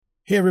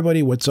Hey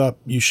everybody, what's up?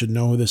 You should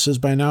know who this is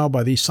by now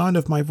by the sound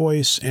of my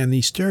voice and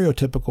the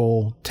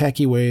stereotypical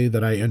tacky way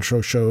that I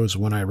intro shows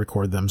when I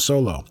record them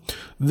solo.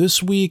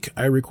 This week,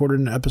 I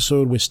recorded an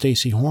episode with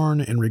Stacey Horn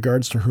in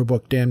regards to her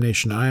book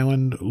Damnation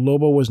Island.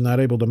 Lobo was not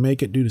able to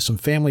make it due to some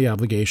family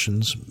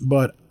obligations,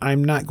 but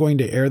I'm not going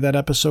to air that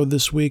episode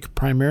this week,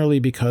 primarily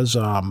because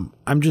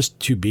I'm just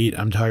too beat.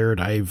 I'm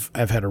tired. I've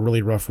had a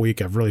really rough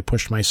week. I've really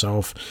pushed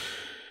myself.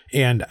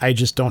 And I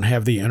just don't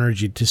have the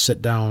energy to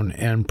sit down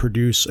and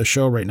produce a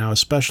show right now,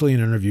 especially an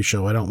interview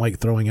show. I don't like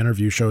throwing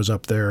interview shows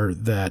up there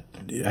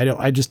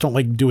I just don't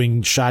like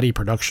doing shoddy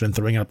production and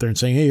throwing it up there and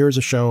saying, hey, here's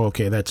a show.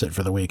 Okay, that's it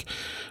for the week,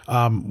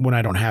 when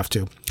I don't have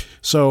to.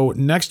 So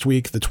next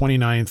week, the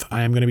 29th,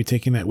 I am going to be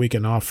taking that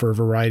weekend off for a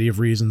variety of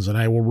reasons, and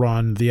I will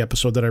run the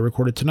episode that I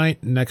recorded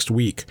tonight next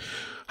week.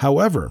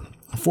 However,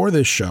 for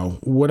this show,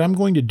 what I'm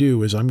going to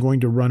do is I'm going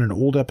to run an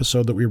old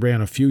episode that we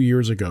ran a few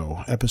years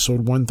ago,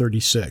 episode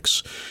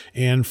 136.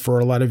 And for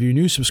a lot of you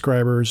new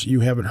subscribers, you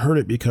haven't heard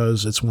it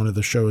because it's one of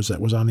the shows that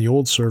was on the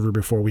old server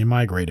before we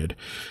migrated.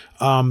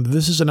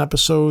 This is an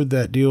episode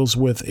that deals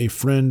with a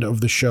friend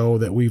of the show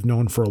that we've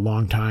known for a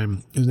long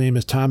time. His name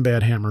is Tom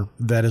Badhammer.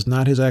 That is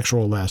not his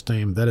actual last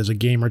name. That is a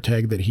gamer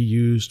tag that he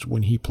used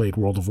when he played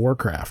World of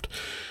Warcraft.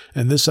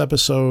 And this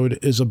episode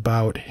is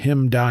about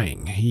him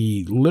dying.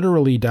 He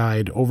literally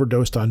died,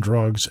 overdosed on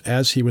drugs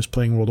as he was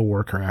playing World of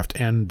Warcraft,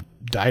 and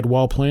died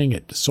while playing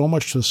it. So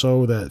much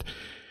so that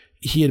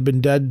he had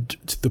been dead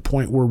to the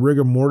point where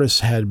rigor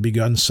mortis had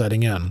begun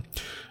setting in.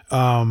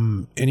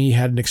 And he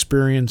had an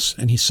experience,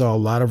 and he saw a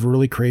lot of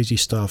really crazy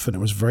stuff, and it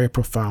was very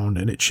profound,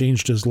 and it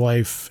changed his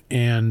life.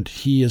 And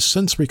he has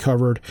since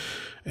recovered,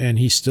 and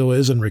he still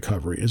is in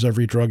recovery, as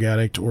every drug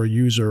addict or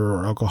user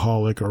or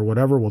alcoholic or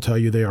whatever will tell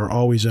you. They are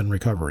always in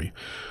recovery.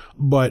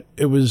 But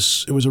it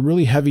was a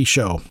really heavy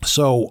show.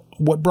 So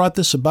what brought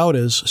this about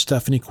is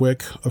Stephanie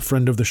Quick, a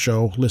friend of the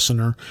show,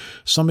 listener,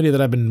 somebody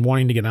that I've been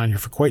wanting to get on here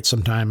for quite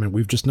some time, and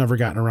we've just never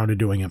gotten around to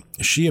doing it.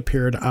 She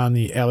appeared on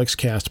the Alex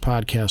Cast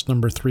podcast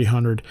number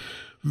 300.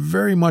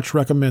 Very much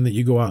recommend that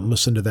you go out and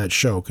listen to that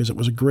show because it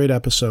was a great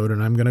episode,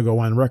 and I'm going to go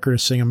on record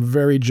as saying I'm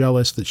very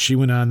jealous that she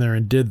went on there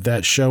and did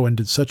that show and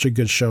did such a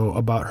good show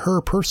about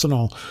her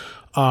personal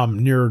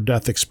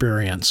near-death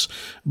experience.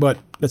 But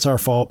it's our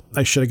fault.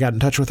 I should have got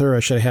in touch with her. I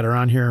should have had her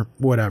on here.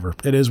 Whatever.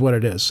 It is what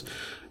it is.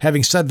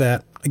 Having said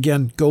that,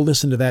 again, go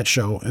listen to that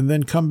show and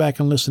then come back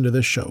and listen to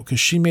this show because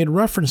she made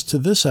reference to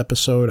this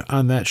episode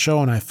on that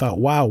show, and I thought,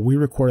 wow, we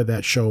recorded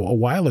that show a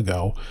while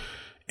ago,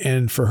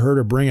 and for her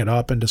to bring it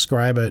up and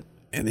describe it.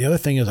 And the other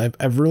thing is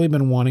I've really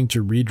been wanting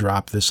to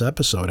redrop this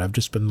episode. I've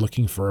just been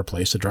looking for a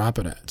place to drop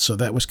it at. So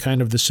that was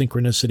kind of the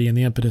synchronicity and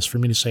the impetus for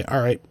me to say,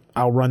 all right,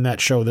 I'll run that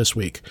show this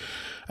week.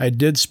 I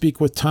did speak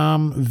with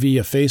Tom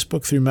via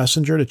Facebook through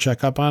Messenger to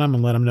check up on him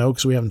and let him know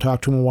because we haven't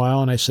talked to him in a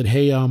while. And I said,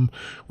 hey,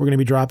 we're going to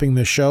be dropping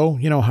this show.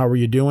 You know, how are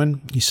you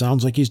doing? He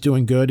sounds like he's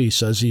doing good. He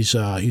says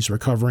he's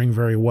recovering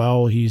very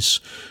well. He's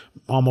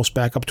almost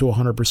back up to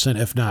 100%,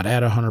 if not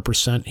at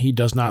 100%. He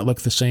does not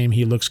look the same.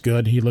 He looks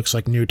good. He looks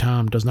like new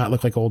Tom, does not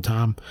look like old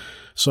Tom.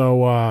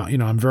 So,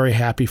 I'm very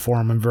happy for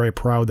him. I'm very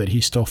proud that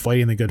he's still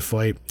fighting the good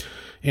fight.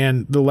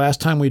 And the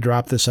last time we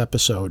dropped this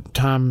episode,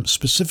 Tom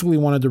specifically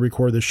wanted to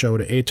record the show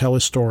to tell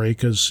his story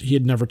because he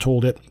had never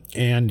told it,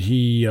 and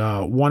he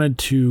wanted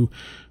to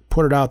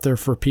put it out there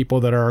for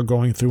people that are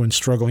going through and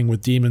struggling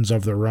with demons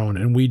of their own.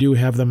 And we do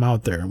have them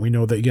out there, and we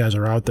know that you guys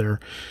are out there.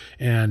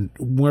 And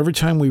every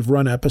time we've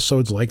run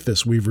episodes like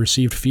this, we've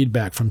received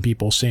feedback from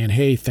people saying,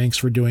 hey, thanks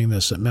for doing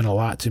this. It meant a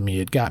lot to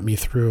me. It got me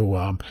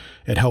through.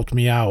 It helped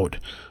me out.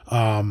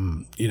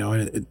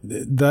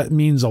 That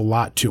means a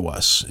lot to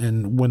us.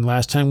 And when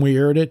last time we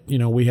aired it,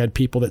 we had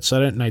people that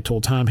said it, and I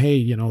told Tom,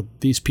 hey,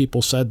 these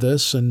people said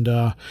this, and,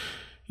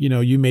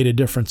 you made a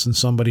difference in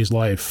somebody's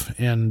life,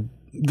 and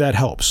that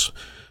helps.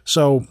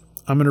 So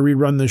I'm going to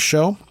rerun this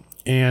show,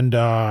 and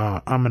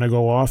I'm going to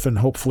go off and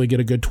hopefully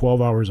get a good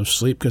 12 hours of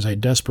sleep because I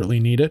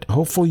desperately need it.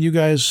 Hopefully you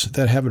guys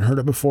that haven't heard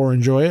it before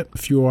enjoy it.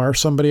 If you are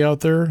somebody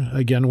out there,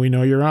 again, we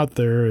know you're out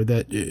there,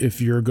 that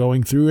if you're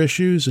going through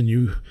issues and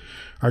you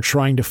are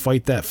trying to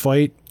fight that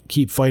fight,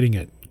 keep fighting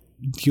it.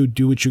 You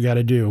do what you got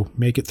to do.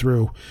 Make it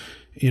through,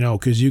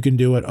 because you can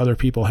do it. Other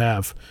people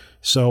have.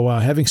 So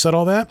having said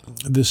all that,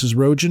 this is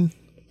Rojan.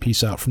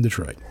 Peace out from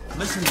Detroit.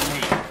 Listen to me.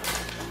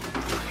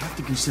 You have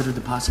to consider the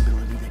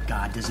possibility that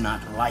God does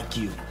not like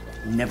you.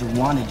 He never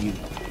wanted you.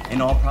 In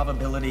all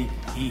probability,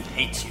 he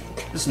hates you.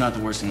 This is not the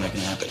worst thing that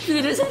can happen.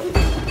 It isn't.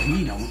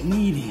 We don't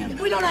need him.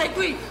 We don't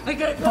agree.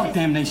 Fuck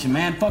damnation,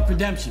 man. Fuck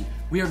redemption.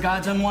 We are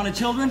God's unwanted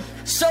children.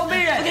 So be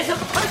it. Okay, so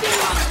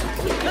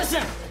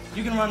Listen,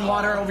 you can run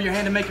water over your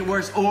hand to make it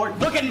worse, or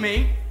look at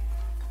me.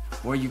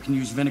 Or you can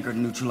use vinegar to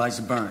neutralize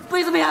the burn.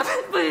 Please let me have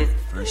it, please.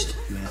 First,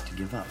 you have to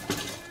give up.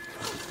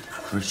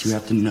 First, you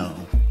have to know,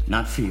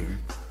 not fear,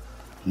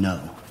 know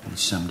that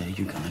someday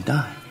you're gonna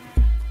die.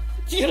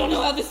 You don't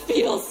know how this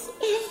feels.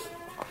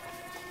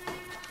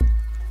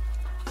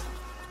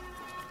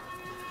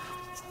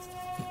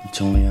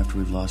 It's only after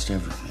we've lost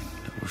everything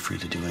that we're free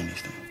to do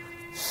anything.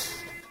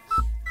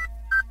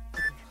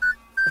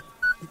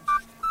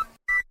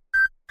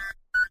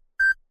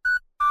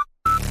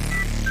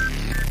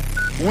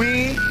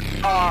 We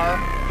are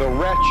the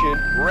wretched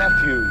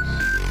refuse.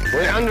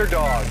 We're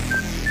underdogs.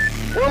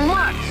 We're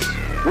mutts.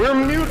 We're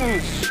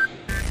mutants.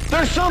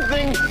 There's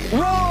something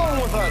wrong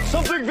with us.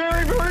 Something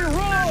very, very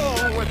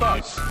wrong with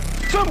us.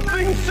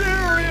 Something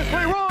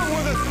seriously wrong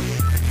with us.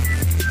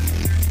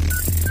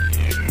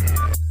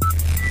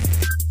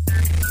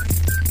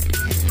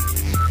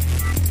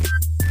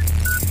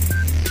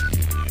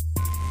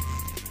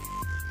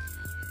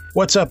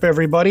 What's up,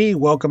 everybody?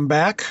 Welcome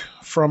back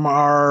from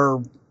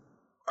our,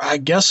 I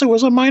guess it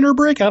was a minor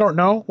break. I don't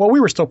know. Well, we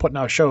were still putting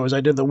out shows.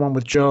 I did the one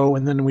with Joe,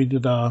 and then we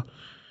did, then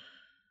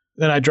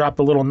I dropped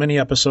a little mini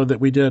episode that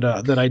we did,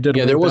 that I did.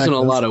 Yeah, there wasn't a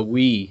lot of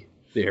we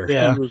there.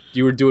 Yeah.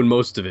 You were doing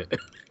most of it.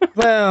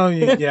 Well,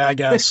 yeah, I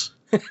guess.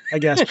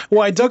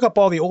 Well, I dug up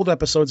all the old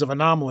episodes of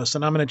Anomalous,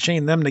 and I'm going to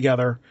chain them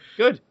together.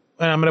 Good.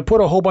 And I'm going to put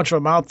a whole bunch of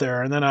them out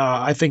there, and then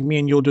I think me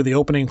and you will do the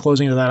opening and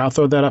closing of that. I'll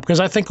throw that up, because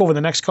I think over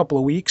the next couple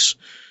of weeks,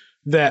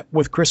 that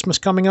with Christmas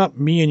coming up,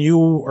 me and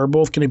you are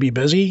both going to be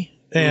busy.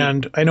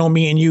 And I know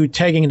me and you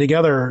tagging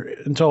together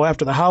until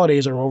after the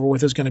holidays are over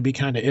with is going to be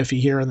kind of iffy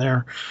here and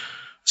there.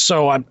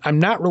 So I'm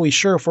not really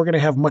sure if we're going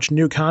to have much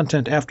new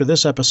content after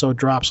this episode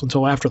drops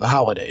until after the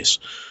holidays.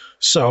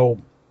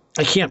 So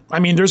there's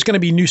going to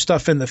be new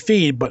stuff in the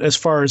feed, but as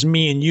far as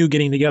me and you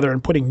getting together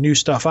and putting new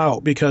stuff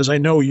out, because I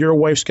know your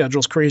wife's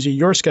schedule's crazy,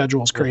 your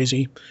schedule's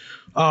crazy.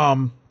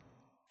 I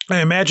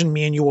imagine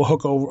me and you will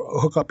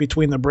hook up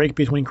between the break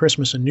between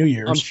Christmas and New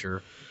Year's. I'm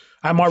sure.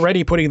 I'm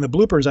already putting the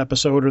bloopers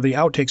episode or the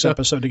outtakes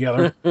episode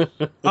together.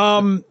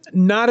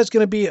 Not as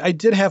going to be, I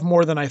did have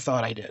more than I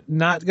thought I did.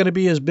 Not going to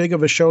be as big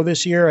of a show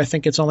this year. I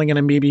think it's only going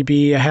to maybe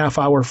be a half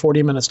hour,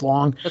 40 minutes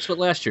long. That's what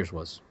last year's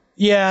was.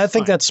 Yeah, I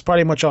think that's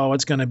pretty much all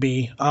it's going to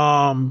be.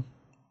 I'm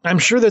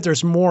sure that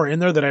there's more in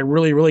there that I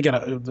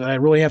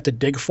really have to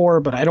dig for,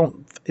 but I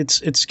don't,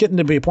 it's getting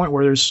to be a point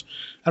where I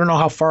don't know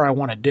how far I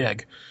want to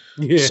dig.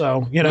 Yeah.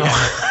 So,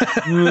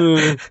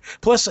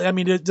 plus,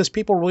 does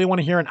people really want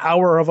to hear an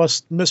hour of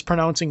us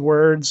mispronouncing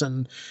words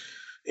and,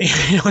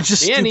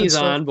 just Danny's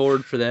stuff? on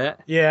board for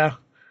that. Yeah.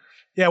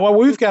 Yeah. Well,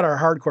 we've got our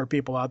hardcore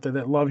people out there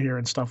that love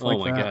hearing stuff like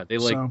that. Oh my God.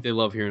 They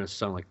love hearing us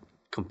sound like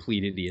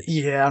complete idiots.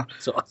 Yeah.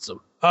 It's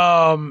awesome.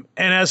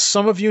 And as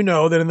some of you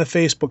know that in the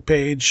Facebook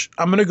page,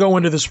 I'm going to go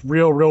into this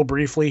real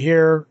briefly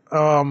here.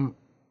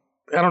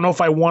 I don't know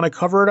if I want to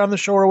cover it on the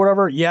show or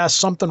whatever. Yeah,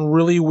 something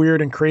really weird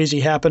and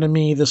crazy happened to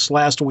me this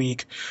last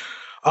week.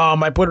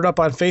 I put it up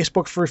on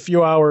Facebook for a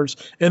few hours,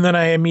 and then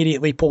I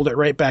immediately pulled it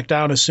right back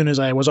down as soon as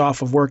I was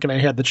off of work and I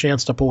had the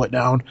chance to pull it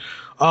down.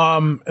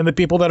 And the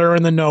people that are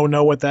in the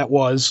know what that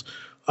was.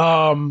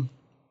 I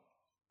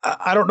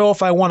don't know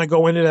if I want to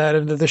go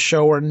into the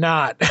show or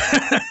not.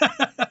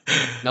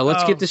 Now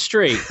let's get this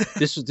straight.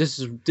 This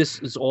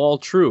is all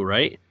true,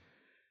 right?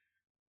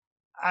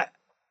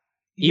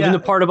 Even the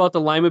part about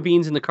the lima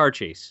beans in the car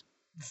chase.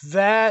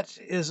 That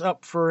is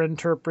up for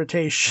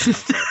interpretation.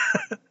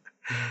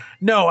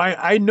 No,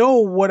 I know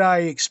what I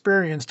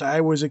experienced. I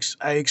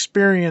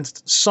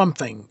experienced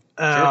something.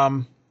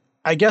 Sure.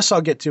 I guess I'll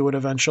get to it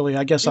eventually.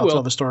 I guess I'll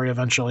tell the story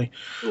eventually.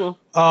 You will.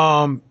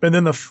 And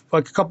then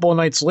a couple of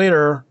nights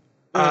later,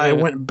 I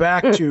went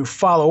back to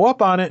follow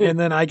up on it, and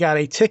then I got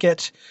a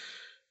ticket.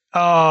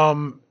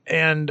 And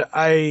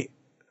I.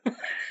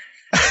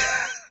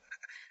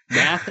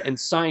 Math and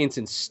science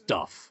and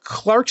stuff.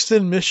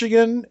 Clarkston,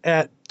 Michigan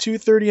at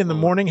 2:30 in the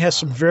morning has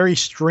some very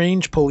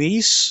strange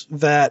police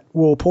that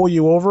will pull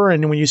you over.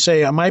 And when you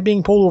say, am I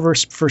being pulled over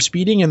for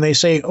speeding? And they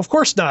say, of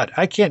course not.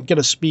 I can't get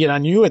a speed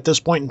on you at this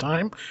point in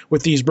time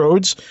with these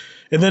roads.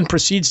 And then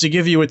proceeds to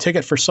give you a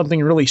ticket for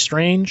something really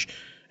strange.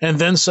 And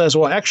then says,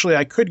 well, actually,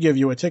 I could give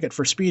you a ticket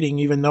for speeding,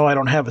 even though I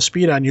don't have a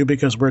speed on you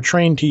because we're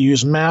trained to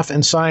use math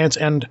and science.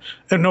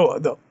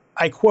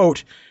 I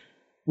quote,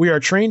 we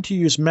are trained to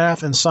use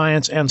math and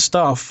science and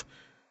stuff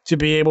to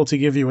be able to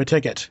give you a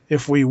ticket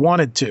if we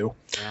wanted to.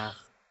 Math,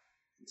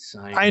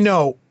 science, I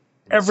know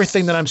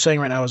everything that I'm saying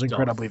right now is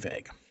incredibly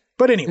vague.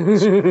 But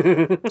anyways,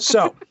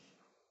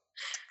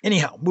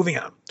 anyhow, moving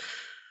on.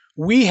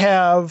 We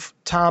have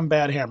Tom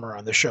Badhammer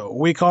on the show.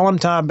 We call him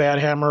Tom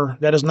Badhammer.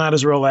 That is not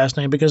his real last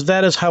name because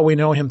that is how we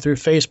know him through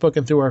Facebook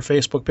and through our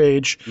Facebook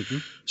page. Mm-hmm.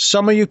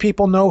 Some of you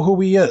people know who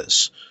he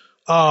is.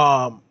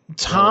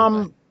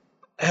 Tom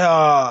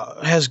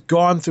has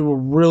gone through a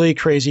really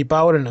crazy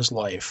bout in his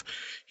life.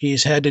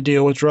 He's had to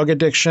deal with drug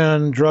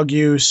addiction, drug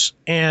use,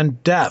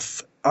 and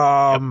death.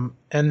 And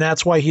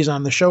that's why he's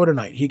on the show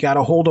tonight. He got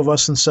a hold of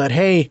us and said,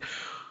 hey,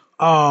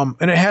 and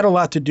it had a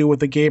lot to do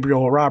with the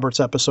Gabriel Roberts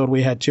episode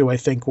we had too, I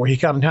think, where he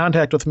got in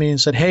contact with me and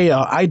said, hey,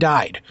 I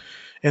died.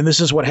 And this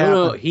is what happened.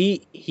 No,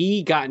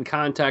 he got in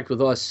contact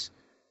with us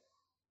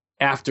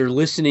after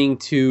listening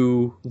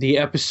to the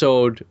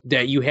episode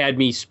that you had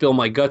me spill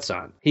my guts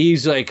on.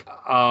 He's like,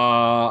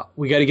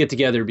 we got to get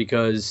together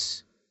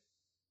because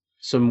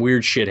some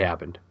weird shit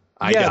happened.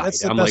 I died.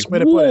 That's the I'm best like, way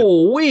to put it.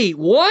 whoa, wait,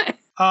 what?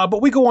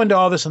 But we go into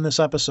all this in this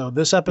episode.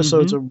 This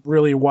episode's a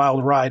really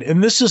wild ride.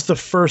 And this is the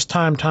first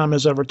time Tom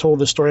has ever told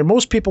this story.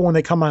 Most people, when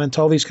they come on and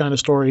tell these kind of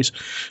stories,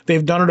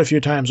 they've done it a few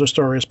times. The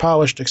story is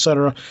polished,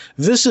 etc.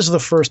 This is the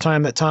first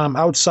time that Tom,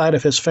 outside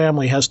of his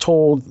family, has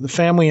told the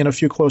family and a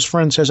few close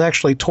friends, has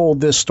actually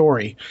told this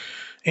story.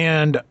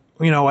 And,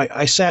 you know,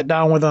 I sat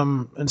down with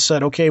him and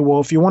said, okay, well,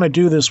 if you want to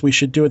do this, we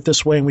should do it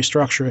this way, and we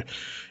structure it.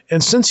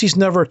 And since he's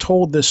never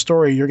told this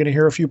story, you're going to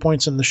hear a few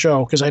points in the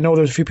show, because I know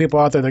there's a few people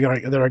out there that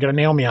are going to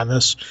nail me on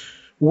this,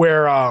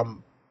 where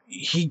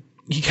he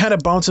kind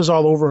of bounces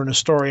all over in his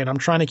story, and I'm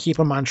trying to keep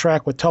him on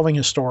track with telling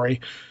his story.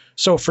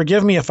 So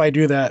forgive me if I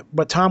do that,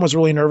 but Tom was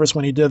really nervous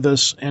when he did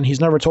this, and he's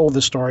never told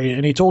this story,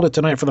 and he told it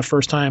tonight for the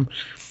first time.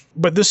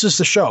 But this is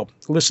the show.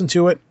 Listen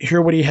to it,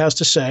 hear what he has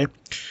to say,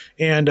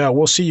 and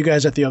we'll see you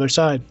guys at the other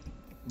side.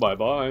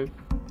 Bye-bye.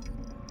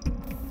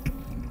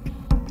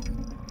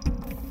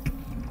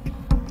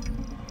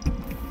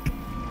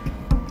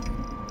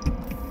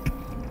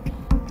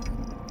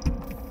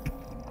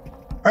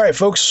 All right,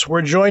 folks,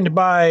 we're joined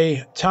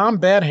by Tom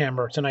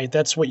Badhammer tonight.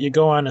 That's what you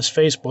go on his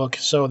Facebook,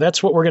 so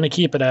that's what we're going to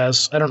keep it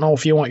as. I don't know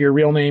if you want your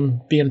real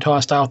name being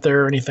tossed out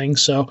there or anything,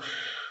 so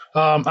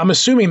I'm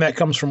assuming that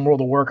comes from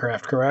World of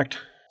Warcraft, correct?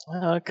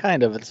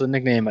 Kind of. It's a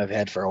nickname I've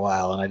had for a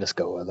while, and I just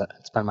go with it.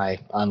 It's been my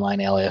online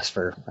alias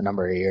for a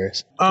number of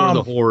years. For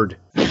the Horde.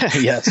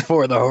 Yes,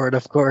 for the Horde,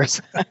 of course.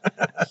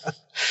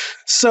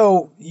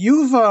 So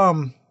you've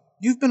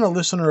been a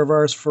listener of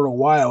ours for a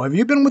while. Have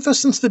you been with us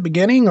since the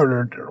beginning,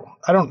 or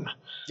I don't?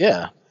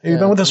 Yeah. Have you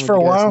been with us for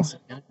a while?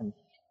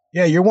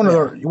 Yeah, you're one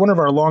of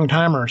our long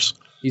timers.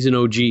 He's an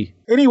OG.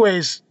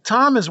 Anyways,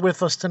 Tom is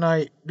with us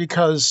tonight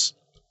because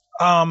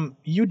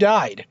you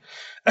died.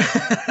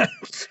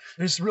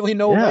 There's really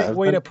no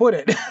way to put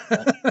it.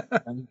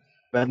 I've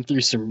been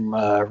through some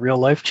real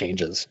life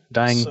changes.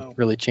 Dying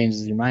really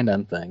changes your mind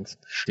on things.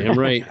 Damn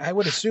right. I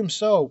would assume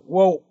so.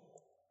 Well,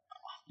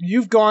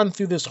 you've gone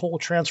through this whole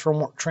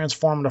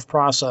transformative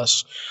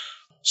process.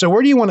 So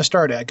where do you want to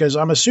start at? Because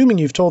I'm assuming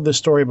you've told this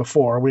story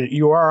before.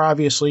 You are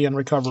obviously in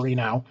recovery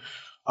now.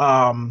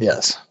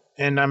 Yes.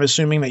 And I'm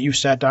assuming that you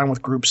sat down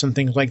with groups and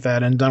things like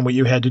that and done what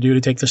you had to do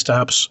to take the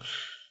steps.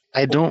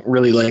 I don't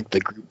really like the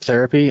group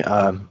therapy.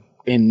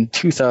 In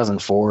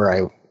 2004,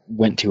 I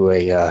went to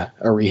a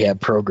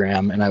rehab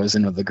program, and I was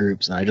in with the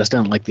groups, and I just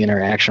didn't like the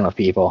interaction with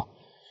people.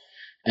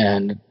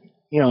 And,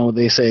 you know,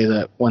 they say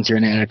that once you're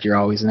an addict, you're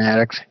always an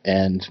addict,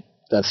 and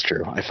that's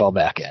true. I fell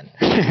back in.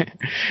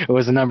 It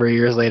was a number of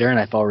years later, and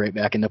I fell right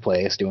back into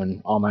place,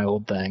 doing all my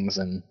old things,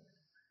 and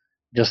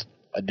just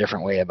a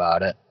different way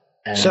about it.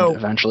 And so,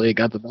 eventually it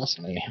got the best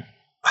of me.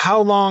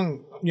 How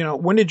long, you know,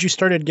 when did you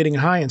started getting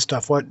high and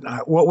stuff? What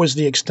was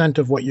the extent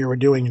of what you were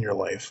doing in your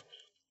life?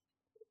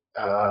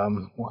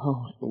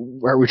 Well,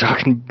 are we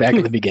talking back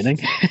at the beginning?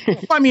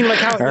 I mean, like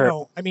how, you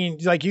know, I mean,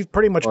 like you've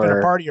pretty much been a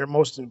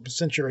partier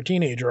since you're a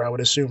teenager, I would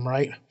assume,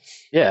 right?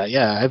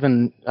 Yeah. I've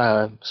been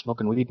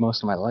smoking weed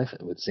most of my life,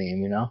 it would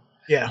seem, you know?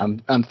 Yeah.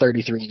 I'm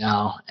 33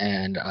 now,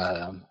 and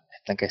I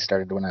think I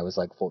started when I was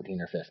like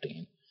 14 or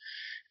 15.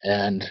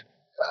 And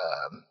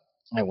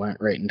I went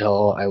right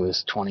until I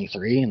was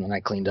 23, and then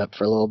I cleaned up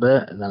for a little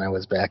bit, and then I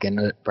was back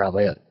into it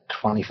probably at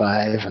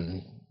 25,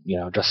 and, you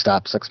know, just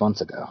stopped 6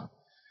 months ago.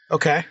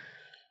 Okay.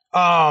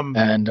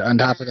 And on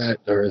top of that,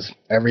 there was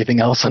everything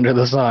else under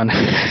the sun.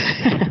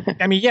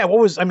 I mean, yeah,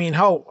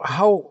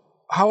 how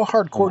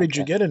hardcore did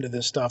you get into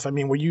this stuff? I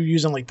mean, were you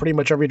using like pretty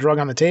much every drug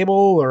on the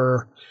table,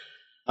 or?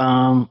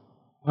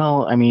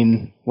 Well, I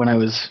mean, when I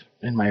was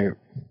in my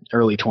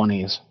early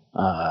 20s,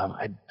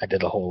 I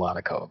did a whole lot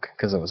of coke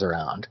because it was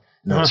around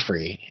and it was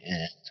free,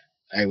 and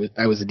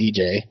I was a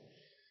DJ,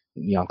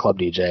 you know, club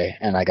DJ,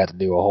 and I got to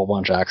do a whole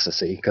bunch of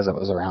ecstasy because it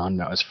was around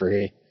and it was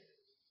free.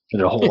 Did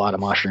a whole lot of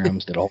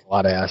mushrooms, did a whole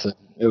lot of acid.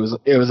 It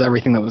was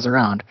everything that was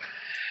around.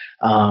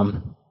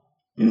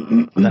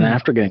 Then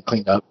after getting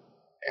cleaned up,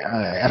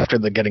 after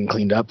the getting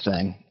cleaned up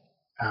thing,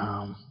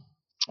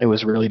 it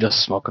was really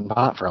just smoking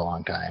pot for a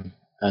long time.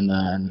 And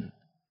then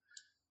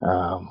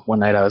one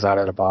night I was out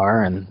at a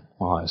bar, and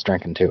well, I was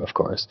drinking too, of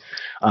course.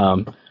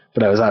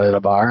 But I was out at a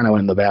bar, and I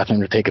went in the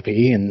bathroom to take a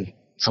pee, and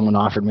someone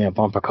offered me a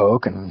bump of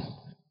coke, and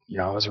you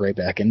know, I was right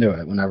back into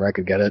it. Whenever I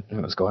could get it,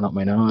 it was going up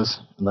my nose.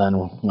 And then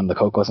when the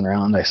coke wasn't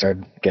around, I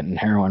started getting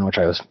heroin, which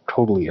I was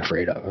totally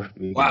afraid of.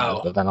 Wow.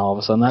 But then all of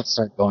a sudden that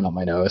started going up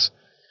my nose.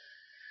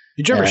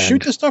 Did you ever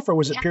shoot this stuff, or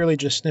was it purely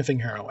just sniffing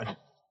heroin?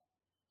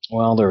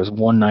 Well, there was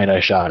one night I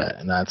shot it,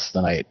 and that's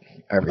the night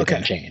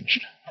everything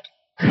changed.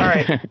 All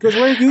right. Because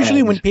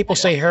usually when people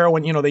say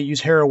heroin, you know, they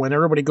use heroin,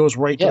 everybody goes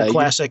right to the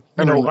classic,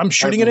 you know, I'm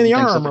shooting it in the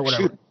arm or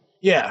whatever.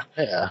 Yeah.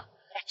 Yeah.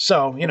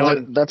 So, you know.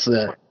 Well, that's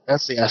the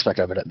aspect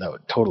of it that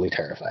totally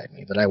terrified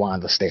me, that I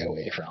wanted to stay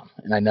away from.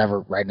 And I never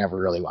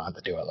really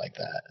wanted to do it like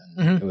that.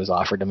 And it was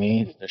offered to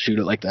me to shoot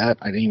it like that.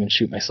 I didn't even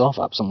shoot myself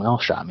up. Someone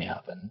else shot me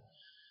up. And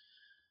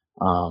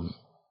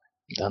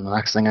then the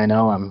next thing I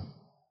know, I'm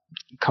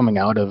coming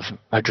out of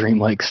a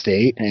dreamlike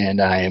state,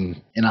 and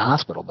I'm in a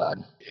hospital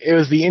bed. It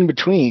was the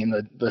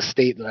in-between, the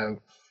state that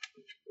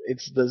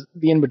it's the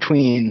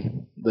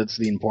in-between that's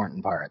the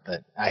important part,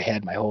 that I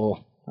had my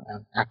whole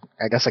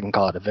I guess I can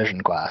call it a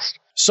vision quest.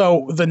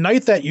 So the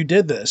night that you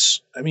did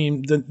this, I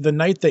mean, the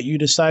night that you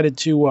decided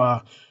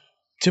to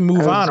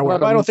move on,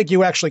 or I don't think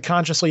you actually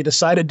consciously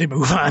decided to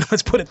move on.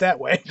 Let's put it that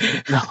way.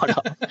 No.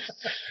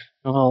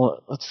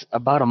 Well, it's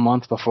about a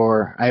month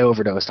before I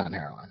overdosed on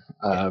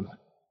heroin.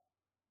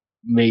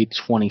 May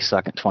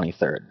 22nd,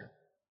 23rd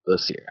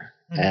this year.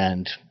 Mm-hmm.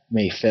 And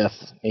May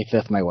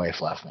 5th, my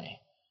wife left me.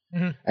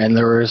 Mm-hmm. And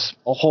there was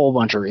a whole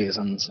bunch of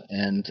reasons.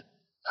 And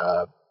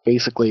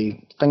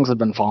basically, things had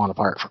been falling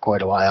apart for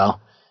quite a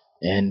while.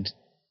 And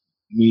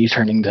me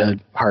turning to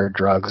hard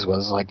drugs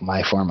was like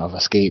my form of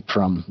escape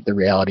from the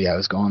reality I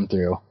was going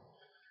through,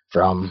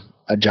 from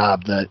a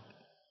job that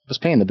was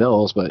paying the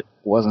bills, but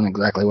wasn't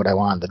exactly what I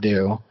wanted to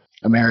do.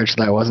 A marriage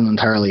that I wasn't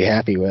entirely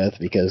happy with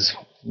because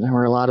there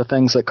were a lot of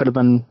things that could have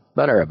been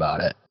better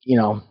about it. You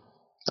know,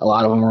 a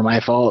lot of them were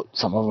my fault.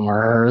 Some of them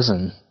were hers,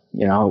 and,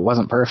 you know, it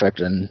wasn't perfect.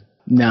 And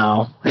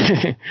now,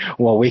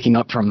 well, waking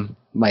up from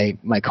my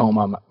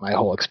coma, my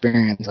whole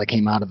experience, I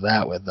came out of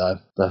that with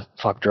the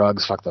fuck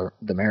drugs, fuck the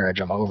marriage,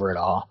 I'm over it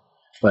all.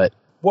 But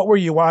what were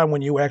you on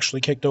when you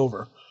actually kicked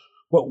over?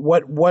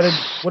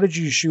 What did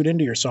you shoot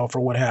into yourself,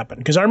 or what happened?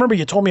 Because I remember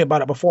you told me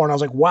about it before, and I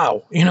was like,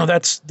 wow, you know,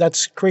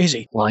 that's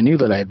crazy. Well, I knew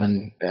that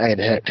I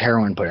had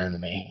heroin put into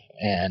me,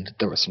 and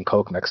there was some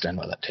coke mixed in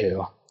with it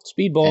too.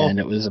 Speedball. And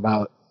it was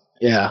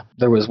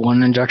there was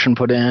one injection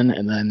put in,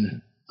 and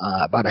then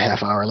about a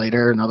half hour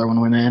later, another one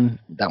went in.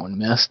 That one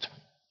missed.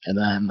 And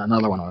then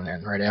another one went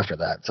in right after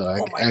that. So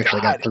I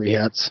actually got 3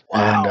 hits.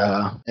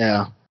 Wow.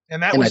 And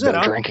And that was I'd it,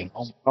 been huh? drinking.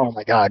 Oh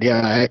my God.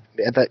 Yeah.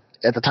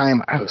 At the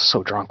time, I was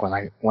so drunk when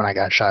I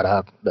got shot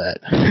up that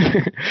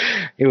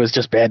it was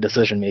just bad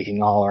decision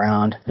making all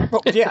around.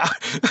 Oh, yeah.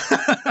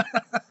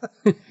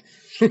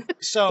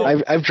 So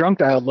I've drunk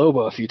Dial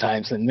Lobo a few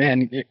times, and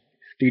man,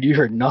 dude, you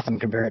heard nothing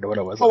compared to what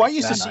it was. I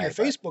used to see your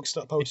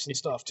Facebook posts and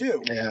stuff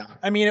too. Yeah.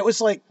 I mean, it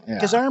was like,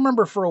 because I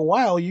remember for a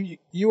while you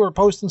were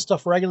posting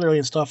stuff regularly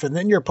and stuff, and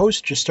then your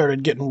posts just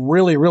started getting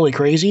really, really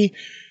crazy,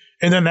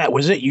 and then that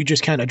was it. You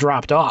just kind of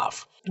dropped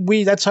off.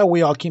 That's how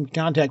we all keep in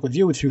contact with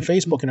you, through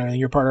Facebook and everything.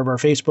 You're part of our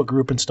Facebook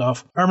group and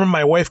stuff. I remember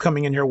my wife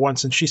coming in here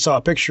once, and she saw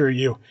a picture of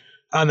you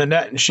on the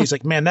net, and she's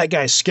like, man, that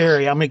guy's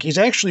scary. I'm like, he's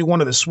actually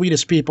one of the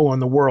sweetest people in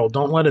the world.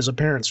 Don't let his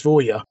appearance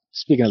fool you.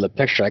 Speaking of the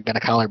picture, I got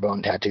a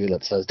collarbone tattoo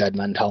that says "Dead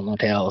Men Tell No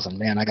Tales," and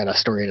man, I got a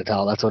story to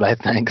tell. That's what I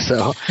think.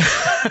 So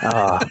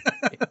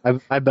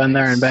I've been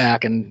there and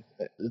back, and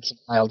it's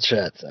wild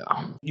shit. So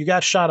you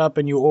got shot up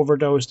and you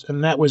overdosed,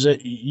 and that was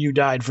it. You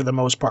died for the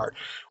most part.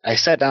 I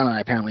sat down and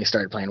I apparently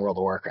started playing World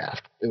of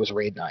Warcraft. It was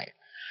raid night,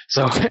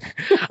 so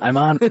I'm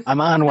on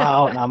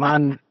WoW, and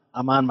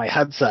I'm on my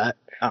headset,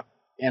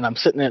 and I'm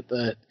sitting at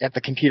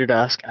the computer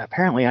desk. And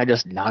apparently, I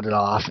just nodded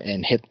off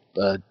and hit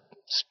the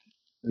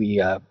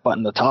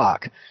button to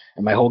talk,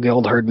 and my whole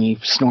guild heard me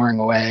snoring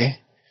away,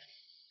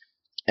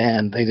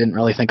 and they didn't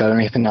really think of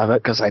anything of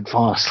it because I'd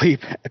fallen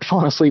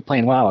asleep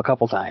playing WoW a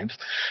couple times,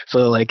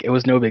 so like it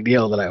was no big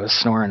deal that I was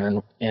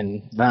snoring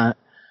in that.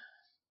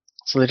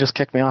 So they just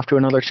kicked me off to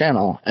another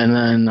channel, and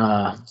then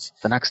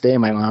the next day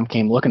my mom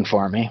came looking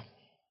for me.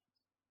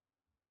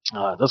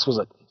 This was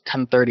at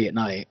 10:30 at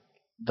night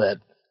that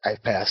I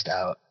passed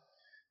out.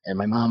 And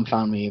my mom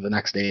found me the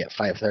next day at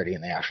 5:30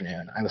 in the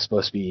afternoon. I was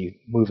supposed to be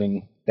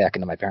moving back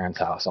into my parents'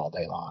 house all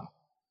day long.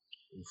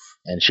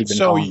 And she'd been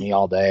calling me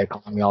all day.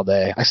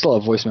 I still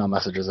have voicemail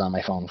messages on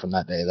my phone from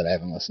that day that I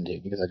haven't listened to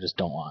because I just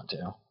don't want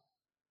to.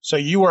 So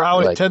you were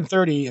out at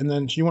 10:30, and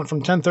then you went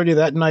from 10:30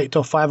 that night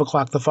till 5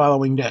 o'clock the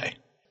following day.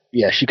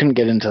 Yeah, she couldn't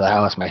get into the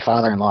house. My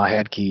father-in-law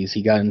had keys.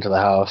 He got into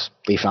the house.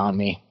 They found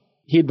me.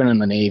 He'd been in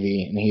the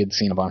Navy, and he had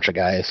seen a bunch of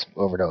guys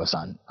overdose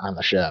on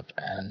the ship.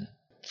 And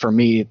for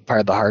me, part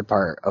of the hard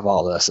part of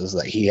all this is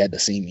that he had to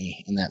see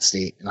me in that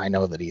state, and I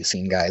know that he's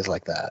seen guys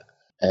like that.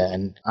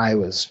 And I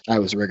was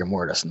rigor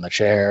mortis in the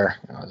chair.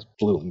 I was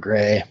blue and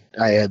gray.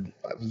 I had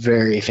a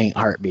very faint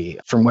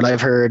heartbeat. From what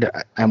I've heard,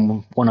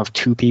 I'm one of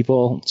 2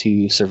 people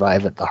to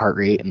survive at the heart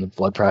rate and the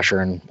blood pressure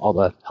and all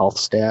the health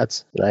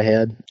stats that I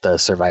had to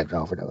survive an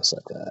overdose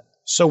like that.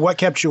 So what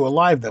kept you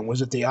alive then?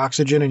 Was it the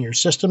oxygen in your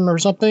system or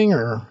something?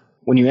 Or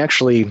when you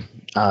actually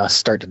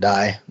start to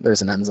die,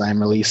 there's an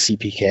enzyme release,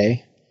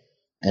 CPK.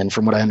 And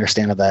from what I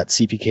understand of that,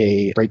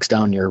 CPK breaks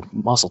down your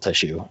muscle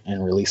tissue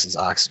and releases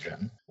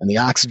oxygen. And the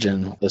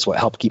oxygen is what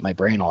helped keep my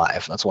brain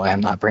alive. That's why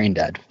I'm not brain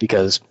dead.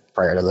 Because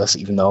prior to this,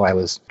 even though I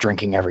was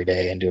drinking every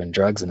day and doing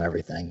drugs and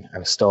everything, I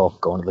was still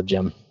going to the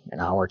gym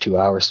an hour, 2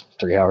 hours,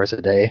 3 hours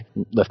a day,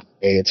 lifting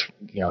weights,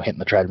 hitting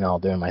the treadmill,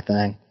 doing my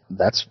thing.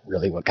 That's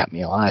really what kept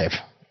me alive.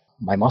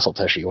 My muscle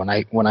tissue.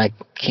 When I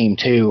came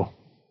to,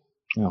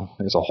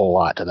 there's a whole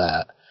lot to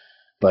that.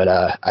 But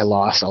I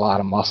lost a lot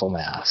of muscle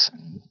mass.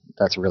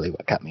 That's really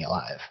what kept me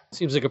alive.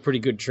 Seems like a pretty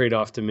good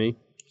trade-off to me.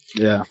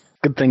 Yeah.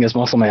 Good thing is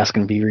muscle mass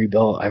can be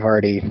rebuilt. I've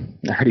already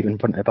been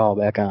putting it all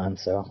back on,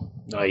 so.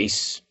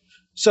 Nice.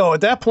 So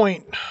at that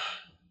point,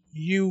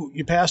 you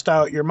passed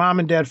out, your mom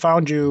and dad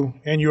found you,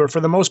 and you were, for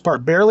the most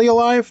part, barely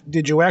alive.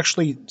 Did you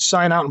actually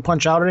sign out and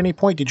punch out at any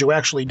point? Did you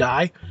actually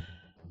die?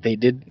 They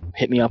did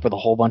hit me up with a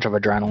whole bunch of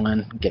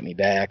adrenaline, get me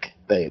back.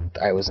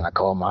 I was in a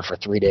coma for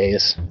 3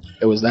 days.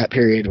 It was that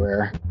period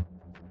where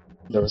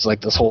there was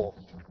like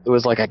it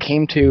was like I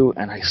came to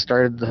and I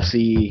started to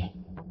see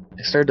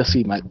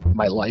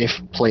my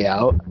life play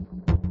out,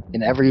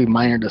 in every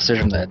minor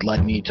decision that had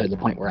led me to the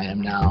point where I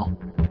am now.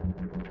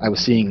 I was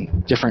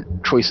seeing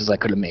different choices I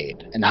could have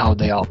made and how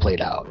they all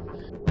played out.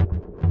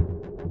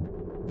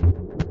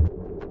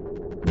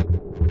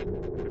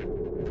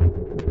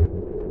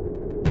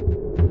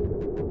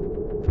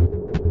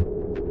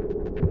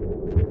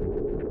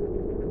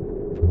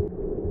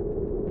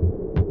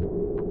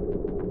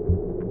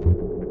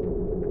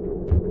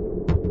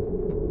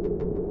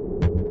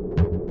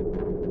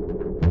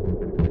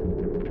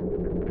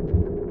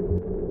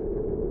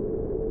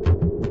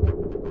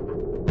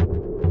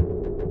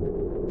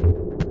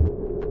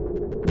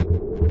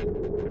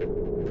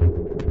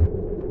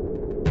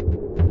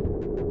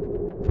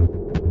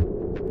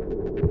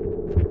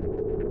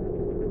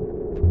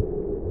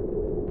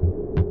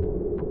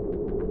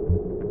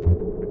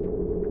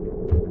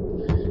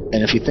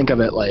 And if you think of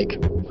it like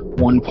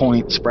one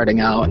point spreading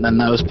out, and then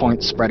those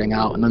points spreading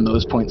out, and then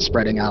those points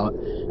spreading out,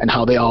 and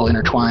how they all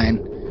intertwine,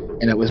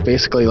 and it was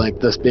basically like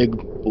this big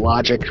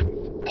logic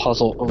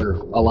puzzle, or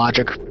a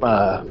logic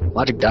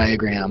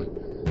diagram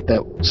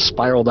that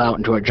spiraled out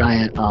into a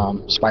giant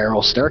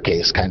spiral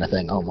staircase kind of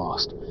thing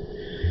almost.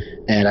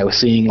 And I was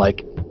seeing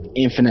like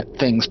infinite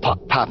things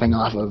popping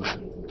off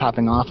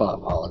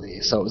of all of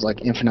these. So it was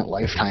like infinite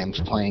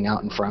lifetimes playing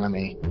out in front of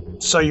me.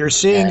 So you're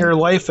seeing your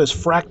life as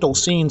fractal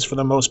scenes for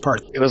the most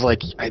part. It was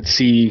like I'd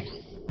see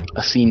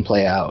a scene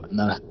play out, and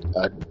then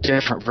a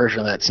different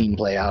version of that scene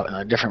play out, and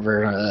a different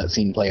version of that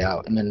scene play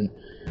out, and then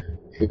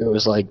it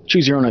was like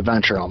choose your own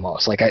adventure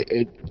almost. Like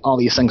all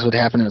these things would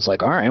happen, and it's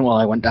like, all right, well,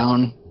 I went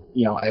down,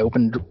 I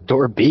opened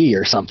door B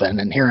or something,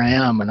 and here I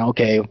am, and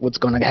okay, what's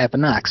going to happen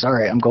next? All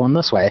right, I'm going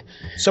this way.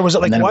 So was it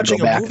like watching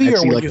a movie,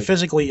 or were you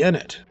physically in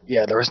it?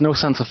 Yeah, there was no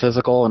sense of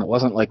physical, and it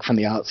wasn't like from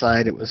the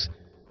outside. It was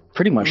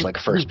pretty much like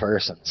first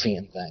person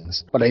seeing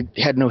things. But I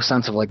had no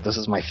sense of like, this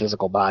is my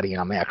physical body and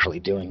I'm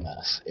actually doing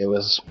this. It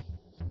was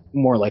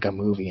more like a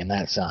movie in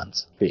that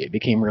sense. It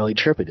became really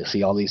trippy to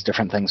see all these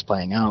different things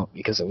playing out,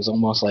 because it was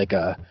almost like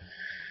a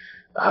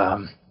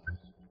oh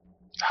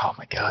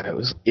my god,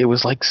 it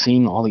was like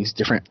seeing all these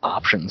different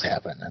options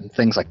happen and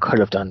things I could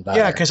have done better.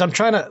 Yeah, because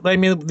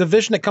the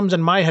vision that comes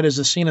in my head is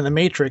the scene in The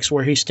Matrix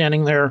where he's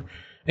standing there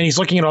and he's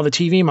looking at all the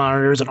TV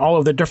monitors and all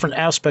of the different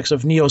aspects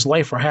of Neo's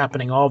life are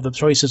happening, all of the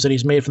choices that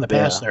he's made from the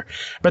past there.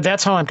 But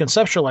that's how I'm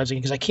conceptualizing it,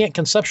 because I can't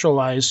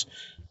conceptualize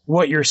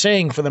what you're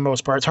saying for the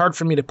most part. It's hard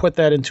for me to put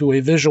that into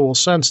a visual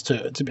sense.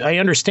 I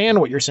understand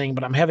what you're saying,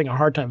 but I'm having a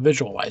hard time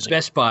visualizing.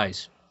 Best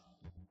Buys.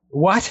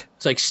 What?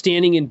 It's like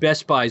standing in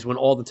Best Buys when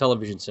all the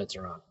television sets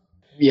are on.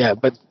 Yeah,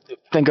 but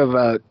think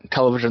of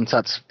television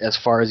sets as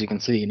far as you can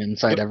see, and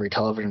inside every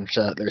television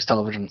set, there's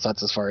television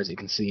sets as far as you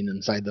can see, and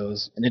inside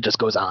those, and it just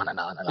goes on and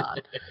on and on.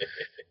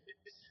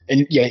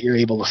 And yet you're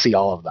able to see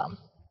all of them.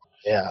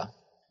 Yeah.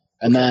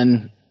 And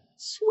then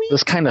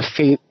this kind of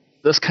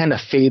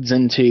fades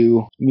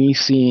into me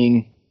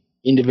seeing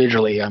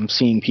individually, I'm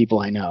seeing people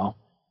I know,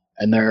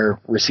 and they're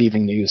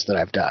receiving news that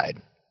I've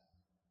died.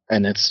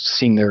 And it's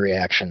seeing their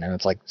reaction, and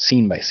it's like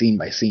scene by scene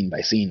by scene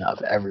by scene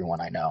of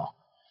everyone I know,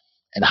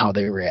 and how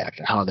they react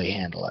and how they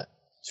handle it.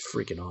 It's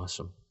freaking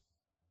awesome.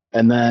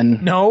 And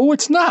then... No,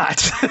 it's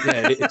not.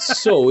 Yeah, it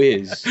so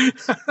is.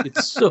 It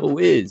so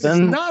is. It's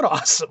not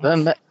awesome.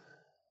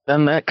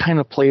 Then that kind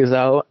of plays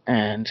out,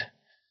 and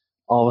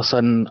all of a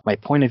sudden my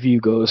point of view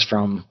goes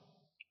from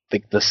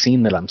the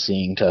scene that I'm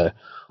seeing to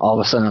all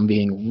of a sudden I'm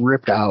being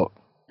ripped out,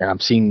 and I'm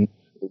seeing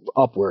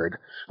upward.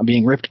 I'm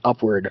being ripped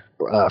upward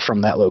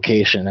from that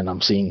location, and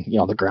I'm seeing,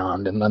 the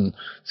ground, and then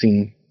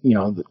seeing,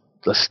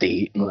 the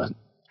state and the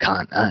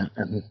continent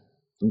and,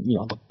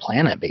 the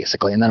planet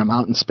basically. And then I'm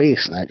out in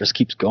space, and it just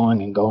keeps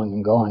going and going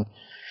and going.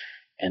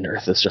 And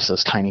Earth is just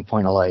this tiny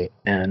point of light,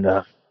 and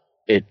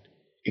it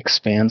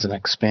expands and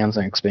expands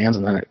and expands,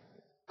 and then it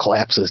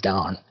collapses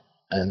down,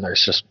 and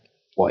there's just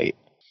white.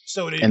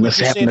 So would you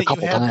say that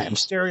you had the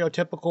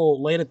stereotypical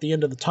light at the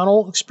end of the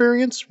tunnel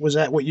experience? Was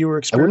that what you were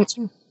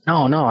experiencing?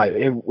 No,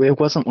 it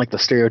wasn't like the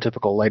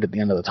stereotypical light at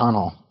the end of the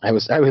tunnel. I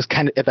was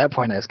kind of, at that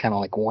point, I was kind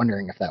of like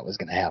wondering if that was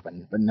going to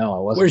happen, but no,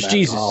 it wasn't. Where's that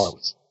Jesus? At all.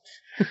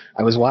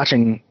 I was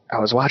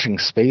watching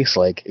space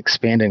like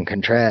expand and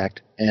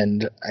contract,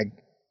 and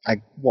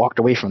I walked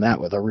away from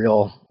that with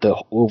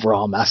the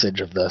overall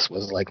message of this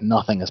was like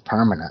nothing is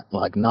permanent,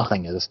 like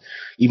nothing is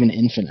even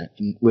infinite.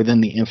 Within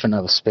the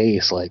infinite of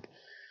space, like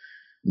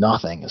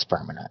nothing is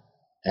permanent.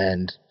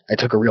 And I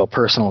took a real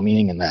personal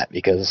meaning in that,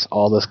 because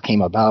all this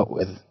came about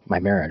with my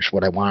marriage,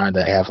 what I wanted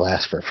to have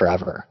last for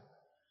forever.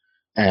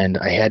 And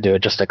I had to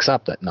just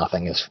accept that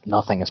nothing is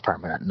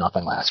permanent,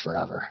 nothing lasts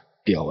forever.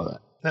 Deal with it.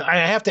 Now, I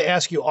have to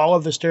ask you all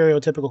of the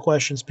stereotypical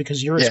questions,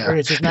 because your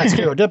experience is not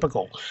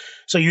stereotypical.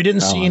 So you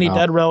didn't see any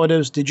dead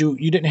relatives?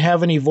 You didn't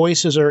have any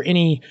voices or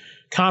any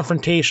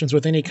confrontations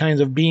with any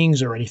kinds of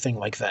beings or anything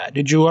like that?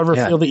 Did you ever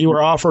feel that you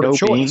were offered a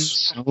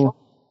choice? Beings, no.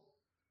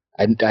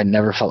 I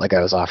never felt like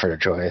I was offered a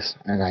choice,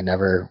 and I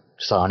never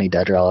saw any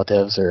dead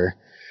relatives or,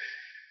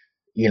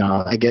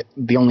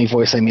 the only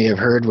voice I may have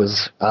heard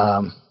was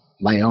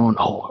my own.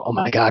 Oh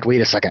my God!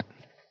 Wait a second.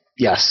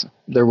 Yes,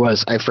 there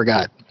was. I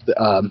forgot.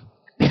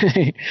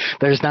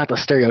 There's not the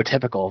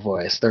stereotypical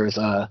voice. There's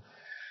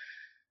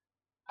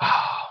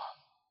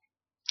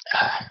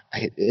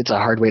it's a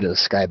hard way to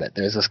describe it.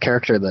 There's this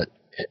character that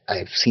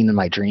I've seen in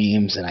my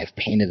dreams, and I've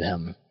painted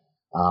him.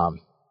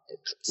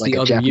 It's like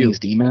a Japanese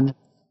demon.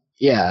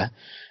 Yeah.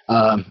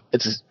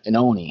 It's an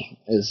oni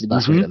is the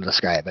best way to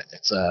describe it.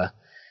 It's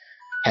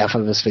half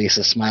of his face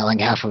is smiling,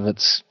 half of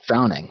it's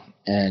frowning,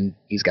 and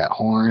he's got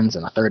horns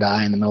and a third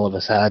eye in the middle of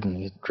his head, and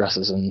he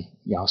dresses in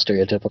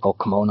stereotypical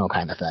kimono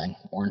kind of thing,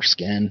 orange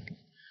skin.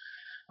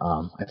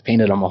 I've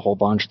painted him a whole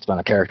bunch. It's been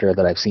a character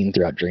that I've seen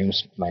throughout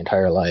dreams my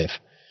entire life.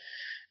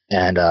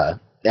 And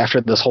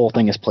after this whole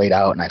thing is played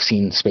out and I've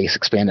seen space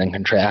expand and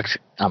contract,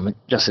 I'm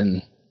just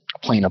in a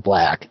plane of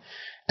black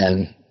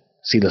and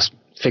see this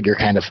figure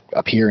kind of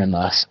appear in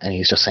this, and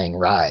he's just saying,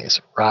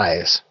 "Rise,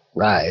 rise,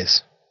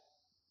 rise."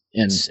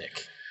 And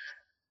sick.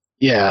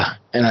 Yeah,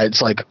 and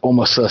it's like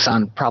almost the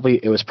sound.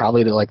 It was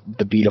probably like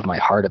the beat of my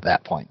heart at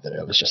that point that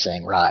it was just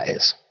saying,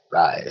 "Rise,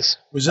 rise."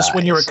 Was this rise.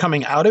 when you were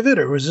coming out of it,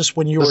 or was this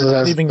when you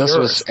were leaving the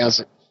earth?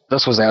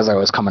 This was as I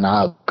was coming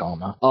out of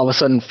coma. All of a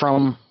sudden,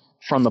 from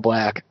the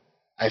black,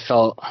 I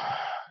felt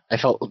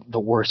the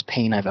worst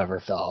pain I've ever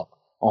felt.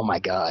 Oh my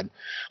God!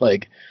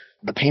 Like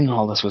the pain in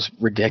all this was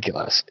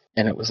ridiculous,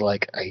 and it was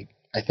like I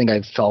think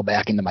I fell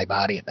back into my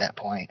body at that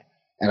point,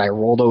 and I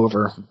rolled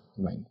over.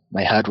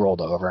 My head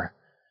rolled over,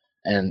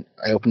 and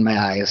I opened my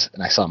eyes,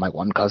 and I saw my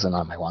one cousin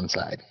on my one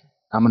side.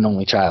 I'm an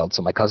only child,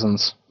 so my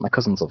cousins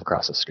live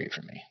across the street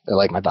from me. They're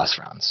like my best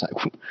friends.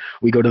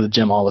 We go to the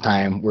gym all the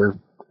time. We're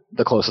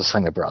the closest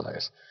thing to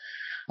brothers.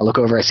 I look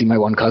over, I see my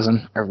one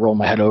cousin. I roll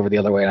my head over the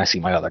other way, and I see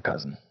my other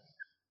cousin.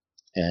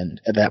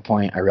 And at that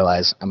point, I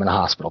realize I'm in a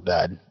hospital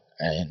bed,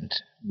 and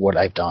what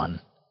I've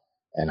done,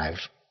 and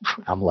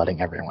I'm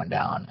letting everyone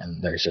down.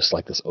 And there's just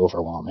like this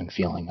overwhelming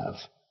feeling of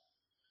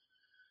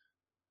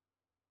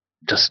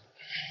just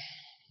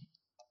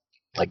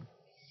like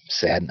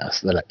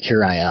sadness that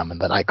here I am and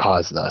that I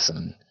caused this,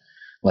 and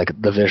like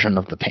the vision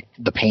of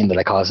the pain that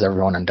I caused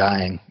everyone in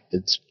dying,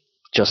 it's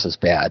just as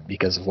bad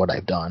because of what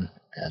I've done,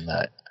 and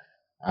that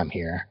I'm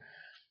here.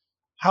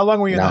 How long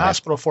were you in the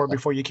hospital for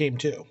before you came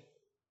to?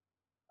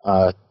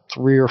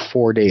 3 or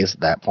 4 days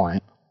at that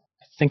point.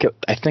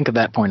 I think at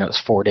that point it was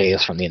 4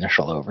 days from the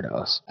initial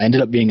overdose. I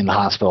ended up being in the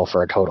hospital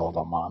for a total of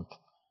a month.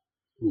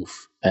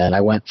 Oof. And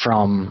I went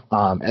from,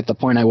 at the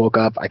point I woke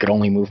up, I could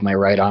only move my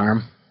right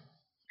arm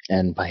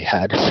and my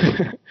head.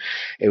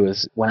 It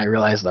was when I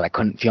realized that I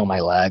couldn't feel my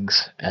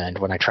legs. And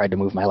when I tried to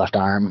move my left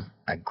arm,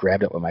 I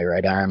grabbed it with my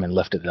right arm and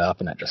lifted it up,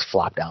 and it just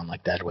flopped down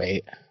like dead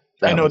weight.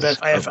 I know that.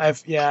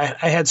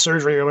 I had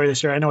surgery earlier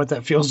this year. I know what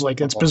that feels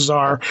like. It's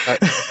bizarre.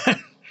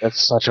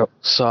 It's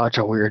such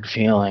a weird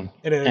feeling.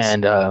 It is.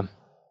 And I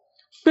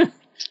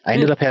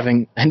ended up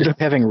having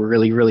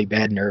really, really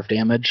bad nerve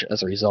damage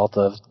as a result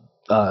of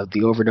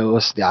the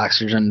overdose, the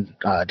oxygen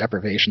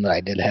deprivation that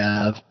I did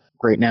have.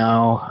 Right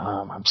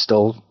now, I'm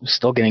still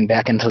getting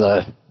back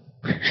into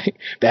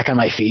back on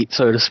my feet,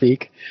 so to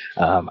speak.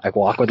 I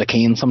walk with a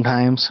cane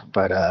sometimes,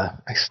 but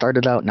I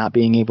started out not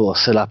being able to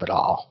sit up at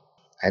all.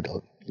 I had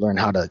to learn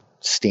how to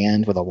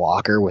stand with a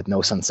walker with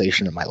no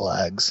sensation in my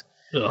legs.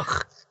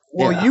 Ugh.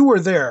 Well, Yeah. you were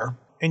there,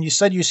 and you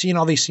said you've seen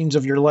all these scenes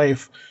of your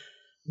life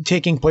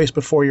taking place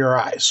before your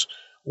eyes.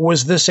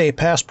 Was this a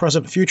past,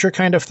 present, future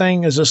kind of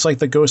thing? Is this like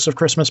the Ghosts of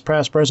Christmas,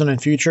 past, present,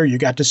 and future? You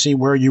got to see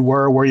where you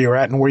were, where you're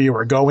at, and where you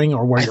were going,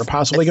 or where you're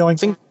possibly going?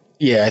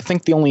 I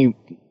think the only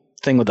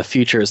thing with the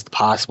future is the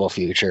possible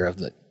future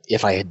of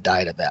if I had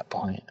died at that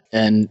point.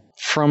 And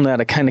from that,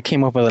 I kind of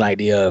came up with an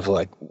idea of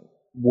like,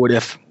 what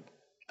if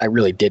I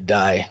really did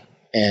die,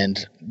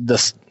 and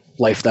this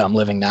life that I'm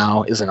living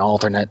now is an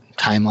alternate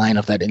timeline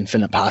of that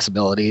infinite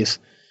possibilities,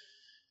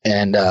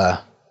 and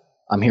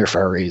I'm here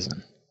for a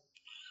reason.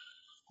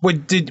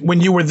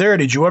 When you were there,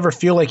 did you ever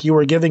feel like you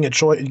were given a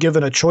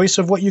choice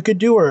of what you could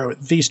do, or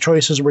these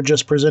choices were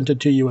just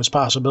presented to you as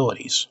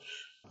possibilities?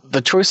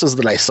 The choices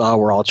that I saw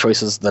were all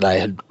choices that I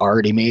had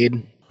already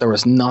made. There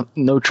was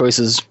no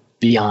choices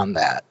beyond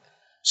that.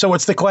 So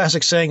it's the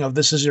classic saying of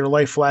 "this is your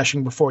life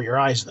flashing before your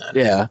eyes." Then,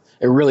 Yeah,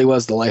 it really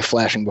was the life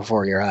flashing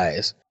before your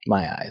eyes.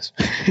 My eyes.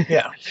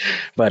 yeah.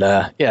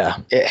 But yeah,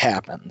 it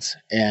happens.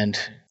 And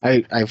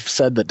I've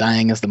said that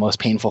dying is the most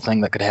painful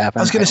thing that could happen.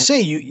 I was going to say,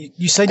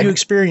 you said you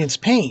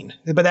experienced pain,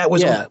 but that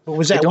was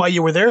was that why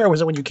you were there, or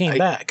was it when you came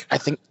back? I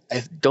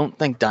don't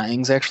think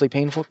dying's actually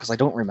painful because I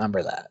don't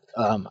remember that.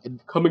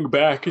 Coming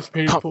back is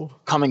painful.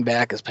 Coming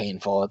back is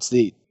painful. It's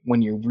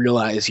when you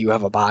realize you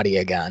have a body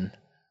again.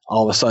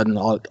 All of a sudden,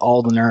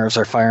 all the nerves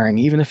are firing.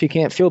 Even if you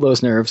can't feel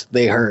those nerves,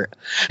 they hurt.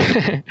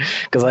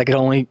 Because I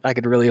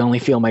could really only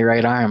feel my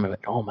right arm. But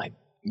oh my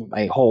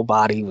whole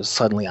body was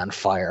suddenly on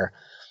fire.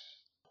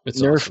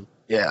 It's awesome.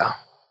 Yeah.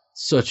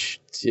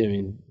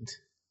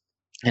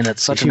 And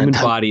it's such the human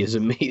body is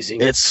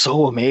amazing. It's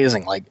so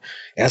amazing. Like,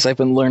 as I've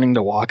been learning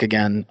to walk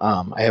again,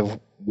 I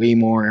have way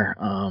more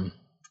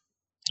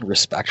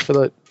respect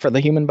for the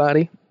human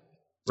body.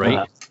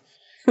 Right.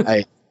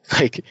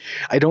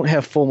 I don't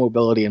have full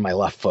mobility in my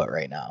left foot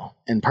right now,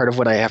 and part of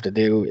what I have to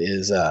do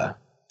is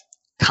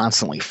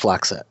constantly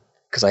flex it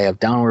because I have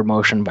downward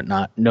motion but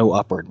no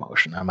upward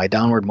motion. And my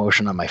downward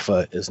motion on my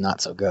foot is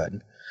not so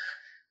good,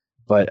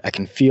 but I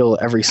can feel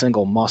every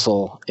single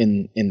muscle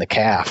in the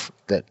calf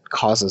that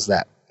causes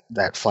that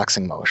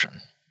flexing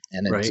motion,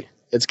 and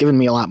it's given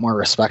me a lot more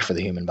respect for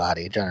the human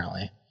body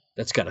generally.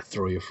 That's got to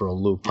throw you for a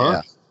loop,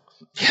 huh?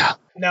 Yeah.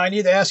 Now, I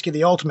need to ask you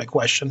the ultimate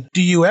question.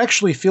 Do you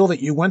actually feel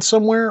that you went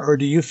somewhere, or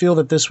do you feel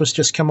that this was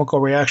just chemical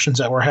reactions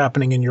that were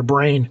happening in your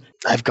brain?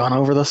 I've gone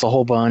over this a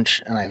whole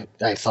bunch, and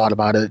I thought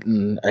about it,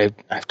 and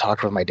I've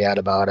talked with my dad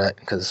about it,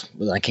 because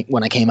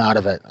when I came out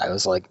of it, I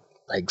was like,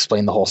 I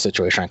explained the whole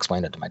situation. I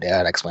explained it to my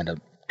dad. I explained it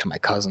to my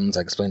cousins.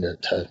 I explained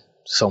it to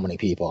so many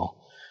people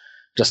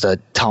just to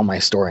tell my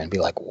story and be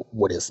like,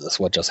 what is this?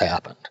 What just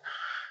happened?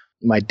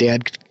 My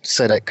dad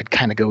said it could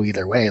kind of go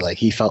either way. Like,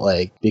 he felt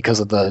like because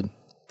of the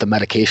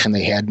medication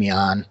they had me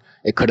on,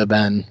 it could have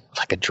been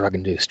like a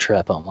drug-induced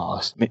trip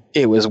almost.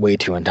 It was way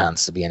too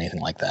intense to be anything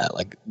like that.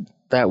 Like,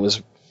 that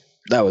was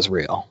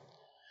real.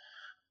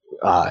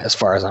 As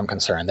far as I'm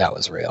concerned, that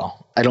was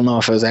real. I don't know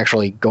if it was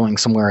actually going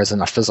somewhere as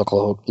in a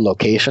physical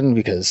location,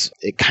 because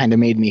it kind of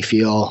made me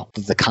feel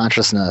the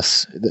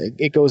consciousness.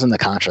 It goes in the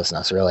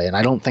consciousness, really. And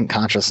I don't think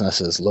consciousness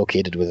is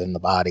located within the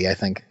body. I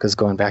think, because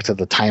going back to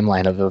the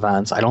timeline of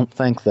events, I don't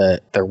think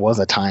that there was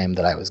a time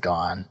that I was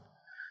gone.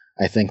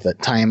 I think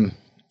that time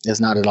is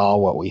not at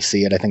all what we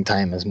see it. I think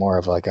time is more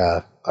of like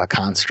a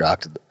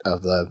construct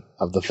of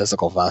the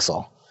physical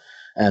vessel.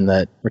 And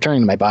that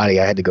returning to my body,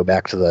 I had to go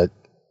back to the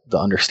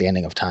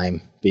understanding of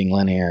time being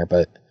linear.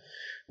 But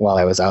while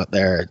I was out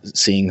there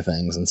seeing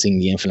things and seeing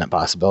the infinite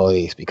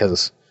possibilities,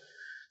 because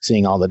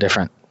seeing all the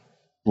different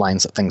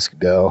lines that things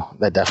could go,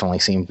 that definitely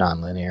seemed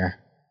nonlinear.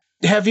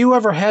 Have you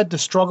ever had to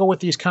struggle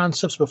with these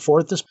concepts before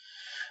at this?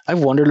 I've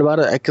wondered about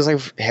it because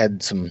I've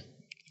had some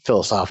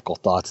philosophical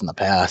thoughts in the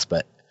past,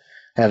 but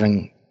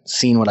having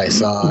seen what I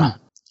saw,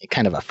 it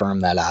kind of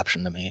affirmed that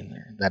option to me,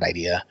 that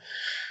idea.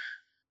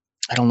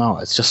 I don't know.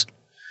 It's just,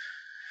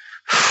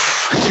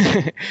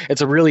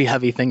 it's a really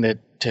heavy thing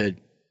to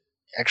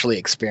actually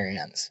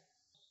experience.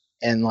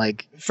 And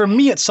like, for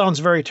me, it sounds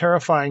very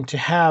terrifying to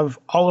have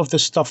all of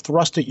this stuff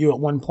thrust at you at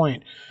one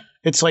point.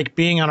 It's like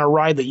being on a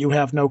ride that you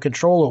have no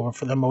control over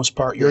for the most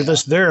part. You're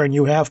just there and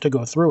you have to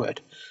go through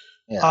it.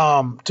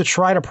 Yeah. To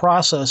try to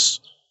process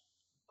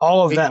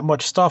all of that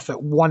much stuff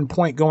at one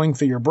point going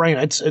through your brain.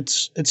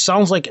 It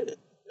sounds like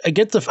I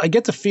get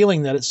the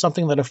feeling that it's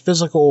something that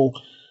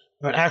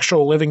an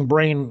actual living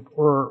brain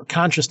or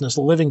consciousness,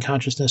 living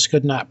consciousness,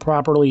 could not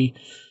properly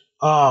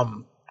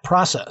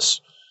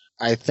process.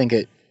 I think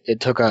it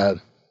took an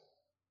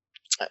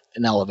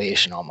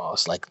elevation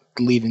almost, like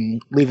leaving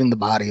the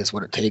body is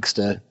what it takes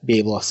to be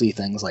able to see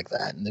things like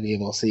that and to be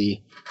able to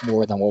see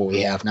more than what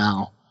we have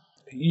now.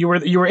 You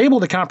were able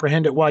to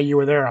comprehend it while you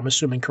were there, I'm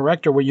assuming,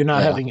 correct? Or were you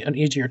not having an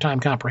easier time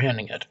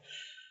comprehending it?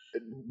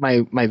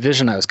 My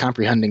vision, I was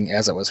comprehending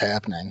as it was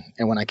happening.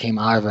 And when I came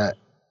out of it,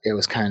 it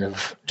was kind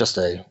of just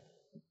a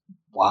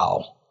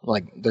wow.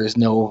 Like, there's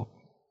no...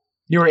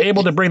 You were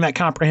able to bring that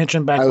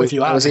comprehension back with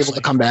you, obviously. I was able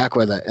to come back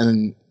with it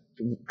and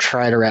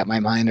try to wrap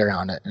my mind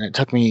around it. And it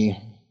took me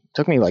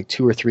like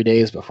 2 or 3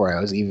 days before I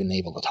was even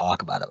able to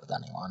talk about it with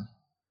anyone.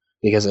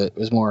 Because it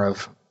was more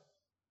of,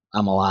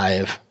 I'm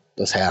alive,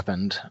 this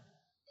happened,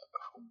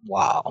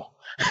 wow.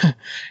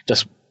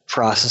 Just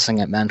processing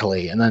it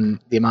mentally. And then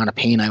the amount of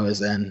pain I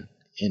was in,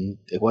 and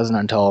it wasn't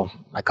until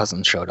my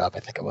cousins showed up, I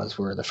think it was,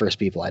 were the first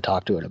people I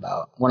talked to it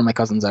about. One of my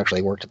cousins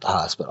actually worked at the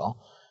hospital,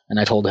 and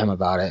I told him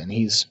about it, and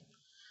he's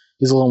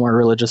a little more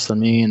religious than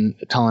me, and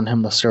telling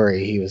him the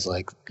story, he was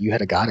like, you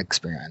had a God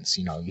experience,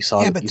 you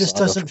saw. Yeah, but this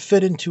doesn't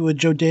fit into a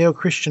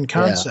Judeo-Christian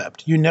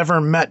concept. Yeah. You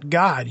never met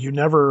God. You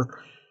never,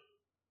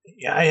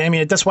 I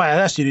mean, that's why I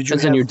asked you,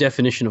 Depends on your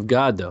definition of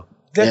God, though.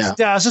 I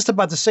was just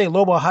about to say,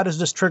 Lobo, how does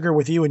this trigger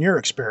with you in your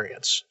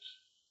experience?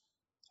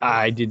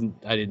 I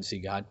didn't see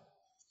God.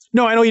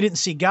 No, I know you didn't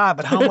see God,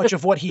 but how much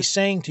of what he's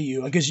saying to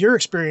you, because your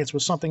experience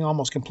was something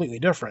almost completely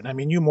different. I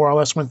mean, you more or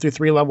less went through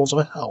 3 levels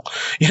of hell,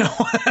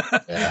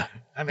 Yeah.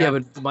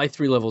 But my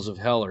 3 levels of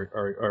hell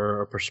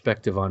are a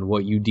perspective on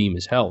what you deem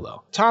as hell,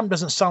 though. Tom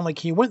doesn't sound like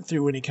he went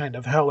through any kind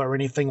of hell or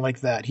anything like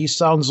that. He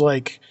sounds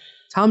like...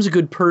 Tom's a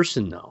good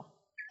person, though.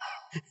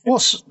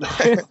 Well,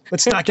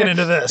 let's not get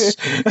into this.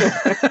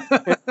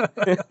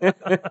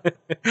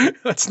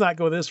 Let's not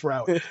go this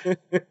route.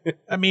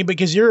 I mean,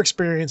 because your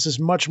experience is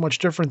much, much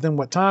different than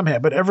what Tom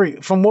had. But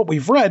from what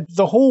we've read,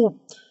 the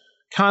whole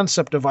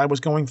concept of I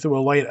was going through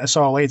a light, I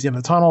saw a light at the end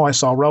of the tunnel, I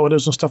saw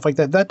relatives and stuff like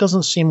that, that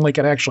doesn't seem like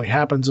it actually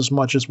happens as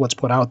much as what's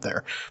put out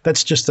there.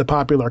 That's just the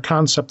popular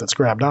concept that's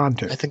grabbed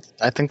onto. I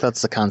think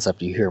that's the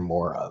concept you hear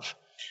more of.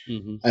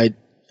 Mm-hmm.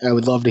 I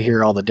would love to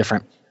hear all the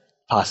different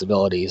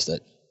possibilities that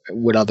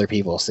what other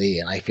people see,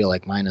 and I feel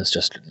like mine is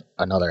just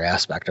another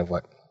aspect of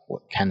what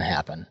can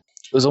happen.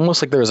 It was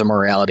almost like there was a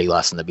morality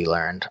lesson to be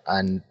learned,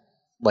 and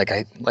like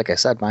I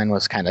said, mine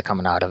was kind of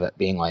coming out of it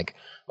being like,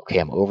 okay,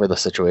 I'm over the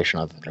situation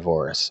of the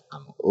divorce.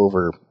 I'm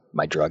over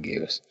my drug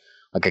use.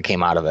 Like, I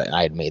came out of it and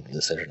I had made the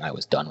decision. I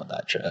was done with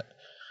that shit.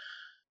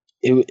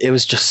 It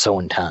was just so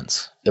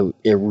intense.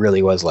 It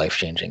really was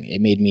life-changing.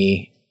 It made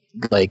me,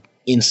 like,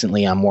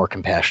 instantly I'm more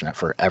compassionate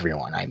for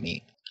everyone I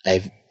meet.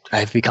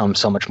 I've become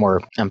so much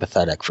more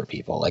empathetic for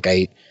people. Like,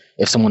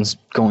 if someone's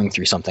going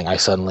through something,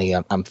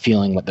 I'm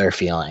feeling what they're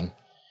feeling.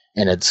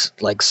 And it's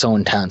like so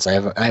intense.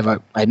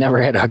 I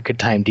never had a good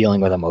time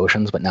dealing with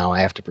emotions, but now I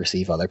have to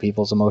perceive other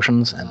people's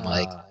emotions, and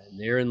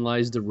therein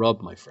lies the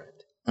rub, my friend.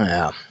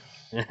 Yeah.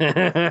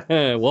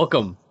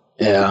 Welcome.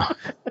 Yeah.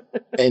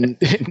 and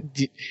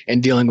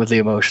dealing with the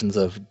emotions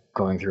of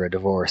going through a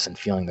divorce and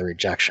feeling the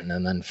rejection,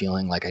 and then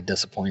feeling like I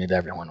disappointed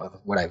everyone with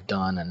what I've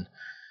done, and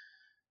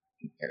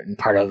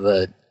part of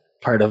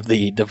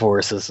the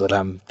divorce is that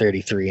I'm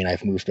 33 and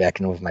I've moved back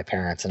in with my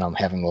parents, and I'm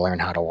having to learn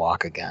how to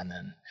walk again.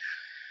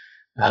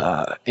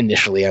 And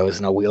initially I was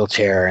in a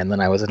wheelchair, and then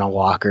I was in a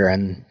walker,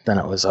 and then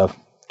it was a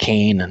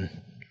cane, and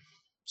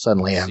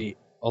suddenly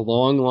a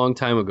long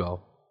time ago,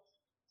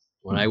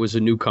 when I was a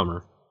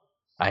newcomer,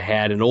 I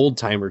had an old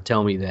timer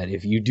tell me that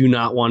if you do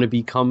not want to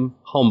become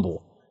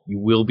humble, you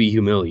will be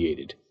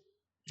humiliated.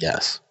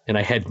 Yes. And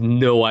I had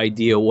no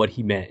idea what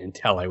he meant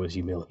until I was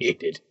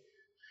humiliated.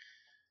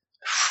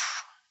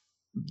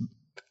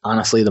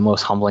 Honestly, the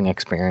most humbling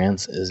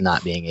experience is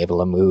not being able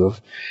to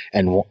move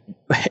and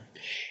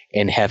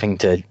having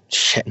to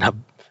shit in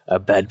a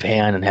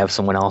bedpan and have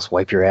someone else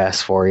wipe your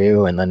ass for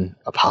you, and then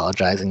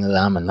apologizing to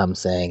them and them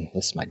saying,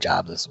 this is my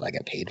job, this is what I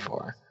get paid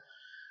for.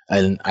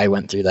 And I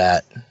went through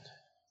that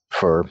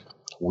for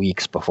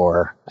weeks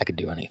before I could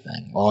do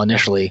anything. Well,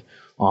 initially,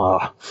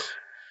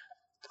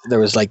 there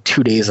was like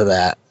 2 days of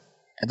that.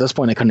 At this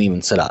point, I couldn't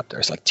even sit up. There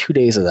was like 2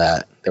 days of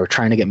that. They were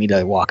trying to get me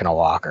to walk in a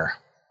walker.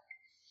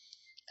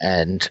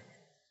 And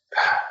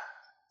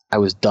I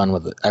was done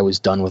with it. I was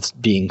done with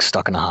being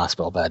stuck in a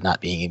hospital bed, not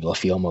being able to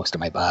feel most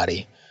of my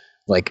body.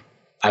 Like,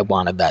 I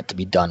wanted that to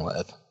be done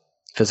with.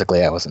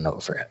 Physically, I wasn't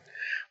over it.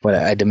 But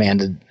I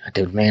demanded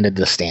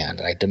to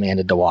stand. I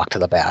demanded to walk to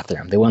the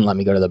bathroom. They wouldn't let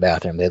me go to the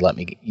bathroom. They'd let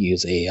me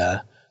use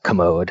a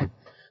commode.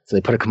 So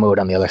they put a commode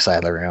on the other side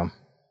of the room.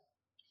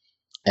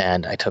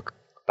 And I took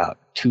about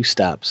 2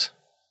 steps,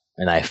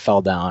 and I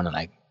fell down, and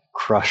I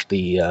crushed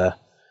the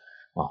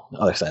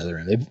other side of the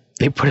room.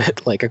 They put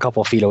it like a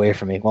couple feet away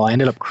from me. Well, I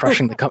ended up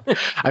crushing the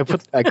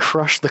I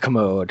crushed the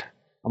commode.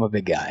 I'm a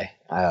big guy.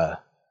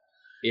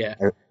 Yeah.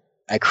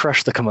 I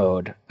crushed the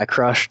commode. I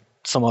crushed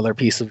some other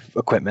piece of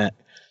equipment,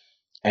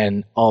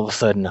 and all of a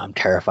sudden I'm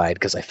terrified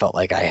because I felt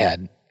like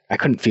I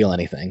couldn't feel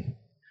anything,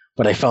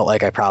 but I felt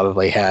like I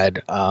probably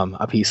had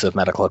a piece of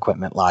medical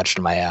equipment lodged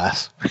in my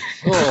ass.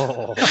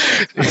 Oh.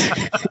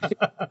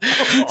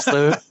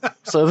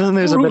 So then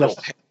there's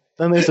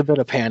a bit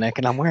of panic,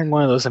 and I'm wearing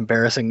one of those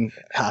embarrassing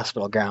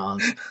hospital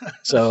gowns.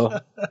 So,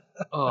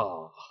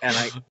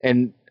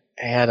 and I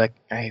had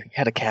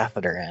a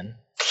catheter in.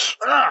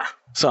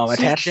 So I'm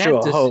attached to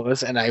a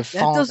hose, and I've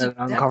fallen at an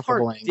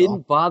uncomfortable angle.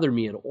 Didn't bother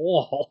me at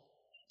all.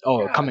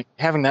 Oh,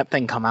 having that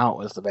thing come out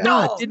was the bad.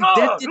 No,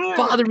 that didn't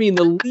bother me in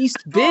the least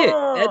bit.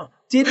 That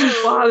didn't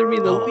bother me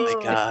in the least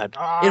bit. God.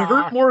 It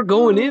hurt more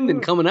going in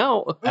than coming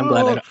out. I'm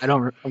glad I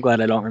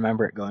don't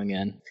remember it going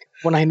in.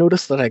 When I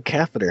noticed that I had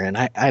catheter in,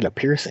 I had a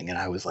piercing, and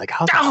I was like,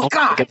 "How the hell did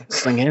I get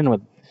this thing in?"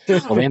 Well,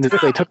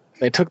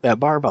 they took that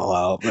barbell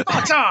out. But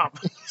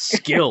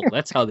skill.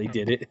 That's how they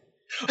did it.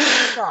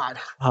 God.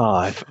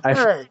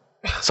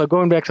 So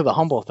going back to the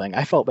humble thing,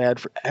 I felt bad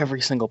for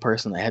every single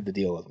person that had to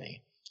deal with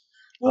me.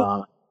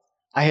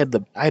 I had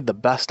the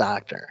best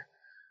doctor.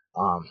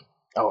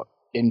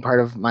 In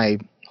part of my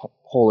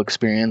whole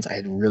experience, I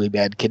had really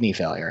bad kidney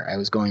failure. I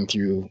was going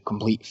through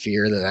complete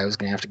fear that I was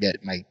going to have to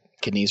get my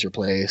kidneys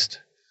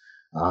replaced.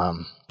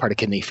 Part of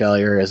kidney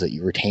failure is that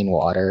you retain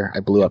water. I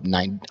blew up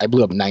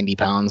 90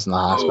 pounds in the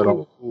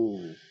hospital.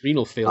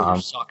 Renal failure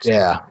sucks.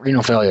 Yeah,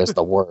 renal failure is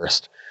the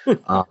worst.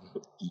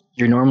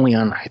 You're normally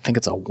on, I think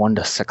it's a 1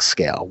 to 6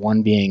 scale.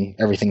 1 being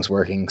everything's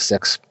working,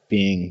 6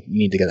 being you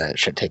need to get that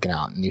shit taken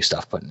out and new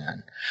stuff put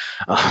in.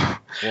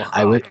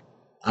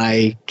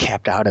 I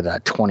capped out at a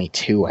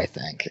 22, I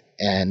think.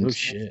 And oh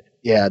shit.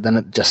 Yeah, then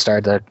it just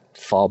started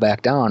to fall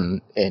back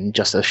down, and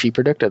just as she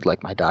predicted,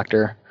 like my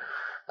doctor,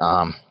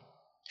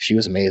 she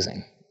was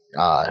amazing.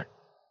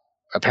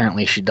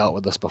 Apparently she dealt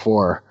with this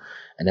before,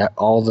 and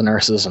all the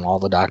nurses and all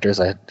the doctors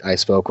I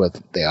spoke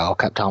with, they all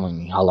kept telling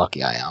me how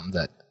lucky I am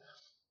that,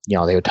 you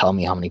know, they would tell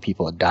me how many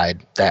people had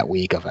died that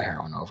week of a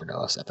heroin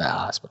overdose at that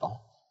hospital.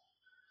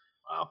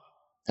 Wow.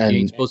 And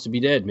you ain't supposed to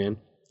be dead, man.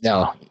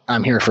 No,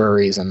 I'm here for a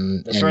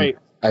reason. That's right.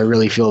 I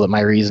really feel that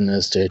my reason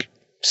is to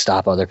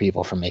stop other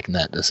people from making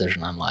that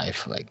decision on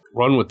life. Like,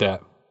 run with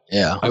that.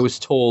 Yeah. I was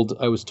told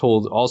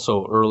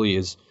also early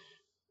is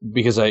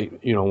because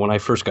when I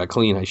first got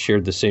clean, I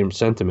shared the same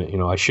sentiment.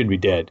 I should be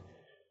dead.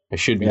 I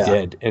should be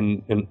dead.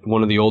 And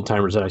one of the old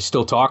timers that I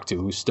still talk to,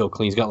 who's still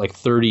clean, he's got like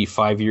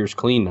 35 years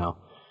clean now.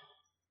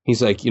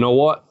 He's like, you know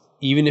what?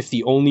 Even if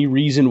the only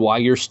reason why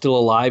you're still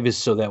alive is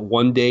so that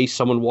one day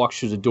someone walks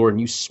through the door and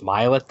you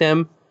smile at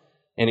them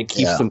and it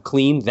keeps them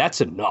clean,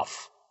 that's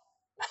enough.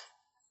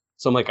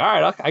 So I'm like, all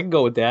right, I can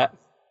go with that.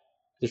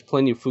 There's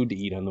plenty of food to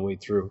eat on the way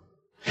through.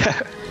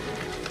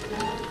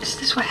 Is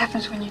this what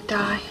happens when you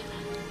die?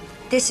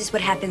 This is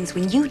what happens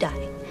when you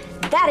die.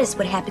 That is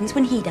what happens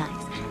when he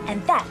dies.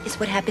 And that is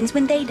what happens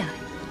when they die.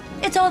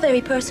 It's all very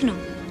personal.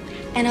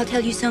 And I'll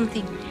tell you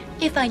something.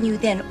 If I knew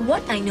then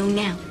what I know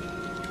now,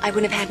 I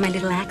wouldn't have had my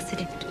little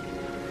accident.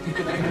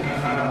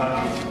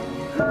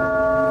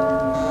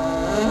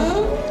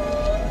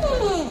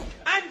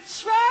 I'm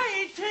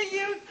trying to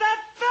use the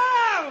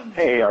phone!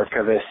 Hey,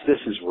 Archivist, this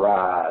is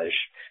Raj.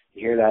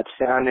 You hear that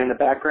sound in the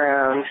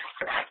background?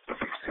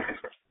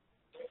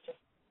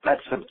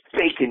 That's some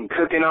bacon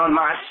cooking on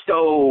my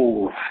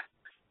stove.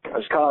 I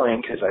was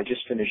calling because I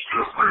just finished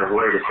listening to the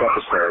latest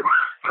episode.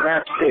 And I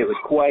have to say, it was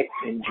quite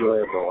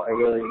enjoyable. I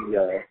really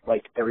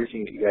liked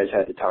everything that you guys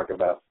had to talk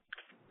about.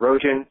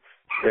 Rojan,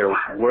 there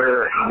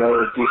were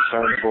no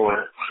discernible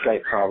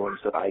Skype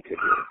problems that I could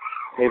hear.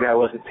 Maybe I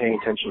wasn't paying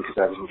attention because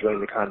I was enjoying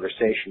the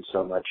conversation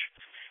so much.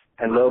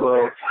 And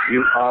Lobo,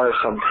 you are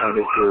some kind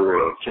of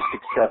guru. Just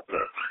accept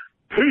it.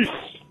 Peace!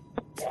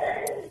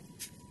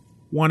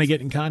 Want to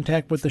get in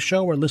contact with the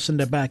show or listen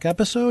to back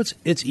episodes?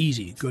 It's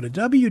easy. Go to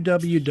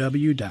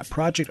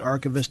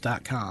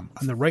www.projectarchivist.com.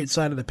 On the right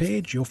side of the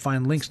page, you'll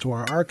find links to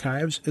our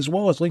archives, as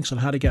well as links on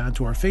how to get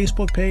onto our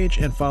Facebook page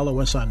and follow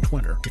us on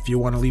Twitter. If you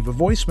want to leave a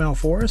voicemail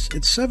for us,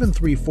 it's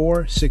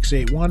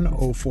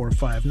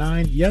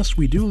 734-681-0459. Yes,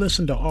 we do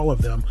listen to all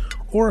of them.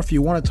 Or if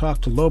you want to talk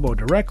to Lobo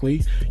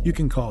directly, you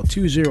can call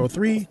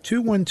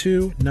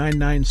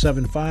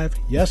 203-212-9975.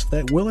 Yes,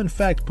 that will in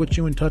fact put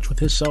you in touch with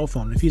his cell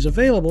phone. If he's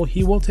available,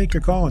 he will take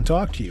your call and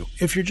talk to you.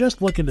 If you're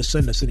just looking to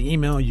send us an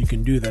email, you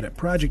can do that at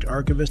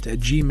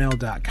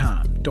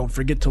projectarchivist@gmail.com. Don't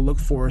forget to look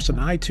for us on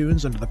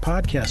iTunes under the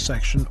podcast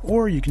section,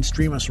 or you can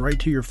stream us right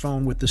to your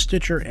phone with the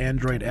Stitcher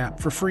Android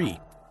app for free.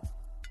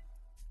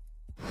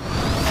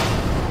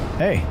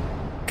 Hey,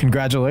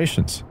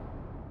 congratulations.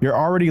 You're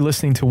already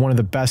listening to one of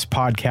the best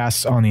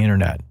podcasts on the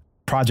internet,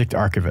 Project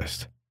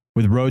Archivist,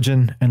 with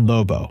Rojan and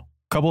Lobo, a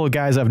couple of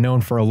guys I've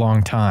known for a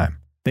long time.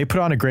 They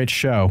put on a great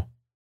show,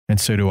 and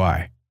so do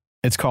I.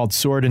 It's called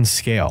Sword and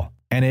Scale,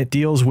 and it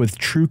deals with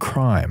true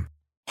crime,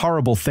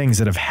 horrible things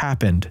that have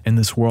happened in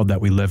this world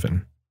that we live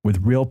in,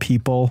 with real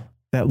people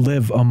that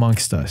live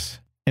amongst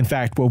us. In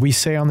fact, what we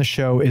say on the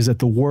show is that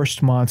the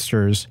worst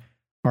monsters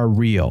are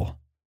real.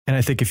 And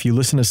I think if you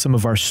listen to some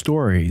of our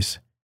stories,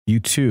 you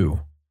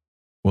too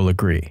will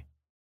agree.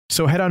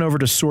 So head on over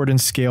to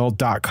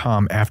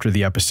swordandscale.com after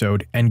the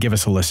episode and give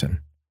us a listen.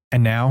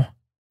 And now,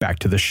 back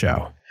to the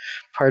show.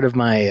 Part of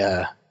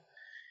my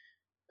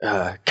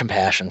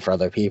compassion for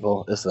other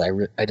people is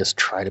that I just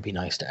try to be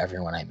nice to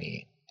everyone I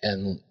meet.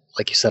 And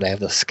like you said, I have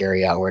this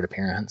scary outward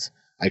appearance.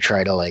 I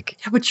try to Yeah,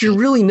 but you're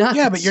really not.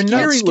 Yeah, but you're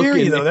not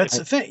scary though. That's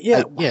the thing.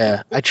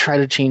 Yeah. I try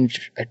to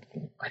change. I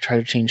try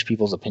to change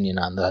people's opinion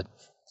on the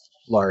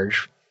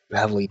large,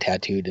 heavily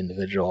tattooed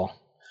individual.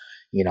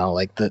 You know,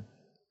 like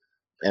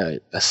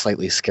a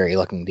slightly scary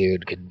looking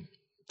dude could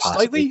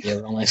possibly be a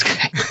real nice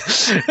guy.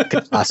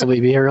 Could possibly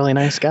be a really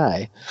nice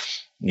guy.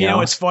 You know,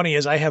 what's funny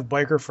is I have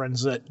biker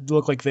friends that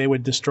look like they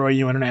would destroy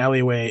you in an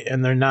alleyway,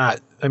 and they're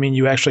not. I mean,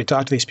 you actually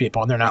talk to these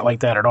people, and they're not like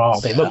that at all.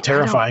 They look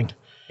terrifying.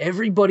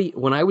 Everybody,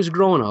 when I was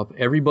growing up,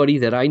 everybody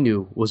that I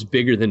knew was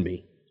bigger than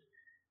me.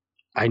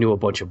 I knew a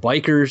bunch of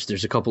bikers.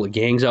 There's a couple of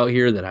gangs out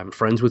here that I'm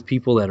friends with,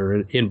 people that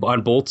are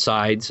on both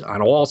sides,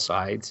 on all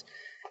sides.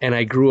 And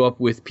I grew up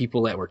with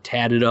people that were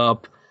tatted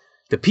up.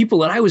 The people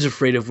that I was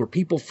afraid of were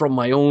people from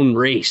my own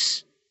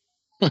race.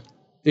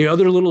 The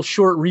other little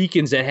short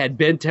Ricans that had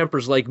bent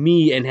tempers like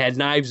me and had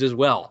knives as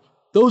well.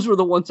 Those were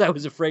the ones I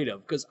was afraid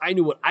of because I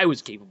knew what I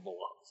was capable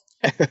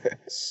of.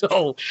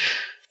 So...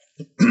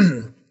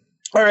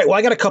 All right, well,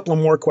 I got a couple of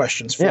more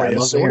questions for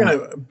you. So we're going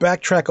to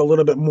backtrack a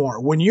little bit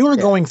more. When you were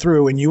going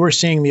through and you were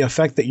seeing the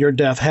effect that your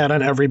death had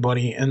on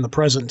everybody in the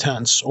present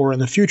tense or in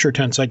the future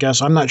tense, I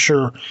guess, I'm not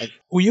sure.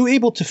 Were you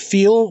able to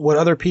feel what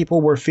other people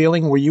were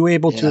feeling? Were you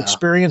able to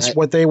experience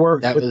what they were?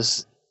 That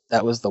was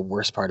the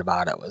worst part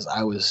about it. Was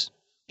I was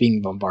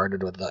being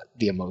bombarded with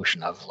the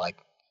emotion of like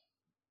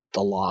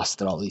the loss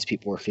that all these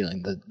people were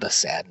feeling, the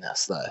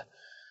sadness, the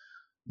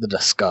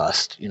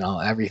disgust, you know,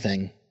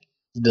 everything,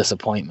 the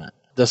disappointment.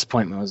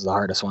 Disappointment was the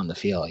hardest one to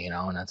feel, you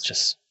know, and it's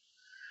just,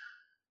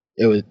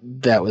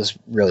 that was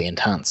really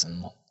intense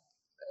and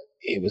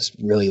it was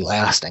really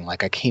lasting.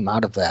 Like I came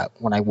out of that.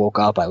 When I woke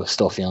up, I was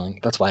still feeling,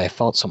 that's why I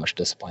felt so much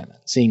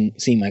disappointment. Seeing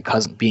my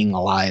cousin being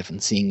alive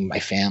and seeing my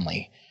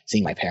family,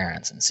 seeing my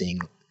parents and seeing.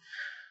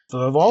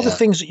 Of all the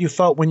things that you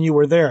felt when you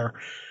were there,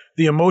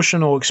 the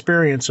emotional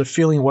experience of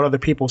feeling what other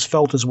people's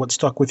felt is what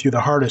stuck with you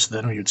the hardest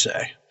then, you'd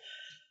say.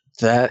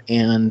 That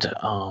and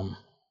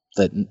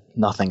that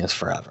nothing is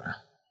forever.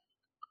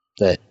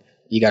 That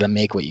you got to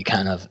make what you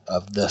can of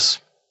this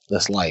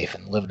life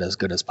and live it as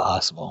good as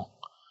possible.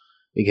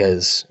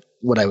 Because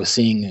what I was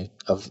seeing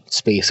of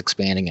space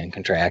expanding and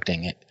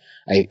contracting,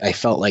 I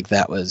felt like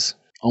that was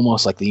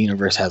almost like the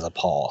universe has a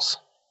pulse.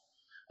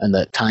 And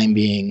that time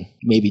being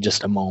maybe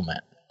just a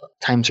moment.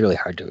 Time's really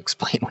hard to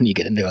explain when you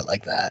get into it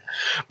like that.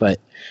 But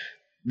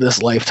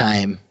this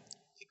lifetime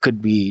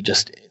could be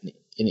just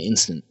an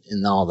instant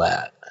in all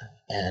that.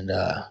 And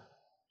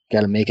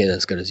got to make it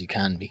as good as you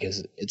can,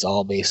 because it's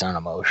all based on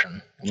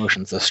emotion.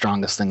 Emotion's the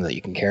strongest thing that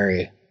you can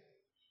carry.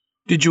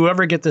 Did you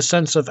ever get the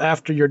sense of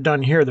after you're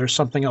done here, there's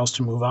something else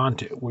to move on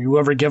to? Were you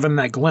ever given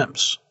that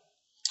glimpse?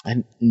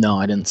 No,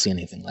 I didn't see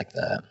anything like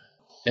that.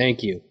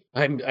 Thank you.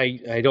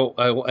 I don't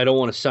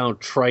want to sound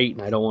trite,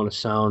 and I don't want to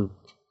sound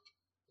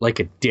like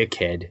a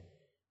dickhead.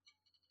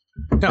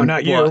 No,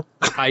 not you.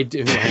 I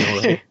do. I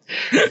know, right?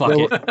 Fuck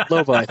it.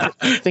 Lobo, I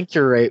think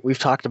you're right. We've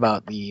talked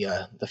about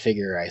the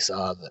figure I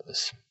saw that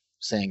was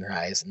saying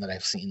rise, and that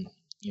I've seen,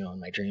 in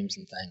my dreams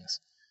and things.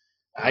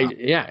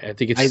 I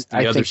think it's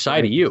the other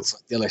side of you. It's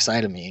like the other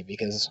side of me,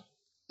 because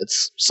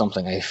it's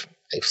something I've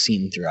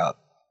seen throughout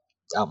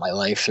my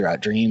life,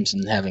 throughout dreams,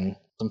 and having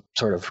some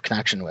sort of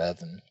connection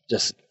with, and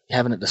just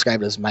having it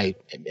described as me,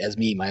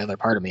 my other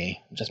part of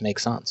me, just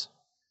makes sense.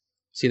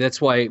 See,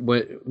 that's why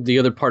the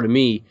other part of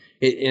me,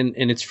 and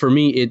it's for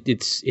me,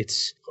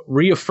 it's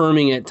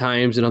reaffirming at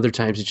times, and other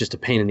times it's just a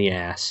pain in the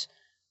ass.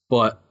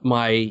 But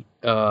my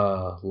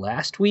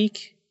last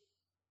week,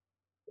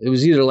 it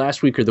was either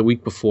last week or the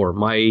week before,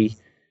 my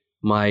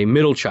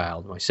middle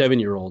child, my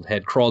 7-year-old,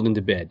 had crawled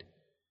into bed,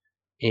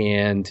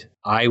 and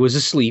I was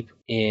asleep,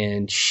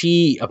 and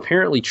she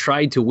apparently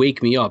tried to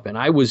wake me up, and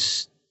I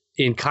was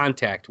in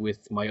contact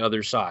with my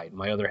other side,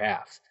 my other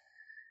half.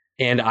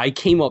 And I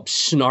came up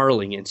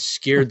snarling and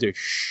scared the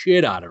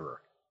shit out of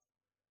her.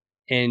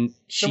 And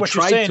she so what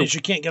tried you're saying to, is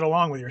you can't get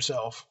along with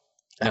yourself.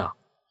 No,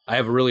 I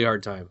have a really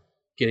hard time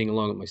getting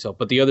along with myself.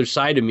 But the other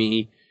side of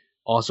me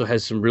also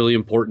has some really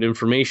important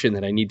information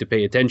that I need to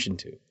pay attention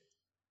to.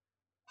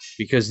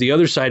 Because the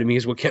other side of me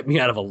is what kept me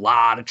out of a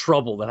lot of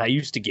trouble that I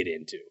used to get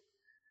into.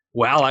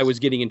 While I was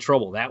getting in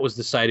trouble, that was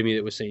the side of me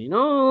that was saying,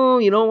 no,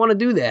 you don't want to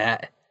do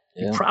that.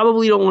 Yeah. You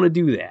probably don't want to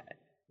do that.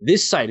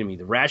 This side of me,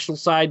 the rational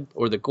side,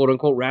 or the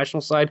quote-unquote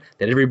rational side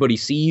that everybody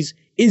sees,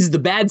 is the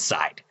bad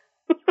side.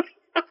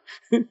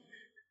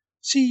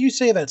 See, you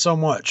say that so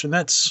much, and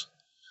that's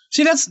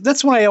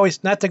why I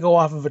always, not to go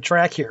off of a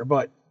track here,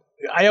 but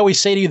I always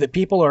say to you that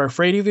people are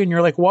afraid of you, and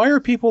you're like, why are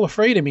people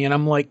afraid of me? And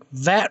I'm like,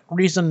 that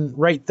reason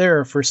right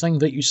there for things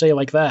that you say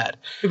like that.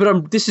 Yeah,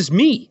 but this is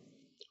me.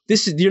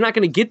 You're not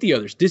going to get the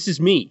others. This is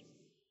me.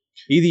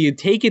 Either you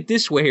take it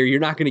this way or you're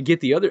not going to get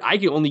the other. I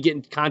can only get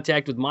in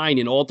contact with mine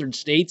in altered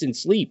states and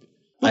sleep.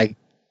 I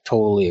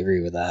totally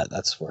agree with that.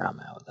 That's where I'm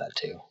at with that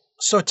too.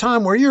 So,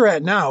 Tom, where you're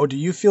at now, do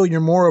you feel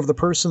you're more of the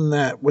person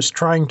that was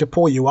trying to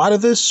pull you out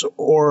of this?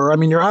 Or, I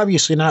mean, you're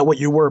obviously not what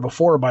you were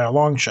before by a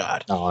long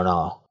shot.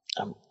 No.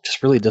 I'm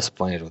just really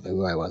disappointed with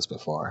who I was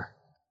before.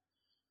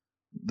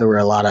 There were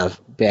a lot of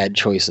bad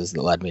choices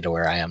that led me to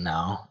where I am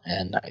now.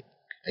 And I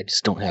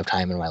just don't have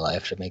time in my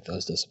life to make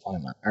those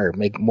disappointment or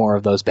make more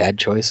of those bad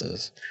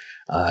choices.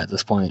 At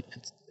this point,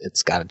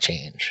 it's got to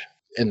change.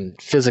 And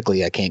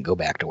physically, I can't go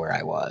back to where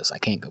I was. I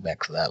can't go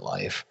back to that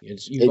life.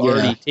 You've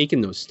already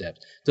taken those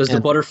steps. Does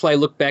the butterfly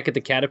look back at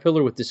the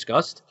caterpillar with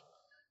disgust?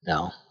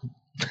 No.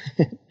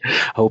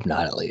 Hope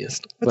not, at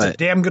least. That's a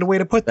damn good way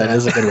to put that. That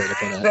is a good way to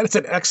put it. That is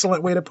an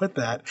excellent way to put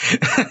that.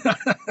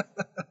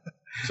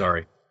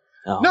 Sorry.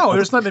 No,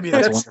 there's nothing to be.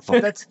 That's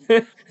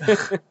wonderful.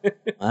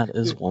 That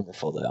is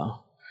wonderful,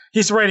 though.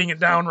 He's writing it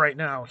down right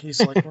now.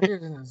 He's like,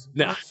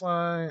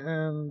 butterfly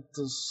and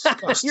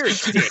disgust. You're a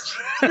dick.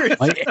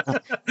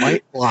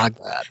 Might blog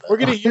that. We're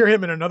going to hear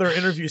him in another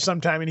interview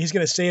sometime, and he's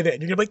going to say that.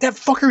 And you're going to be like,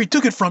 that fucker, he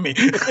took it from me.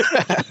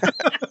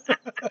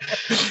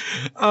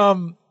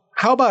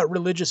 How about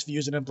religious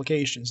views and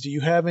implications? Do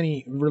you have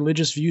any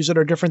religious views that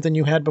are different than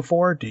you had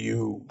before? Do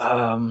you...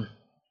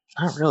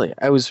 Not really.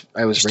 I was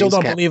you still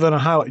don't believe in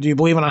do you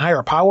believe in a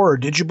higher power, or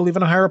did you believe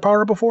in a higher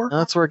power before?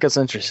 That's where it gets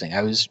interesting.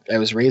 I was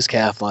raised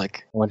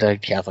Catholic. I went to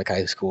Catholic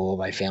high school.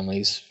 My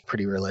family's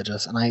pretty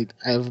religious, and I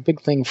have a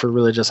big thing for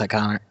religious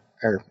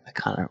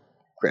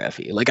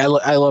iconography. Like I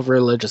love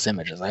religious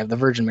images. I have the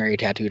Virgin Mary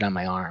tattooed on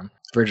my arm,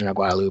 Virgin of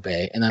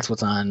Guadalupe, and that's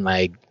what's on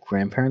my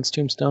grandparents'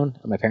 tombstone,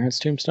 or my parents'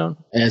 tombstone.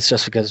 And it's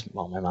just because,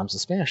 well, my mom's a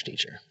Spanish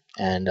teacher,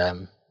 and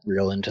I'm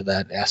real into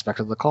that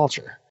aspect of the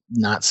culture.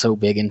 Not so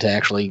big into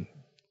actually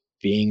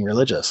being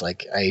religious.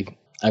 Like I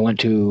went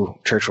to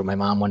church with my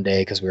mom one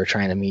day because we were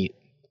trying to meet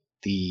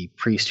the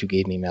priest who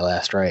gave me my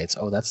last rites.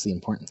 Oh, that's the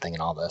important thing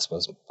in all this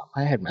was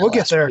I had my. We'll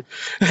get there.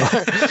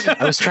 I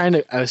was trying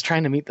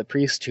to meet the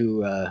priest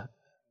who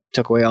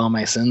took away all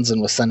my sins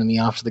and was sending me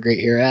off to the great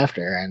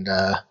hereafter. And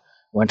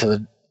went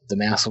to the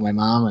mass with my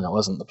mom, and it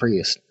wasn't the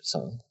priest.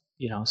 So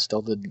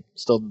still did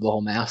the whole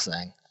mass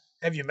thing.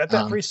 Have you met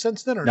that priest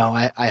since then? Or no,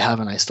 I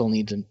haven't. I still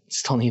need to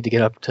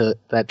get up to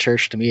that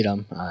church to meet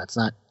him. It's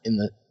not in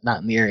the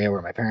area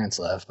where my parents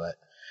live, but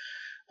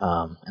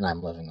and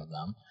I'm living with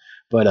them.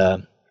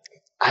 But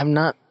I'm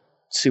not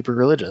super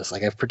religious.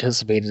 Like I've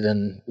participated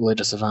in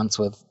religious events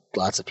with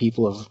lots of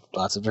people of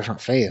lots of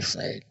different faiths.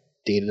 I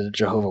dated a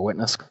Jehovah's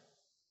Witness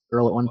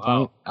girl at one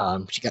point.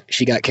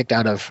 She got kicked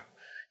out of.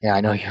 Yeah,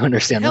 I know you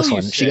understand this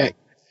one. She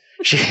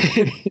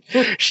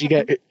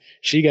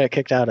got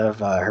kicked out of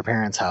her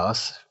parents'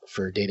 house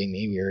for dating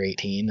me. We were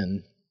 18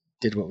 and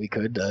did what we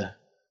could to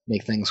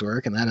make things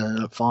work, and that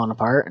ended up falling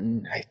apart.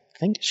 And I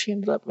think she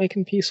ended up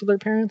making peace with her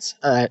parents.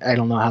 I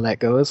don't know how that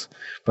goes,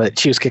 but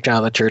she was kicked out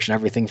of the church and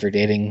everything for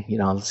dating,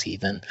 this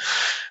heathen,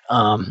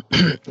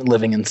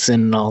 living in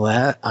sin and all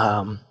that.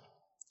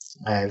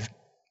 I've,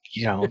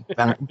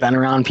 been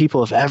around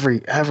people of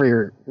every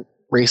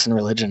race and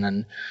religion,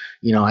 and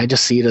I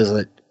just see it as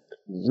it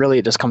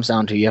just comes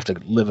down to you have to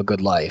live a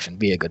good life and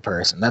be a good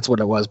person. That's what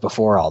it was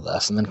before all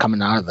this, and then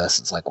coming out of this,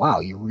 it's like, wow,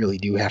 you really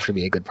do have to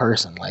be a good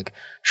person. Like,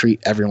 treat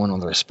everyone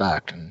with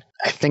respect. And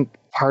I think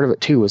part of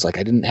it too was like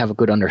I didn't have a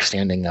good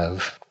understanding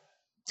of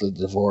the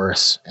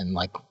divorce and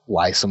like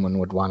why someone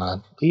would want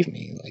to leave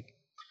me.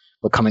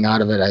 But coming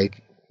out of it, I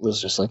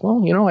was just like,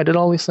 well, I did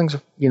all these things.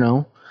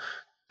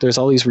 There's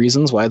all these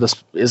reasons why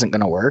this isn't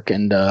going to work,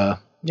 and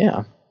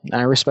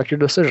I respect your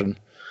decision.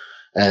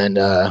 And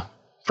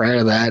prior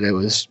to that, it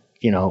was,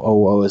 oh,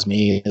 woe is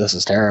me, this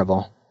is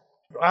terrible.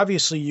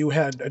 Obviously, you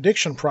had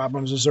addiction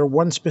problems. Is there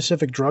one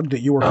specific drug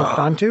that you were hooked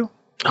onto?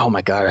 Oh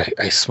my God,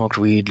 I smoked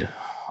weed.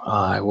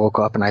 I woke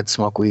up and I'd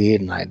smoke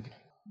weed, and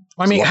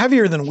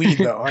heavier than weed,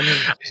 though.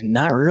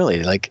 Not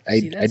really.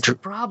 That's the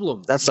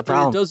problem. That's the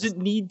problem. It doesn't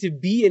need to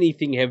be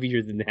anything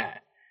heavier than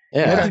that.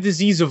 Yeah. You have the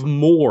disease of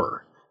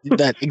more.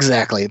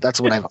 Exactly.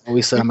 That's what I've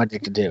always said I'm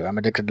addicted to. I'm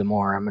addicted to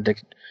more. I'm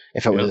addicted.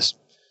 If it was,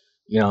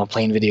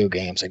 playing video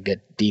games, I'd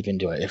get deep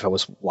into it. If I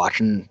was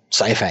watching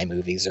sci-fi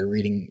movies or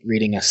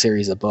reading a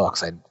series of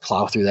books, I'd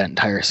plow through that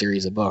entire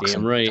series of books.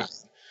 Damn right.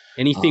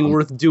 Anything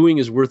worth doing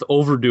is worth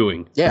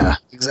overdoing. Yeah,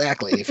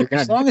 exactly. If you're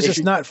gonna, as long as it's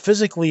not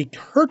physically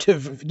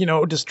hurtive,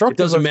 destructive. It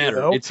doesn't matter.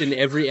 Though. It's in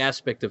every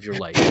aspect of your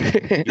life.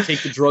 You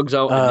take the drugs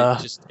out, and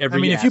it's just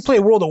every. If you play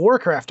World of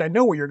Warcraft, I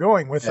know where you're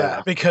going with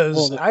that,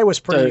 because I was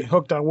pretty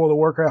hooked on World of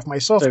Warcraft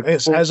myself,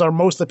 as are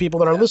most of the people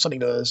that are listening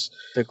to this.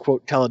 To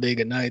quote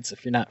Talladega Nights,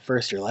 "If you're not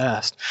first, you're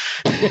last."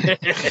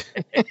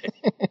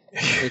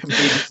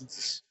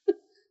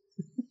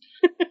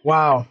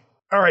 Wow.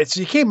 All right, so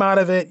you came out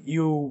of it.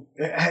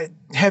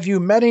 Have you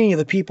met any of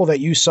the people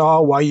that you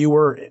saw while you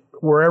were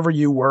wherever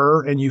you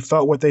were, and you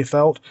felt what they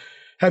felt?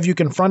 Have you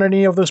confronted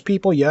any of those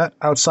people yet,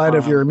 outside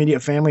of your immediate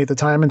family at the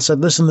time, and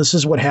said, "Listen, this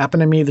is what happened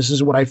to me. This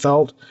is what I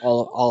felt"?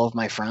 All of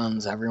my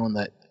friends,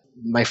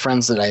 my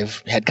friends that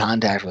I've had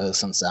contact with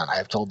since then,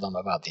 I've told them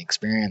about the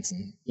experience,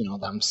 and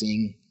them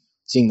seeing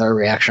their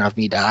reaction of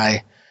me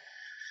die,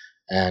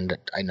 and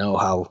I know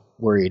how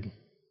worried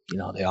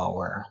they all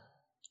were.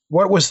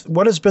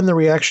 What has been the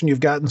reaction you've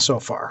gotten so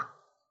far?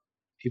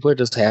 People are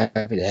just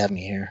happy to have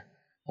me here.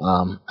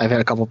 I've had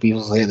a couple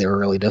people say they were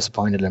really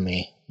disappointed in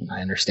me, and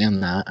I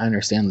understand that. I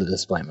understand the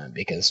disappointment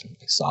because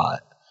I saw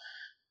it.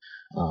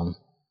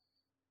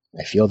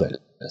 I feel that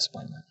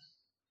disappointment.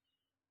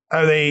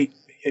 Are they?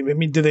 Do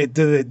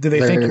they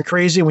think you're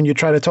crazy when you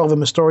try to tell them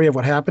the story of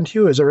what happened to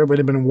you? Has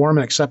everybody been warm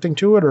and accepting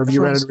to it, or have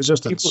you run into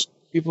resistance?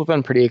 People have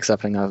been pretty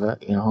accepting of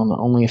it.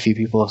 Only a few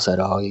people have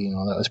said, "Oh,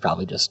 that was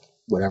probably just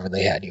whatever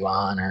they had you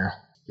on, or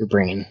you're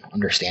bringing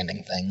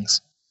understanding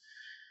things."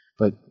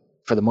 But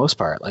for the most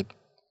part, like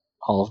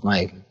all of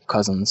my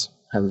cousins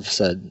have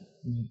said,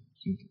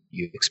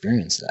 "You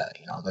experienced that."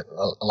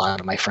 A lot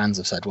of my friends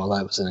have said, "Well,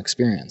 that was an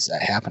experience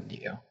that happened to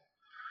you."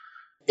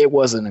 It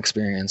was an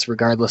experience,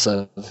 regardless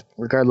of if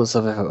it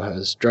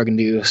was drug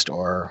induced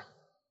or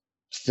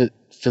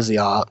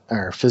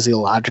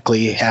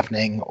physiologically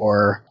happening,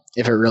 or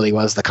if it really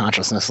was the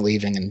consciousness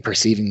leaving and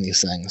perceiving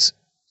these things.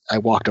 I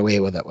walked away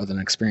with it with an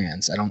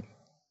experience. I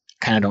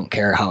don't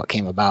care how it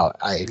came about.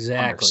 I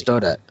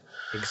understood it.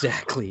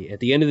 Exactly. At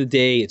the end of the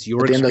day, it's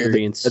your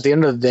experience. At the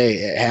end of the day,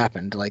 it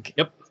happened.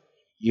 Yep.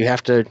 You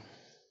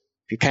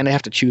kind of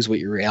have to choose what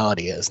your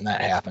reality is, and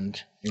that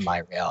happened in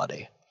my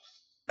reality.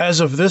 As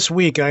of this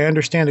week, I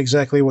understand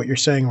exactly what you're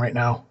saying right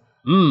now.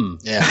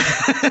 Yeah.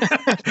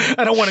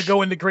 I don't want to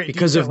go into great detail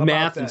because of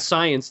math and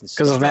science and stuff.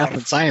 Because of math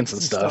and science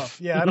and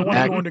stuff. Yeah, I don't want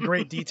to go into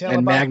great detail and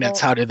about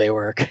magnets, that. how do they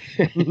work?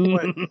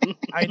 But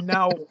I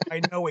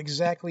know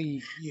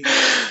exactly the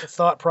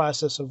thought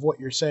process of what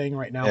you're saying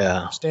right now. Yeah.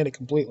 I understand it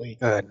completely.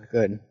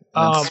 Good.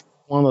 That's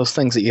one of those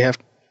things that you have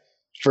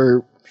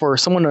for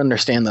someone to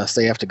understand this,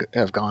 they have to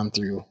have gone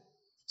through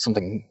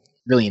something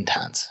really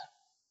intense.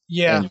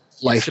 Yeah.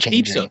 Life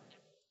changing.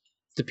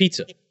 The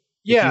pizza.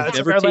 Yeah, if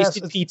you've never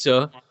tasted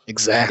pizza,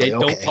 exactly. They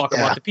don't talk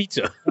about the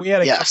pizza. We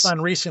had a guest on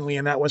recently,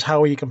 and that was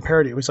how he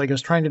compared it. It was like I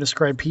was trying to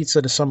describe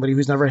pizza to somebody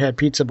who's never had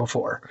pizza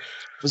before.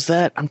 Was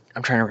that? I'm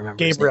trying to remember.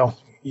 Gabriel.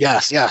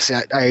 Yes.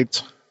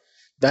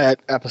 That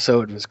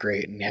episode was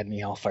great and had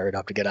me all fired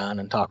up to get on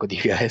and talk with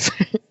you guys.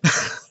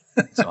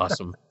 It's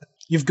awesome.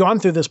 You've gone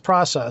through this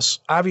process.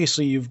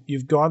 Obviously,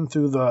 you've gone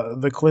through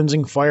the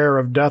cleansing fire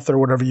of death, or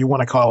whatever you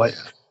want to call it.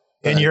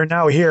 And you're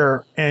now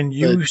here, and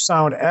you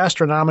sound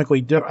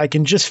astronomically I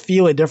can just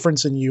feel a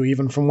difference in you,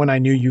 even from when I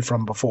knew you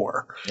from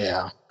before.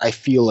 Yeah. I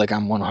feel like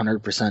I'm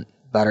 100%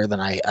 better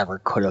than I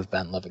ever could have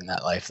been living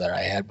that life that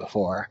I had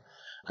before.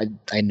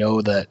 I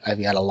know that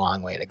I've got a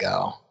long way to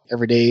go.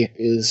 Every day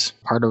is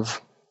part of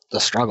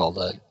the struggle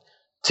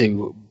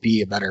to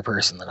be a better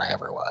person than I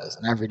ever was.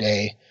 And every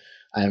day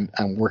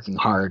I'm working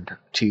hard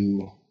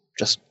to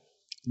just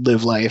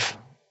live life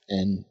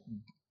and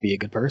be a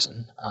good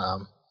person.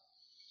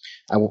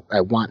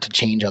 I want to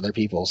change other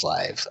people's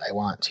lives. I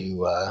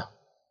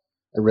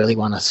really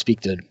want to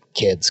speak to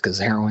kids because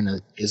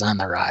heroin is on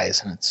the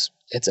rise and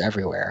it's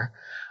everywhere.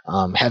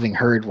 Having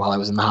heard while I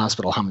was in the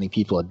hospital how many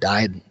people had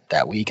died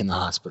that week in the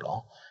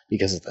hospital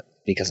because of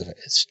it.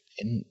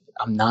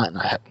 I'm not in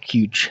a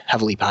huge,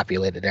 heavily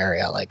populated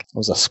area. Like, it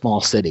was a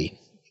small city,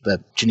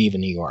 Geneva,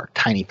 New York,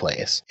 tiny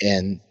place,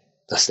 and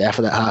the staff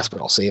of that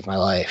hospital saved my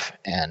life.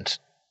 And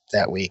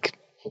that week,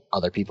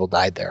 other people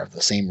died there of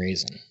the same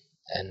reason.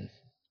 And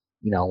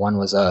one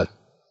was a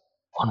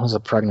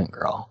pregnant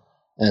girl,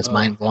 and it's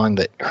mind blowing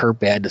that her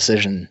bad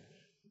decision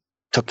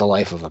took the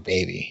life of a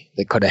baby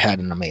that could have had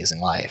an amazing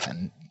life.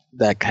 And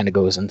that kind of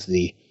goes into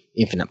the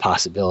infinite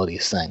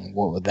possibilities thing.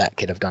 What would that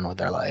kid have done with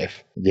their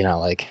life?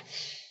 Like,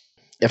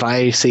 if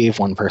I save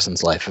one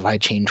person's life, if I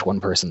change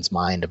one person's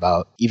mind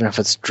about, even if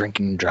it's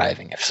drinking and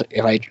driving,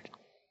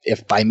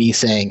 if by me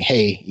saying,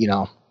 hey, you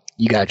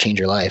got to change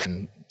your life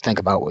and think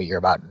about what you're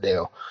about to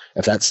do,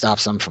 if that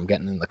stops them from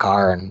getting in the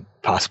car and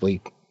possibly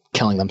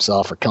killing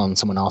themselves or killing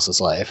someone else's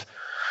life,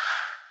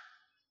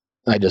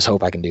 I just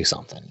hope I can do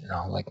something,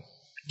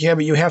 Yeah,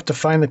 but you have to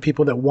find the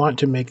people that want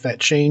to make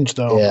that change,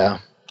 though.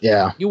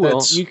 Yeah. You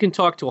will. You can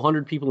talk to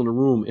 100 people in a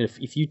room, and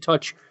if you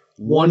touch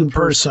one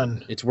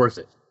person, it's worth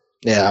it.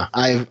 Yeah,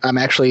 I'm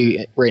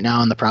actually right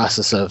now in the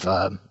process of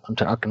I'm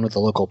talking with the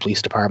local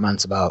police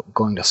departments about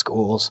going to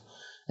schools,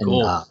 and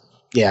cool.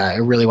 I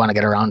really want to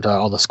get around to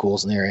all the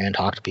schools in the area and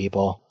talk to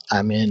people.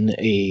 I'm in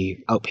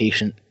a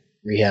outpatient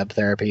rehab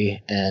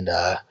therapy, and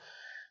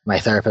my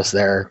therapist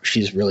there,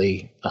 she's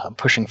really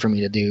pushing for me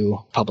to do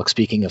public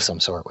speaking of some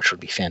sort, which would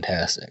be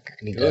fantastic.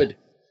 I need to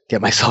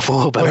get myself a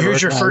little better. Well,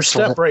 here's your first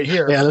step right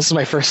here. Yeah, this is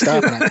my first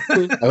step.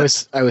 And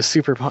I was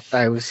super pumped.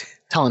 I was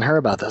telling her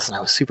about this, and I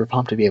was super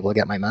pumped to be able to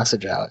get my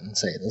message out and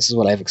say, this is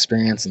what I've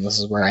experienced, and this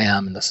is where I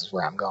am, and this is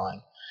where I'm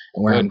going.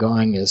 And where I'm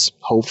going is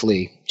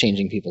hopefully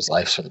changing people's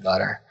lives for the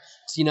better.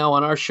 See, now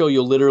on our show,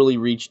 you'll literally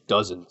reach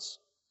dozens.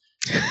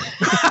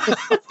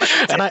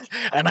 and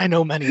I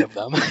know many of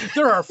them.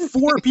 There are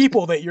 4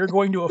 people that you're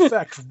going to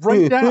affect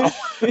right now.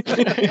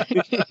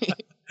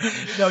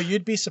 No,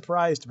 you'd be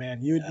surprised,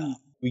 man.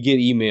 We get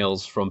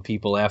emails from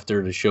people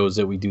after the shows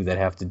that we do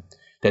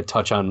that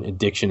touch on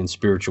addiction and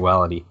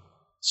spirituality.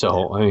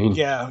 So, I mean...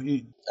 Yeah.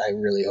 I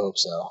really hope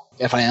so.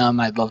 If I am,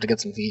 I'd love to get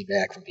some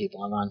feedback from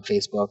people. I'm on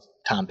Facebook,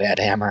 Tom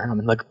Badhammer. I'm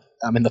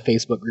in the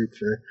Facebook group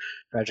for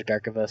Project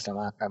Archivist.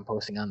 I'm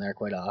posting on there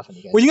quite often.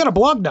 You got a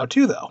blog now,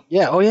 too, though.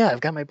 Yeah. Oh, yeah. I've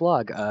got my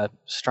blog,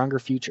 Stronger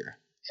Future.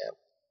 Yeah.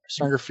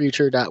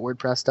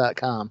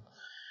 StrongerFuture.wordpress.com.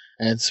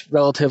 And it's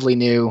relatively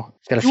new.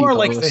 It's got a few You are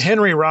posts. like the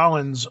Henry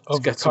Rollins of It's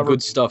got some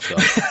good stuff, though.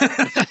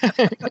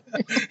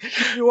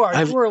 You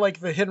are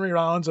like the Henry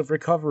Rollins of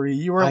recovery.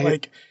 You are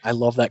I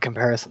love that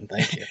comparison.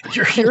 Thank you.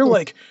 You're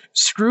like,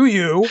 screw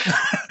you.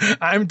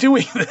 I'm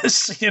doing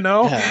this,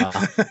 Yeah.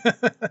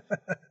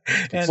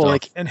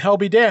 and hell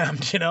be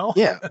damned,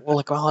 Yeah. Well,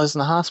 like while I was in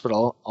the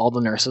hospital, all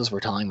the nurses were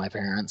telling my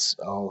parents,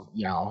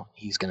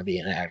 he's going to be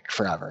an addict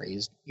forever.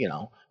 He's,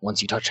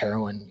 once you touch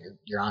heroin,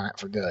 you're on it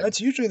for good. That's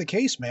usually the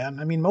case, man.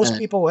 I mean, most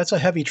people, that's a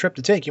heavy trip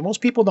to take.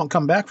 Most people don't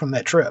come back from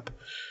that trip.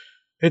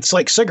 It's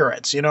like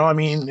cigarettes, I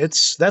mean,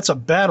 that's a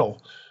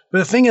battle. But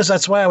the thing is,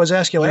 that's why I was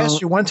asking. I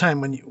asked you one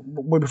time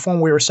before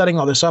we were setting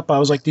all this up, I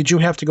was like, did you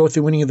have to go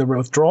through any of the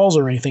withdrawals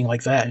or anything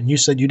like that? And you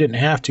said you didn't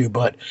have to,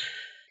 but...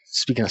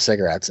 Speaking of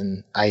cigarettes,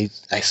 and I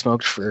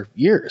smoked for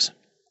years.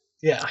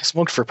 Yeah. I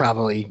smoked for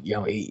probably,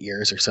 8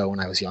 years or so when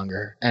I was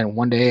younger. And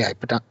one day I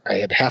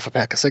had half a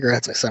pack of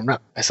cigarettes. I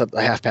set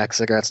the half pack of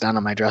cigarettes down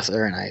on my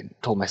dresser, and I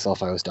told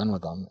myself I was done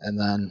with them. And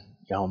then,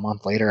 a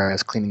month later, I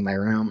was cleaning my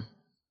room,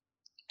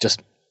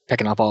 just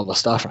picking up all the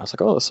stuff, and I was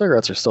like, oh, the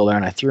cigarettes are still there,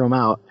 and I threw them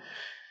out.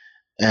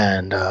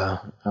 And I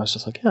was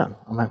just like, yeah,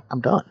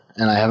 I'm done.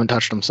 And I haven't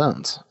touched them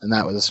since. And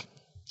that was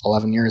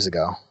 11 years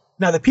ago.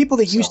 Now, the people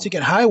that you used to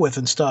get high with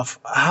and stuff,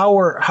 how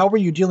were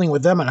you dealing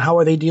with them, and how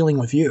are they dealing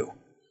with you?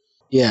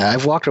 Yeah,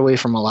 I've walked away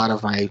from a lot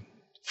of my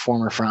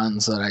former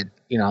friends that I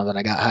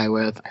got high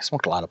with. I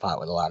smoked a lot of pot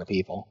with a lot of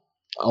people.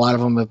 A lot of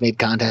them have made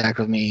contact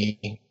with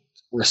me,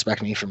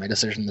 respect me for my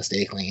decision to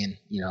stay clean.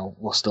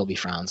 We'll still be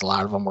friends. A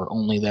lot of them were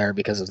only there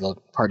because of the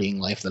partying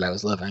life that I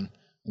was living,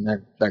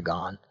 and they're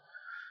gone.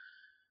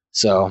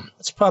 So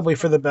it's probably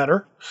for the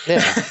better.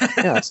 Yeah,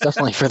 it's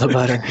definitely for the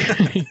better.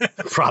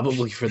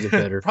 Probably for the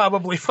better.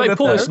 Probably for the better. If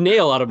I pull this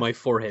nail out of my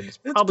forehead, it's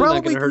probably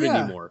not going to hurt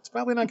anymore. It's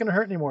probably not going to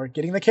hurt anymore.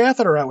 Getting the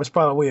catheter out was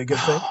probably a good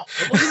thing.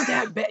 It wasn't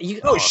that bad.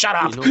 Shut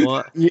up.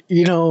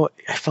 You know what?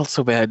 I felt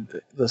so bad.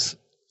 This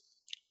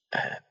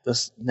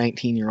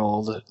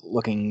 19-year-old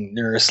looking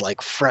nurse,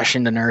 like fresh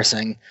into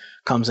nursing,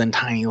 comes in,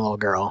 tiny little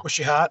girl. Was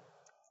she hot?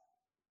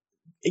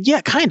 Yeah,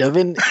 kind of.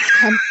 And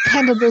I'm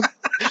kind of the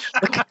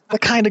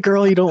kind of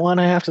girl you don't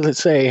want to have to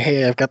say,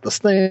 hey, I've got this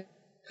thing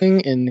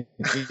in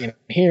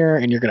here,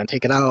 and you're going to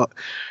take it out.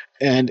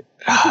 And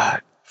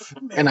I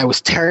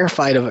was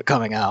terrified of it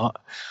coming out.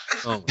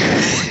 Oh,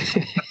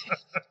 my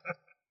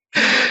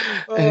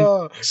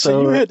God.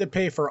 So you had to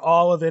pay for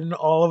all of it in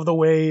all of the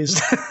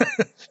ways.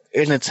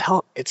 And it's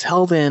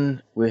held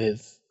in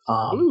with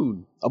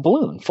a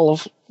balloon full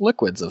of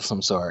liquids of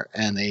some sort,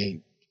 and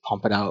they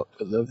pump it out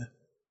with a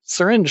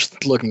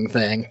syringe-looking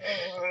thing.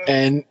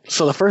 And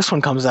so the first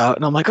one comes out,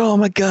 and I'm like, oh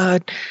my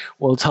god.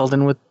 Well, it's held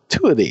in with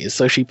 2 of these.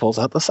 So she pulls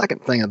out the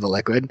second thing of the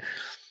liquid,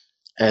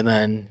 and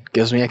then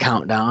gives me a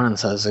countdown and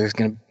says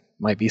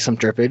might be some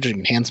drippage,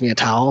 and hands me a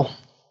towel.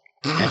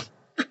 And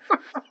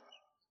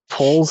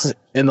pulls,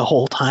 and the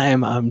whole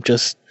time I'm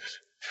just,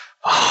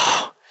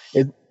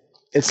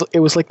 it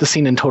was like the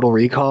scene in Total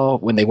Recall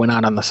when they went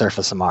out on the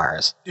surface of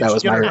Mars. That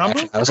was my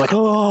reaction. I was like,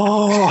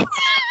 oh.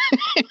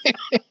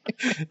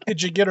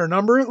 Did you get her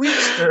number at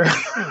least? Or?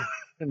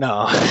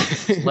 No.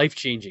 Life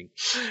changing.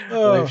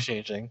 Life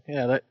changing.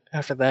 Yeah.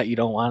 After that, you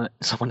don't want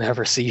someone to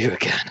ever see you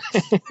again.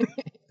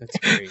 That's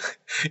great.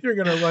 You're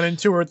gonna run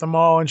into her at the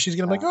mall, and she's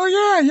gonna be like,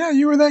 "Oh yeah,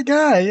 you were that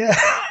guy." Yeah.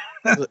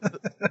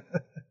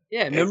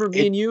 Yeah. Remember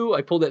me and you?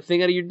 I pulled that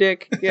thing out of your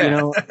dick. Yeah. You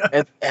know,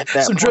 at that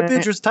some point,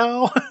 drippage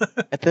towel.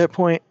 At that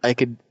point, I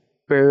could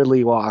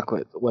barely walk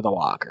with a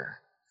walker,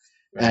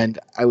 right. And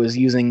I was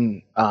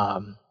using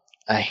a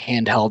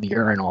handheld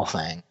urinal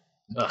thing.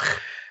 Ugh.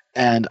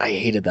 And I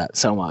hated that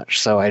so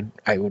much. So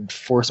I would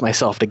force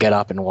myself to get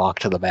up and walk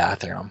to the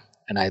bathroom.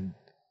 And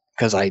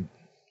to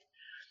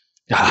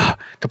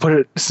put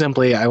it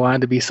simply, I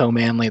wanted to be so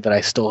manly that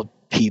I still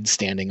peed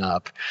standing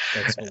up.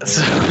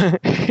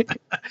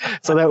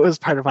 So that was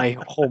part of my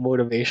whole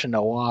motivation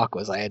to walk,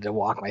 was I had to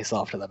walk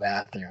myself to the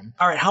bathroom.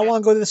 All right. How long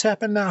ago did this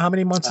happen now? How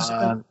many months has it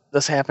been?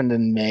 This happened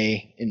in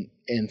May,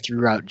 and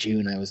throughout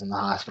June I was in the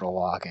hospital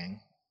walking.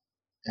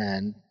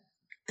 And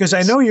because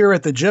I know you're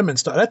at the gym and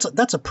stuff.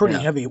 That's a pretty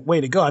heavy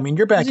way to go. I mean,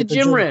 you're back He's at the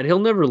gym gym. rat. He'll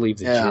never leave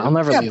the gym. I'll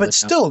never leave but the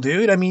still,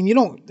 dude. I mean, you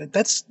don't.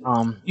 That's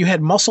you had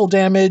muscle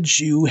damage.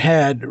 You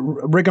had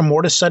rigor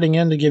mortis setting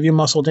in to give you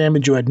muscle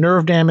damage. You had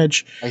nerve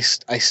damage. I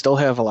still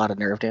have a lot of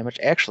nerve damage.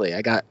 Actually,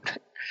 I got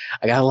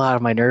a lot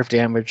of my nerve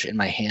damage in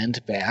my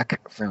hand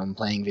back from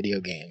playing video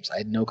games. I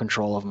had no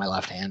control of my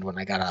left hand when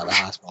I got out of the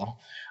hospital.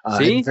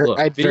 See,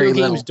 video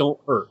games don't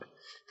hurt.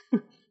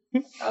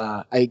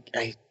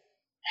 I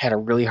had a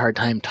really hard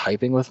time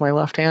typing with my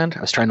left hand.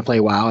 I was trying to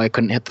play WoW. I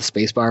couldn't hit the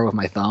space bar with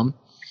my thumb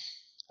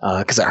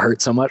because it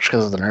hurt so much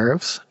because of the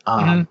nerves.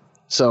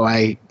 So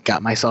I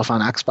got myself on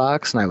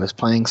Xbox, and I was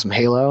playing some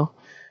Halo,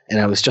 and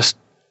I was just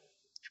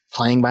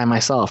playing by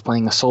myself,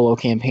 playing a solo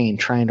campaign,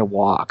 trying to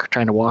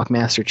walk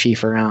Master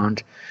Chief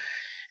around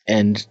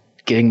and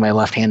getting my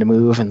left hand to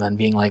move, and then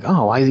being like,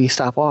 oh, why did he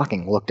stop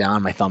walking? Look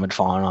down, my thumb had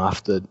fallen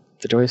off the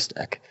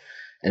joystick.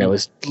 And it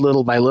was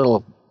little by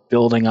little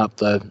building up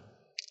the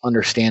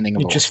understanding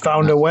of it. You just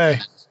found a way.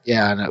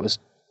 Yeah, and I was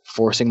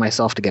forcing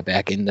myself to get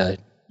back into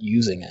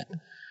using it.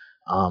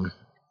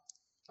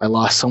 I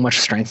lost so much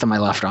strength in my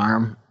left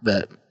arm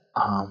that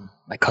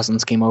my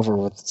cousins came over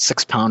with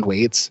 6-pound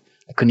weights.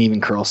 I couldn't even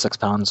curl 6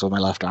 pounds with my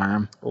left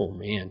arm. Oh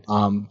man!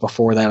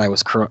 Before that, I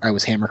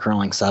was hammer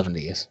curling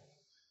 70s.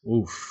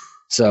 Oof.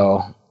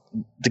 So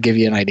to give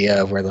you an idea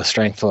of where the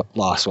strength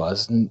loss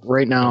was, and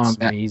right now that's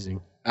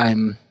amazing.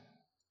 I'm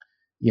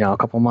a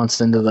couple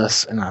months into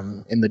this, and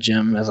I'm in the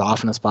gym as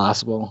often as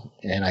possible,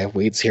 and I have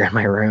weights here in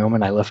my room,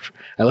 and I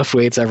lift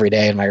weights every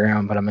day in my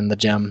room, but I'm in the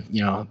gym,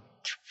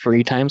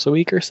 3 times a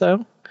week or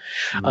so.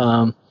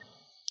 Mm-hmm.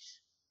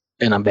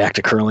 And I'm back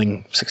to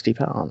curling 60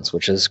 pounds,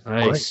 which is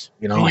nice.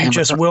 Great. And you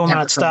just will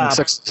not stop.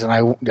 And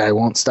I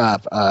won't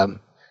stop.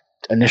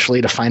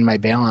 Initially, to find my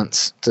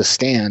balance to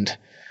stand,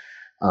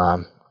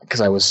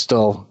 because I was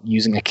still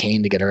using a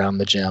cane to get around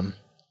the gym,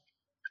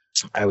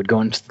 I would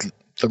go into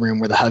the room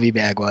where the heavy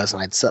bag was,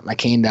 and I'd set my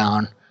cane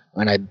down,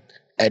 and I'd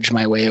edge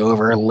my way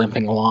over,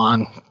 limping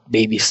along,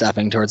 baby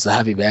stepping towards the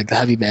heavy bag. The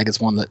heavy bag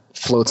is one that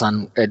floats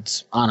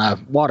it's on a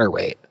water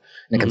weight,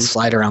 and it can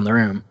slide around the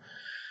room.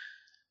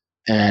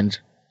 And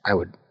I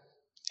would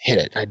hit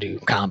it. I'd do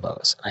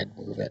combos.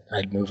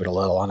 I'd move it a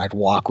little, and I'd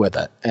walk with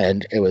it.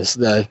 And it was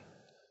the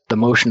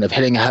motion of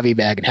hitting a heavy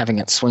bag and having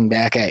it swing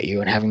back at you,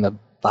 and having the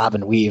bob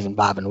and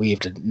weave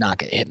to not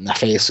get hit in the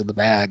face with the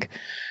bag,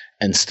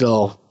 and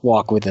still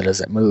walk with it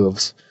as it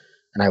moves.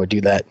 And I would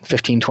do that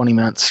 15-20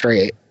 minutes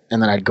straight, and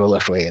then I'd go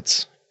lift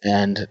weights.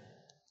 And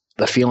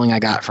the feeling I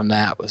got from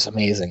that was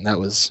amazing. That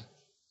was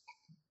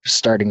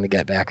starting to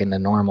get back into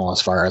normal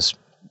as far as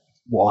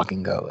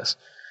walking goes.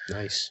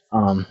 Nice.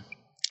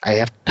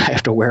 I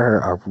have to wear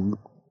a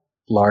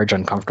large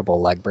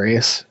uncomfortable leg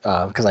brace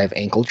because I have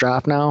ankle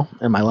drop now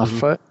in my left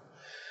foot,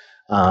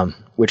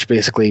 which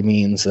basically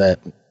means that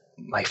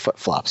my foot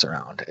flops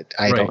around. It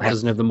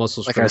doesn't have the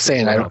muscles. Like I was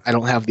saying, I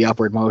don't have the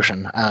upward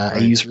motion. I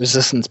use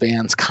resistance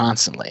bands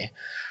constantly.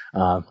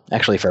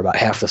 Actually, for about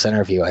half this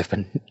interview, I've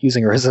been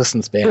using a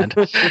resistance band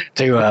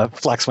to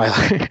flex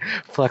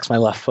my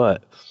left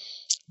foot.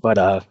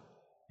 But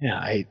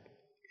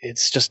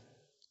it's just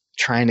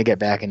trying to get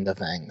back into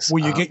things.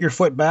 Will you get your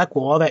foot back?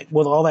 Will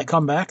all that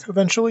come back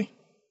eventually?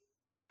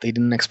 They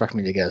didn't expect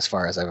me to get as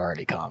far as I've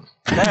already come.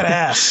 That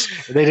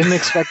ass. They didn't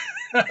expect.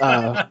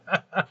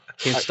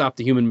 Can't stop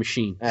the human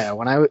machine. Yeah,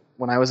 when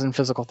I was in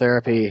physical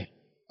therapy,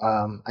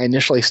 I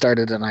initially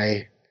started, and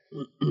I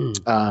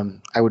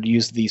would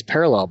use these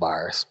parallel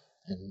bars,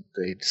 and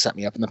they'd set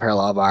me up in the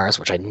parallel bars,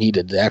 which I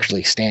needed to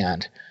actually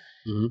stand.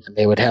 Mm-hmm. And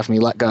they would have me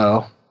let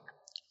go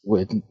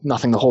with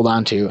nothing to hold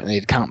on to, and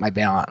they'd count my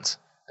balance.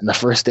 And the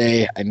first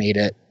day I made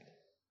it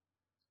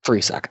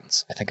 3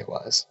 seconds, I think it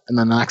was. And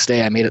then the next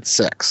day I made it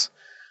 6.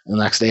 And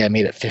the next day I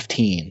made it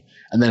 15.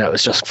 And then it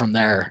was just from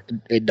there,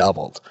 it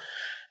doubled.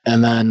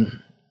 And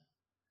then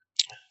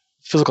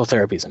physical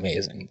therapy is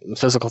amazing. The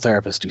physical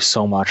therapists do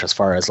so much as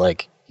far as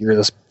like, you're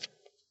this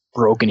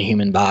broken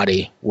human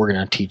body. We're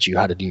going to teach you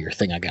how to do your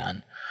thing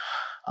again.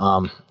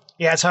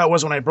 Yeah, that's how it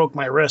was when I broke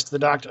my wrist. The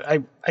doctor,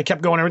 I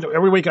kept going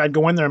every week. I'd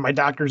go in there and my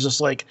doctor's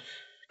just like,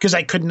 because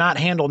I could not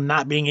handle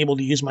not being able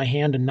to use my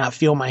hand and not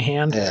feel my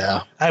hand.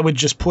 Yeah. I would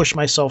just push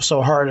myself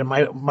so hard. And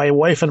my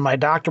wife and my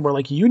doctor were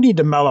like, you need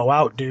to mellow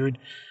out, dude.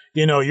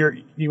 You know,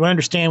 you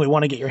understand we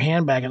want to get your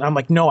hand back. And I'm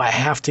like, no, I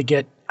have to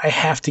get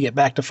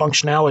back to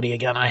functionality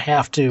again. I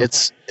have to.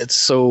 It's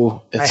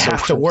so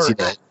work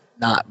to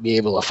not be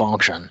able to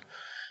function.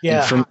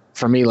 Yeah. And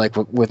for me, like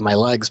with my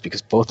legs,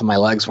 because both of my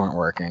legs weren't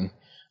working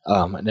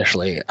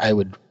initially, I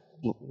would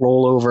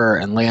roll over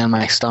and lay on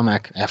my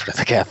stomach after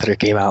the catheter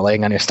came out.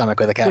 Laying on your stomach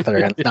with a catheter,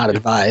 and not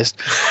advised.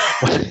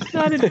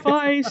 Not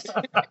advised.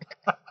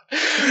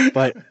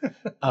 But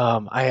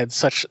I had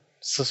such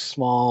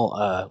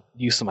small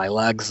use of my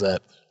legs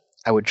that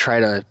I would try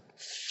to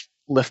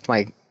lift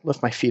my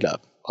feet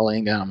up while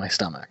laying down on my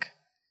stomach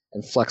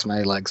and flex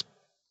my legs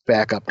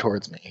back up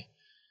towards me.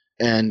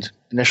 And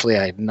initially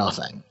I had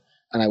nothing.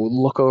 And I would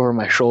look over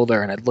my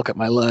shoulder and I'd look at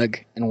my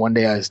leg, and one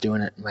day I was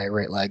doing it and my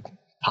right leg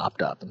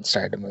popped up and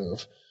started to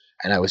move.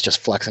 And I was just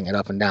flexing it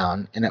up and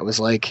down. And it was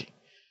like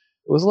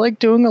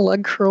doing a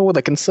leg curl with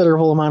a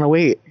considerable amount of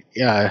weight.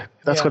 Yeah,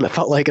 that's what it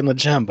felt like in the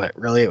gym, but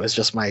really it was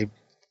just my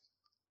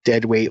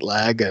dead weight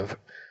leg of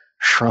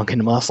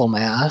shrunken muscle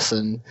mass,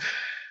 and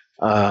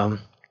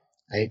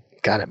I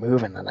got it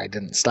moving and I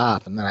didn't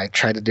stop. And then I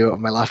tried to do it with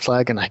my left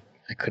leg and I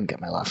couldn't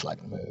get my left leg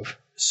to move.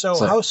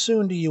 So how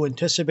soon do you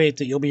anticipate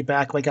that you'll be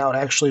back like out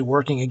actually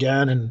working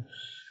again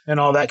and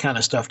all that kind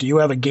of stuff? Do you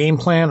have a game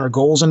plan or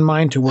goals in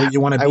mind to where you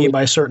want to be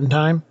by a certain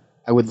time?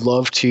 I would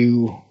love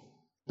to.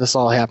 This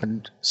all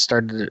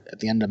started at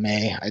the end of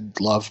May. I'd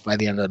love by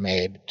the end of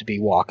May to be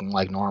walking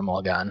like normal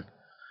again.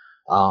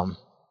 I'd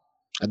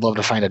love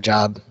to find a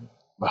job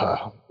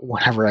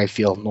whenever I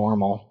feel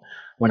normal.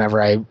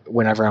 Whenever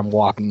I'm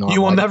walking normal.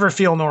 You will never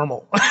feel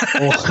normal.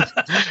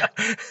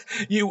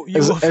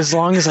 As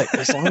long as I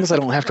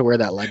don't have to wear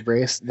that leg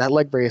brace. That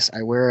leg brace,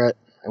 I wear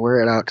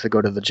it out to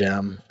go to the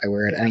gym. I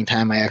wear it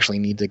anytime I actually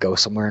need to go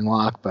somewhere and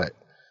walk. But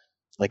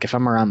like if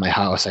I'm around my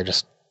house, I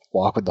just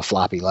walk with the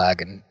floppy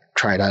leg and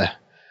try to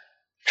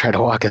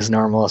walk as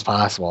normal as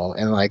possible.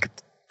 And like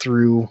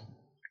through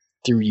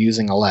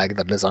using a leg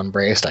that is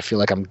unbraced, I feel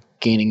like I'm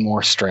gaining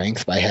more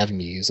strength by having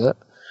to use it.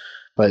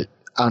 But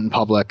out in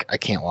public, I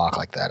can't walk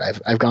like that.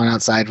 I've gone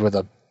outside with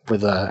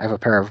I have a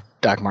pair of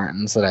Doc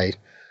Martens that I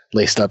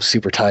laced up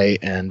super tight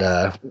and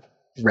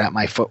wrapped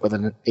my foot with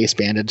an ace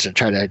bandage to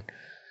try to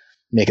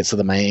make it so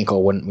that my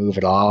ankle wouldn't move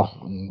at all.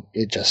 And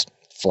it just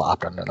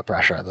flopped under the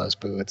pressure of those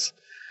boots.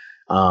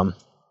 I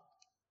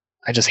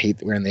just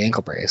hate wearing the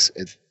ankle brace.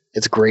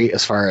 It's great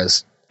as far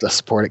as the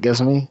support it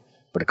gives me,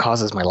 but it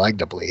causes my leg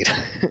to bleed.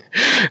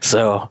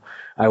 So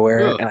I wear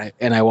it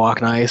and I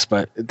walk nice,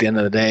 but at the end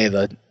of the day,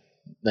 the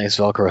nice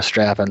Velcro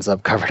strap ends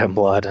up covered in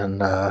blood,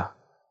 and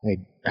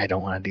I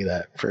don't want to do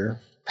that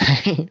for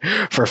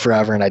for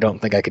forever, and I don't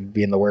think I could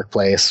be in the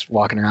workplace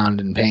walking around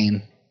in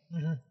pain.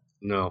 Mm-hmm.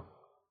 No.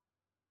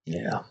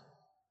 Yeah.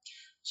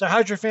 So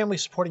how's your family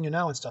supporting you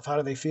now and stuff? How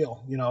do they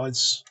feel? You know,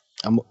 it's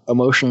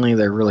emotionally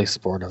they're really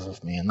supportive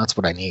of me, and that's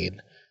what I need.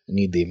 I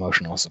need the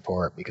emotional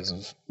support because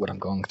of what I'm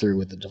going through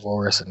with the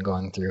divorce and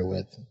going through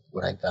with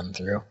what I've been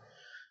through.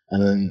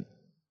 And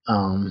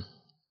then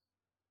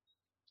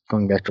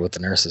going back to what the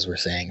nurses were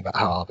saying about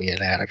how I'll be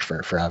an addict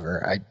for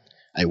forever,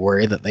 I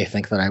worry that they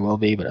think that I will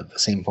be, but at the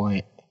same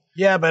point...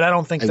 Yeah, but I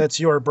don't think that's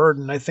your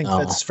burden. I think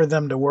that's for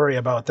them to worry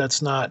about.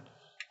 That's not...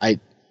 I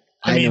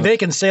mean, they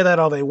can say that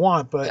all they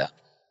want, but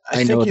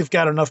I think you've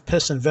got enough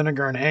piss and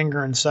vinegar and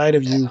anger inside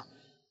of you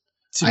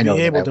to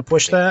be able to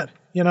push that,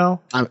 you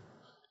know?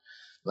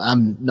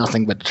 I'm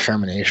nothing but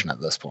determination at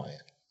this point.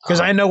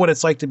 Because I know what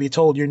it's like to be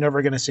told you're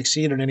never going to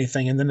succeed in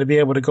anything, and then to be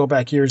able to go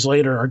back years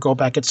later or go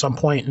back at some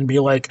point and be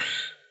like,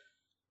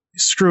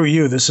 screw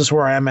you, this is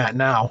where I'm at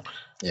now.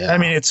 Yeah. I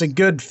mean, it's a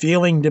good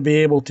feeling to be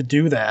able to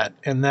do that,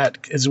 and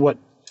that is what,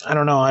 I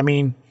don't know, I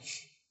mean,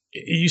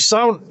 you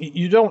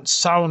don't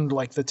sound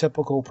like the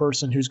typical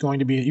person who's going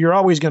to be, you're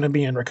always going to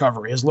be in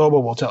recovery, as Lobo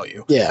will tell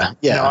you. Yeah,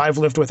 yeah. You know, I've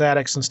lived with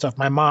addicts and stuff.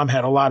 My mom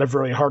had a lot of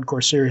very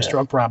hardcore, serious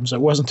drug problems. It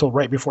wasn't until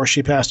right before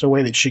she passed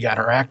away that she got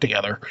her act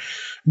together.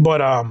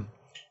 But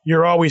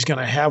you're always going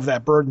to have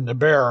that burden to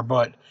bear,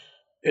 but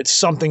it's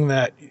something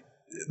that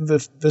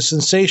the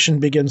sensation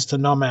begins to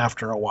numb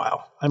after a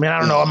while. I mean, I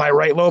don't know. Am I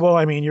right, Lobo?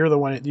 I mean, you're the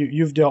one,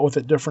 you've dealt with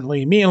it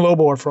differently. Me and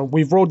Lobo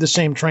we've rode the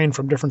same train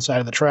from different side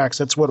of the tracks.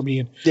 That's what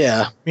me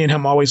and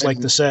him always like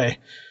to say.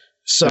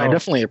 So I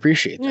definitely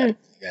appreciate that, you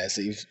guys,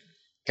 that you've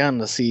gotten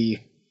to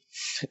see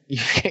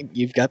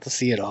You've got to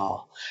see it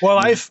all.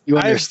 Well, you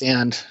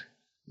understand.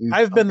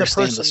 I've been the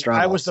person.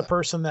 I was the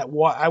person that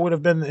I would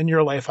have been in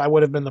your life. I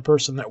would have been the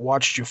person that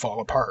watched you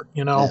fall apart.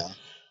 You know,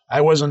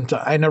 I wasn't.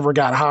 I never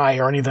got high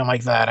or anything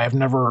like that. I've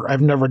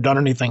never done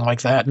anything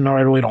like that. No,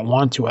 I really don't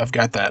want to. I've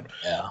got that.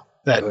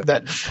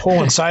 That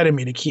pull inside of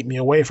me to keep me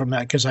away from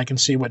that because I can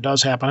see what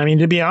does happen. I mean,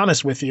 to be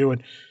honest with you,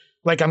 and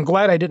like I'm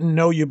glad I didn't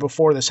know you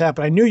before this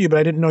happened. I knew you, but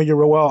I didn't know you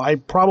real well. I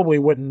probably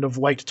wouldn't have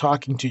liked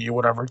talking to you,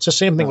 whatever. It's the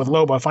same thing with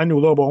Lobo. If I knew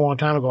Lobo a long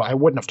time ago, I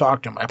wouldn't have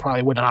talked to him. I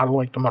probably would not have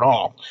liked him at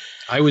all.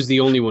 I was the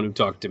only one who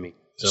talked to me,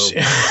 so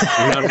you're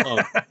not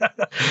alone.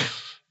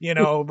 You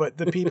know, but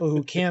the people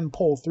who can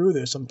pull through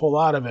this and pull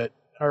out of it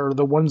are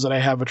the ones that I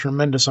have a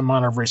tremendous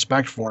amount of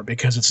respect for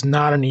because it's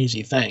not an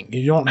easy thing.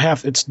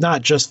 It's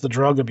not just the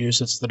drug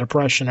abuse, it's the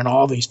depression and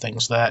all these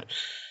things that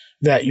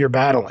you're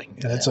battling.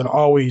 And it's an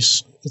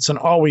always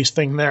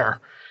thing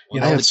there.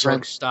 You know, the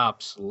drug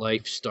stops,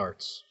 life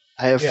starts.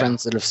 I have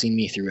friends that have seen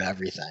me through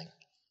everything.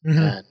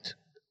 And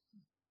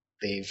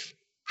they've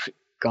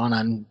gone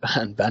on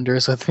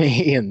benders with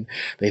me and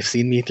they've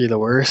seen me through the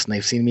worst and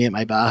they've seen me at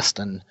my best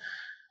and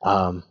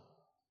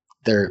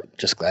they're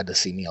just glad to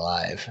see me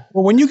alive.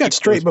 Well, when you got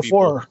straight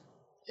before,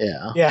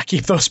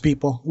 keep those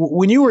people.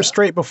 When you were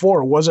straight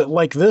before, was it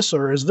like this,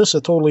 or is this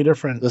a totally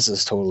different? This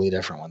is totally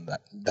different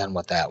than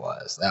what that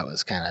was. That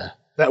was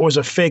that was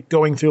a fake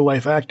going through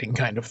life acting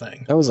kind of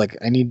thing. That was like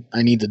I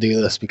need to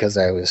do this because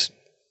I was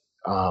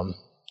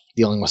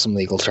dealing with some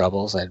legal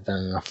troubles. I'd been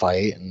in a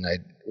fight, and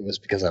it was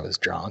because I was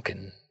drunk,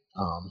 and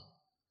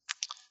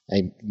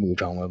I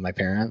moved home with my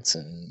parents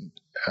and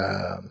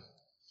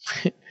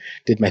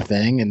did my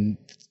thing, and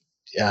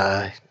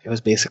it was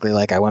basically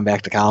like I went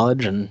back to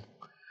college. And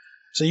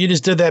so you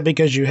just did that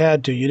because you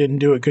had to. You didn't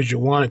do it because you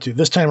wanted to.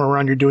 This time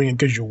around, you're doing it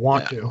because you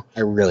want to. I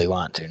really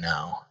want to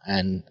now,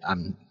 and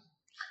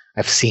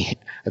I've seen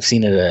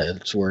it at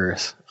its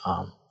worst.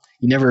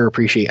 You never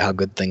appreciate how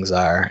good things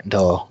are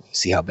until you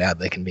see how bad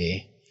they can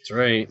be. That's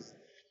right.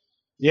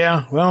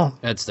 Yeah, well,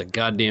 that's the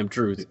goddamn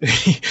truth.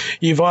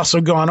 You've also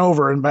gone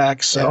over and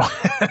back, so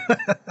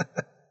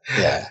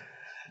yeah.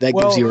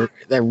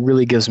 That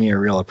really gives me a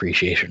real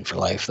appreciation for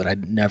life that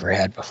I'd never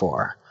had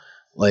before.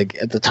 Like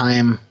at the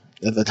time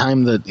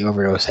that the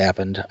overdose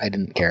happened, I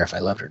didn't care if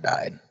I lived or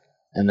died,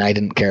 and I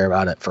didn't care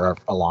about it for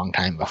a long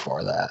time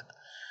before that.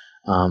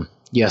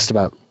 You asked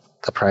about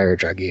the prior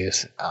drug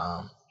use.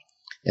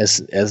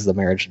 As the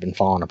marriage had been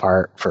falling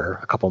apart for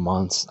a couple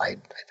months, I'd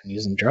been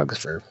using drugs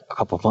for a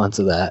couple months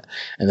of that,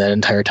 and that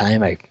entire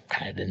time I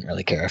kind of didn't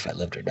really care if I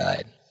lived or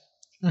died.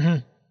 Mm-hmm.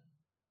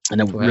 And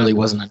it really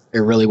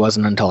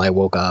wasn't until I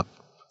woke up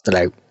that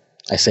I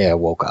say I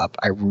woke up.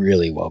 I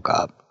really woke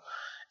up.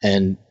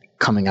 And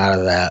coming out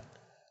of that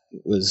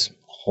was a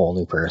whole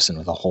new person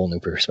with a whole new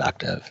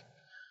perspective.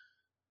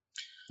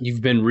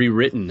 You've been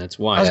rewritten, that's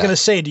why. I was going to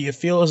say, do you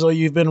feel as though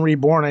you've been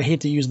reborn? I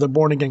hate to use the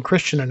born-again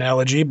Christian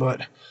analogy,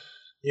 but...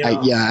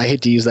 I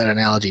hate to use that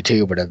analogy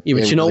too, but... but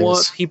you know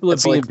what? People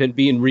have been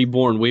being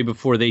reborn way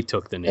before they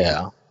took the name.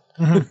 Yeah.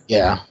 Mm-hmm.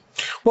 Yeah.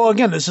 Well,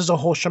 again, this is a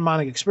whole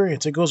shamanic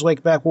experience. It goes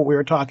like back what we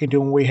were talking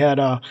to when we had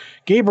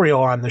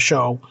Gabriel on the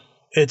show.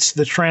 It's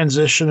the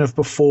transition of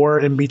before,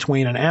 in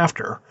between, and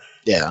after.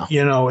 Yeah.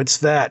 You know, it's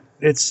that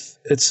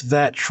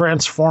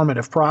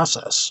transformative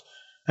process.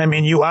 I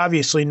mean, you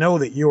obviously know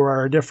that you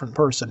are a different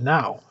person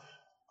now.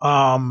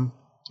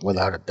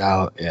 Without a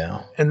doubt,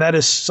 yeah. And that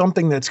is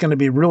something that's going to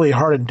be really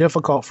hard and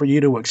difficult for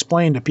you to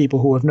explain to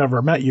people who have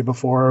never met you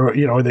before,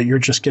 you know, that you're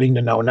just getting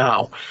to know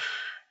now.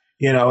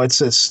 You know,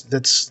 this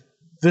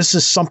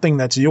is something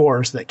that's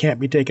yours that can't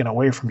be taken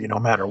away from you no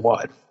matter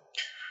what.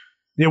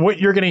 You know, what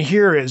you're going to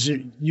hear is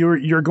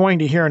you're going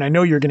to hear, and I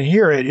know you're going to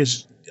hear it,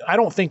 is I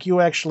don't think you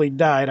actually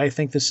died. I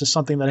think this is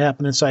something that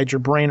happened inside your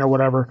brain or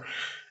whatever,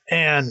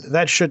 and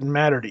that shouldn't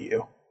matter to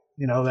you.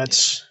 You know,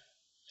 that's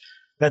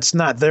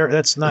not there.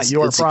 That's not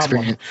your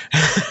problem.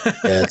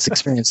 It's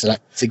experience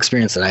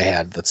that I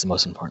had. That's the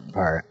most important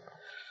part.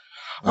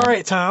 All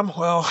right, Tom.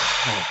 Well,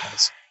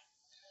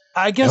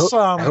 I guess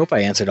I hope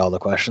I answered all the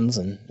questions,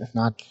 and if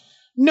not.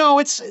 No,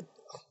 it's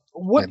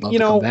what, you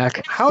know,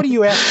 how do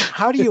you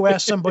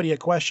ask somebody a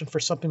question for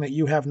something that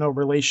you have no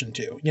relation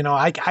to? You know,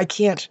 I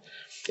can't.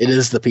 It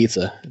is the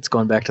pizza. It's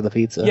going back to the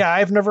pizza. Yeah,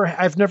 I've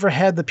never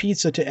had the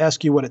pizza to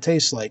ask you what it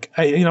tastes like.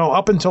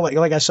 Up until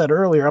like I said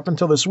earlier, up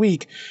until this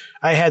week,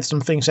 I had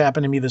some things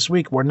happen to me this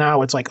week where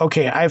now it's like,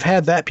 okay, I've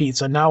had that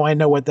pizza. Now I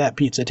know what that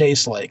pizza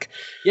tastes like.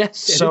 Yes.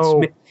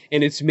 So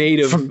it's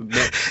made of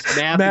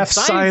math,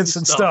 science,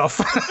 and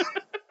stuff.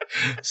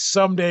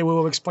 Someday we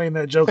will explain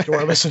that joke to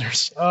our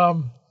listeners.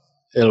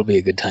 It'll be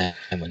a good time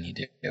when you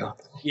do. Yeah.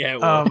 It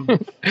will.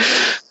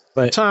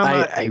 But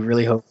Tom, I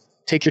really hope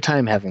take your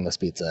time having this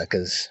pizza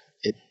because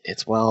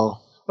it's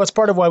well. That's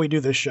part of why we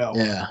do this show.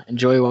 Yeah,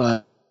 enjoy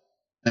while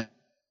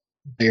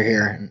you're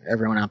here, and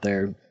everyone out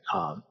there.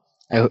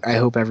 I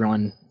hope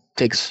everyone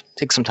takes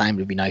some time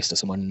to be nice to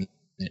someone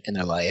in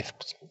their life.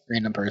 Just a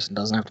random person,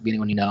 doesn't have to be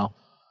anyone you know.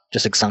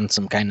 Just extend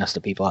some kindness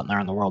to people out there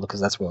in the world because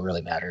that's what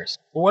really matters.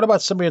 Well, what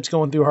about somebody that's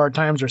going through hard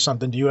times or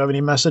something? Do you have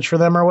any message for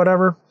them or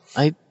whatever?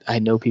 I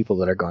know people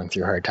that are going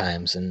through hard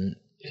times, and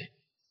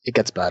it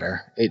gets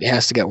better. It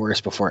has to get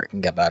worse before it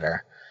can get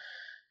better,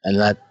 and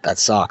that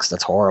sucks.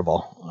 That's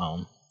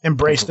horrible.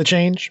 Embrace the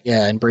change.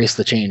 Yeah, embrace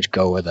the change.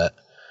 Go with it,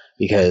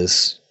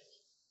 because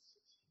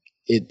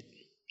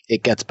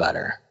it gets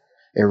better.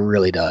 It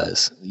really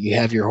does. You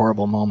have your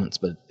horrible moments,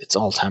 but it's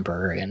all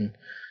temporary. And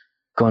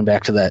going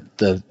back to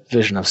the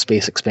vision of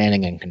space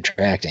expanding and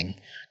contracting,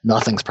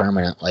 nothing's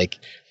permanent. Like,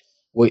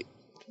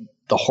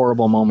 the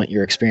horrible moment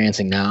you're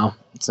experiencing now,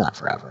 it's not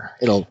forever.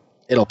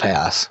 It'll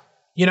pass.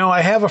 You know,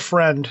 I have a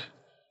friend.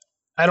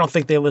 I don't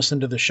think they listen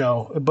to the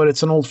show, but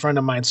it's an old friend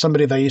of mine,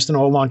 somebody that I used to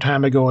know a long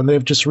time ago, and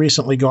they've just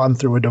recently gone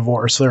through a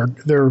divorce.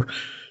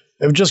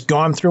 They've just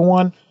gone through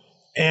one,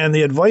 and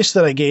the advice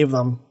that I gave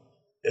them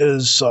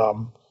is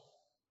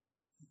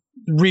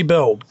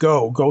rebuild,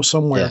 go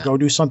somewhere, go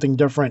do something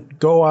different,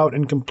 go out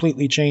and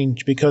completely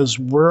change, because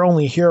we're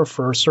only here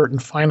for a certain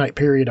finite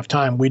period of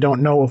time. We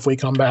don't know if we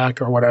come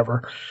back or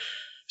whatever.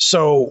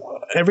 So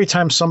every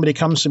time somebody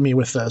comes to me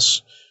with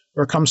this,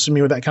 or comes to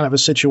me with that kind of a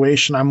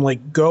situation, I'm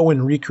like, go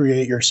and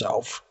recreate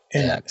yourself.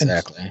 And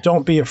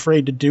don't be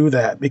afraid to do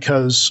that,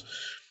 because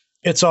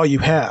it's all you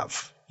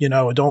have. You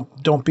know,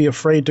 don't be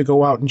afraid to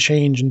go out and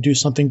change and do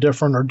something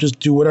different, or just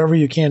do whatever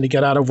you can to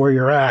get out of where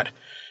you're at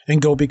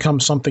and go become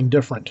something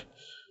different.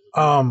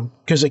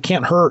 Because it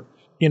can't hurt.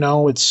 You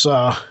know, it's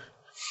I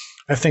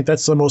think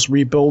that's the most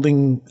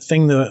rebuilding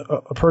thing that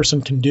a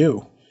person can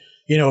do.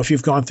 You know, if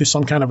you've gone through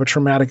some kind of a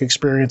traumatic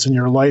experience in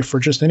your life, or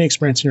just any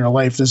experience in your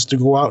life, is to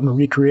go out and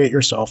recreate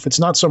yourself. It's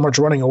not so much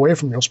running away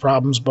from those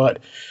problems, but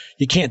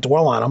you can't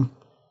dwell on them.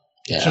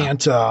 Yeah. You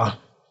can't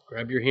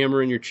grab your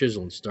hammer and your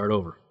chisel and start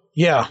over.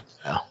 Yeah.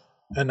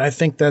 And I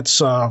think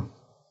that's one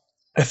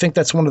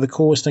of the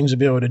coolest things to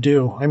be able to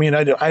do. I mean,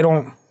 I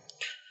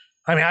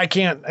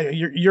can't.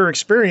 Your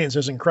experience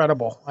is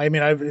incredible. I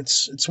mean,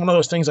 it's one of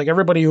those things, like,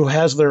 everybody who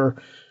has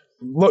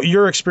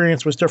your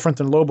experience was different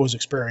than Lobo's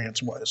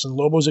experience was, and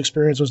Lobo's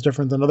experience was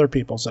different than other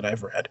people's that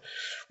I've read.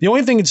 The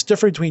only thing that's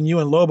different between you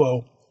and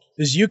Lobo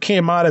is you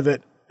came out of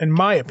it, in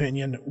my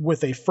opinion,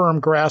 with a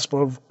firm grasp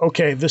of,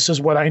 okay, this is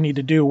what I need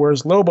to do.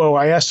 Whereas Lobo,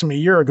 I asked him a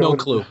year ago. No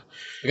clue.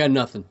 I got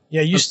nothing.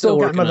 Yeah, you still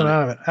got nothing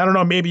out of it. I don't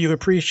know. Maybe you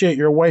appreciate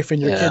your wife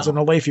and your kids and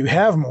the life you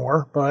have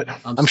more, but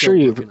I'm sure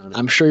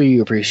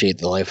you appreciate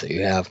the life that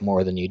you have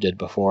more than you did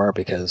before,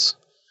 because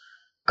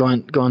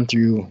going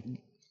through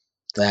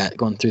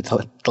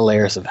the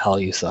layers of hell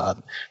you saw,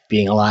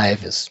 being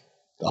alive is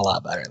a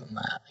lot better than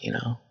that, you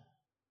know?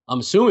 I'm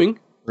assuming.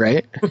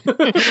 Right?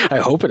 I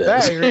hope it is.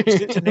 Yeah, you're a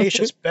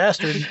tenacious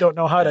bastard. You don't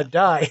know how to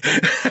die.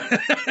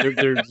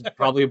 There's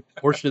probably a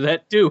portion of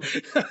that, too.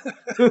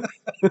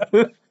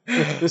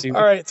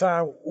 All right,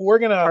 Tom. We're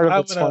going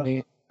to...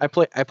 funny. I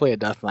play a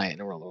Death Knight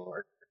in World of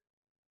Warcraft.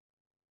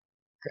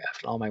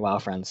 All my WoW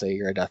friends say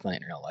you're a Death Knight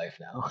in real life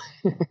now.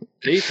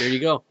 See, there you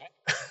go.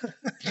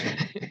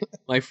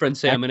 My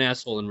friends say I'm an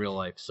asshole in real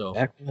life, so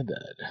back from the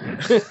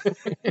dead.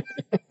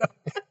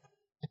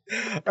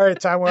 All right,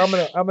 Tom. Well,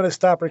 I'm gonna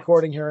stop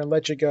recording here and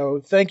let you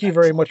go. Thank you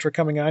very much for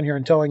coming on here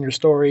and telling your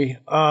story.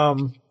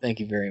 Thank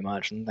you very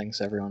much, and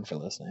thanks everyone for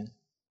listening.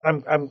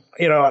 I'm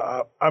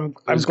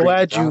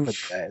glad you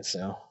guys.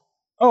 So.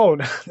 Oh,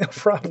 no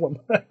problem.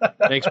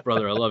 Thanks,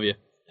 brother. I love you.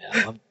 Yeah,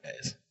 I love you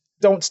guys.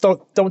 Don't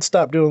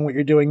stop doing what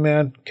you're doing,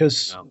 man.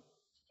 Because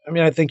I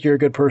mean, I think you're a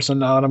good person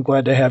now, and I'm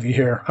glad to have you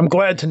here. I'm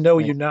glad to know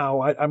you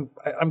now.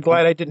 I'm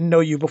glad I didn't know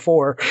you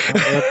before.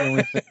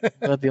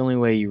 That's the only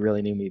way you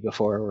really knew me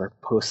before were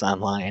posts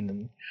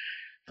online,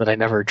 but I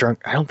never drunk.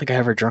 I don't think I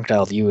ever drunk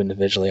dialed you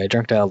individually. I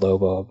drunk dialed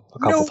Lobo a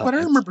couple times. No, but I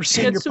remember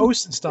seeing your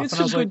posts and stuff, and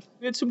I was like,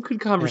 we had some good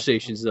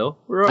conversations though.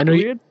 We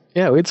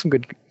had some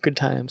good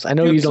times. I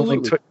know you don't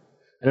like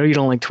I know you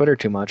don't like Twitter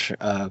too much,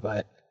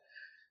 but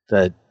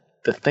the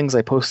things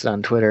I posted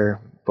on Twitter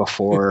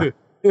before.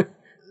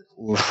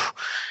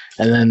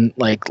 And then,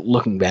 like,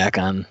 looking back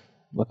on it,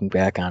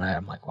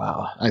 I'm like,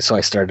 wow. So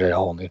I started a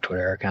whole new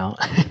Twitter account.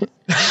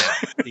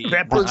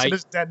 That person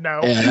is dead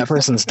now. Yeah, that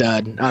person's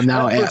dead. I'm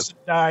now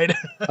died.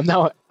 I'm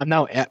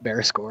now at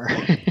Bear Score.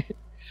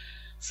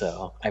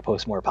 So I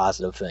post more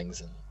positive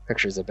things and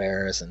pictures of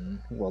bears and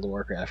World of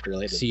Warcraft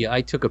related. See,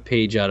 I took a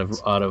page out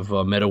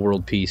of Meta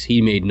World Peace.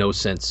 He made no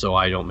sense, so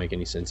I don't make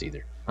any sense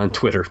either. On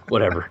Twitter,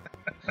 whatever.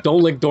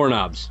 Don't lick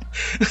doorknobs.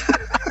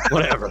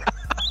 Whatever.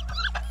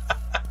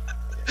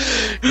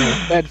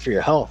 Yeah, bad for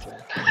your health,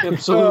 man.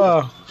 Absolutely.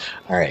 All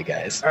right,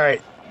 guys. All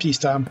right. Peace,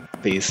 Tom.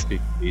 Peace.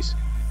 Peace.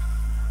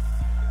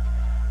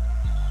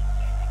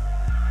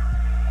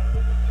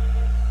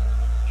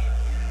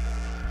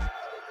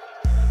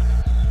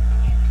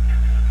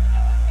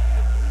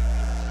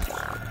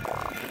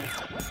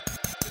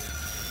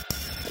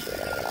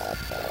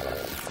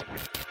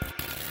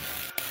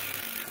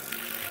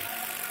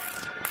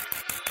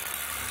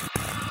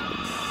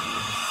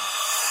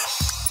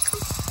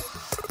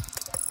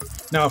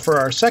 Now, for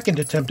our second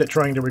attempt at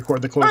trying to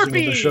record the closing of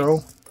the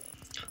show,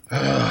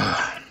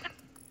 that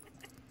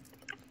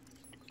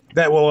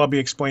will all be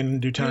explained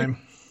in due time.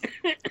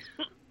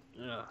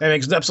 That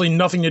makes absolutely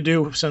nothing to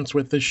do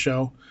with this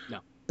show. No.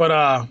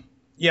 But,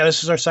 Yeah,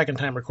 this is our second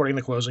time recording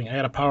the closing. I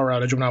had a power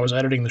outage when I was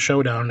editing the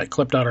show down, and it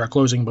clipped out our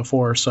closing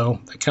before, so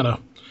that kind of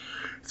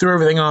threw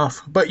everything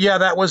off. But yeah,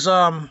 that was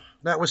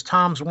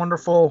Tom's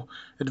wonderful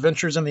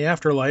adventures in the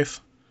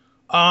afterlife.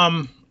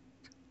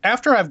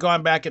 After I've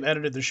gone back and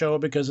edited the show,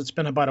 because it's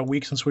been about a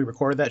week since we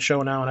recorded that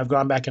show now, and I've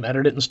gone back and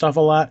edited it and stuff a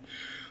lot.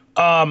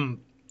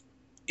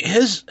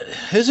 His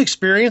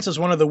experience is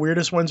one of the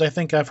weirdest ones I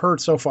think I've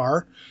heard so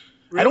far.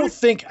 Really?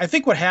 I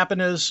think what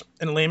happened is,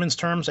 in layman's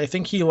terms, I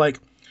think he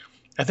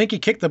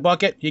kicked the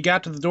bucket. He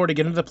got to the door to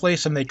get into the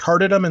place, and they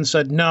carded him and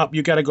said, "Nope,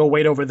 you got to go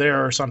wait over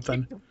there or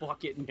something." Kicked the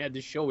bucket and had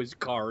to show his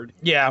card.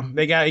 Yeah,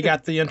 he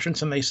got the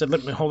entrance, and they said,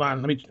 "Hold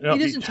on, let me." He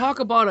doesn't talk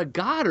about a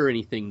god or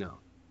anything, though.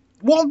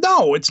 Well,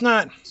 no, it's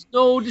not. There's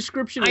no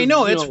description. I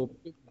know it's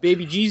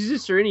baby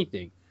Jesus or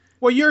anything.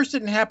 Well, yours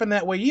didn't happen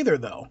that way either,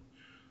 though.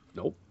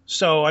 Nope.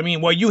 So I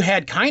mean, well, you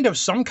had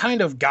some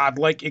kind of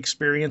godlike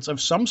experience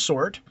of some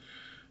sort.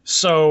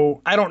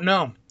 So I don't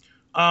know.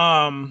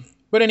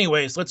 But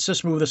anyways, let's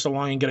just move this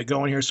along and get it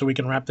going here so we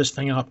can wrap this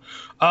thing up.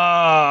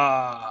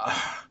 I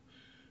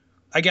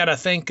got to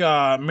thank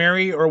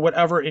Mary, or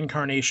whatever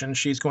incarnation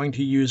she's going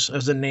to use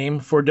as a name,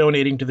 for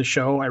donating to the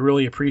show. I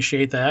really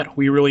appreciate that.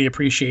 We really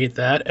appreciate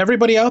that.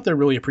 Everybody out there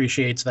really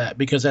appreciates that,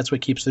 because that's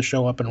what keeps the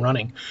show up and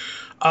running.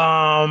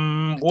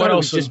 What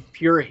else? It was just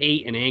pure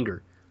hate and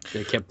anger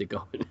that kept it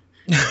going.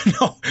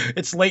 No,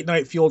 it's late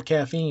night fueled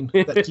caffeine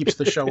that keeps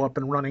the show up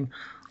and running.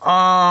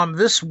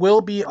 This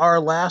will be our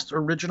last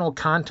original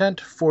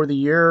content for the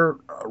year,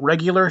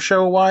 regular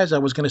show wise. I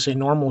was going to say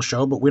normal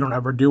show, but we don't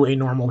ever do a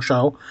normal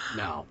show.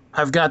 No.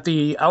 I've got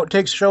the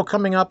outtakes show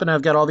coming up, and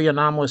I've got all the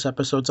anomalous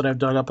episodes that I've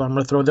dug up. I'm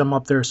going to throw them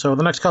up there. So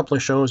the next couple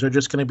of shows are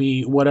just going to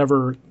be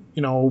whatever,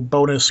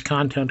 bonus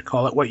content,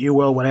 call it what you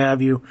will, what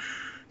have you,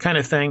 kind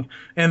of thing.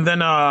 And then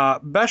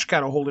Besh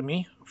got a hold of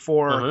me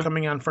for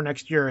coming on for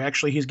next year.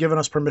 Actually, he's given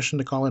us permission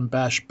to call him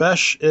Besh.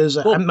 Besh is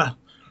cool.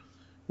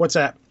 What's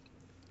that?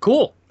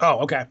 Cool. Oh,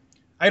 okay.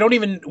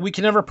 We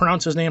can never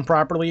pronounce his name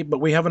properly, but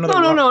we have another.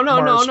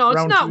 No.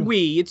 It's not two.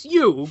 We. It's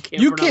you.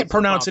 You can't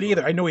pronounce it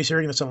either. I know he's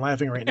hearing this and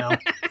laughing right now. And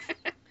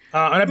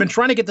I've been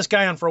trying to get this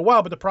guy on for a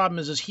while, but the problem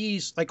is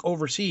he's like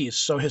overseas,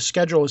 so his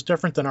schedule is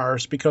different than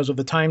ours because of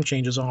the time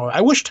changes and all that.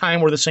 I wish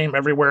time were the same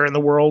everywhere in the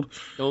world.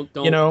 Don't.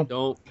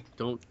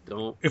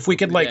 If we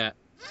could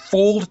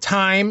fold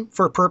time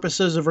for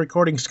purposes of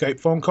recording Skype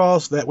phone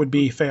calls, that would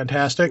be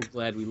fantastic. I'm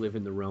glad we live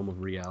in the realm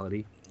of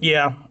reality.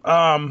 Yeah.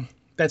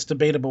 That's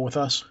debatable with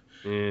us.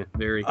 Yeah,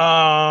 very.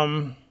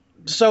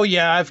 So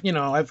yeah,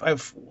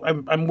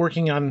 I'm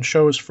working on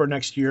shows for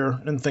next year,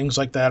 and things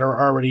like that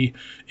are already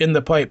in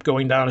the pipe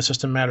going down. It's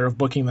just a matter of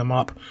booking them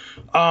up.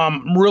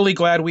 Really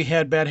glad we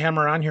had Bad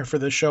Hammer on here for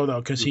this show, though,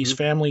 because he's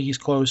family, he's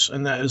close,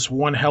 and that is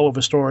one hell of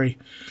a story.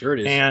 Sure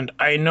it is. And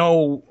I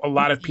know a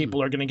lot of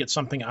people are going to get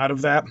something out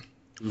of that.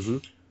 Mm-hmm.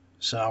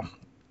 So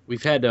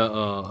we've had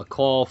a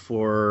call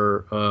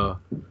for a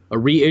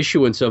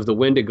reissuance of the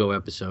Wendigo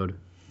episode.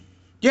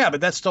 Yeah,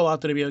 but that's still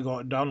out there to be able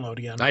to go download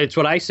again. That's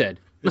what I said.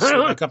 It's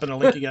back up in the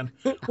link again.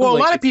 Well, a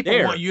lot of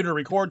people want you to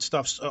record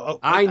stuff. So,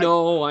 I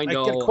know. I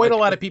get quite a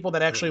lot of people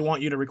that actually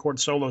want you to record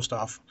solo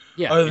stuff.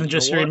 Yeah, other than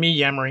just hearing me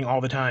yammering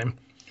all the time.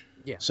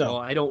 Yeah. So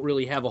I don't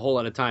really have a whole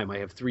lot of time. I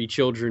have 3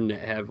 children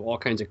that have all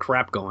kinds of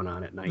crap going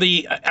on at night.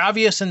 The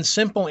obvious and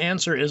simple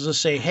answer is to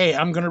say, hey,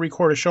 I'm going to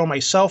record a show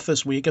myself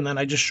this week, and then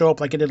I just show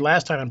up like I did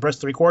last time and press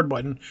the record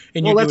button,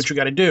 and you do what you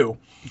got to do.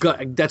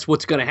 That's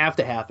what's going to have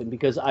to happen,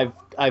 because I've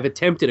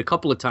attempted a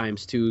couple of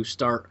times to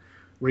start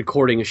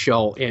recording a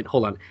show. And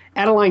hold on,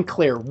 Adeline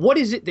Claire, what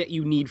is it that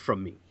you need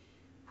from me?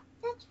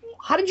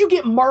 How did you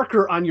get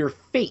marker on your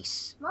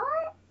face?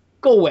 What?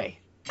 Go away.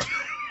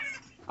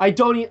 I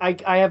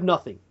have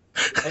nothing.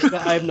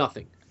 I have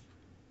nothing.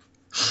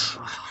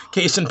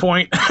 Case in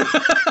point.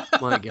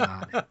 My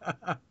God.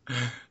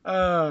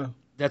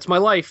 That's my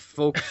life,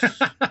 folks.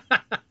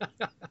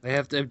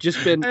 I've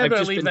just been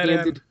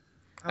handed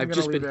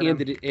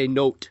a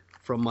note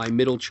from my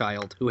middle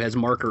child, who has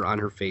marker on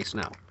her face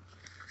now.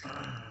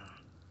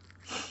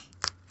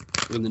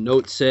 And the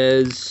note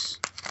says,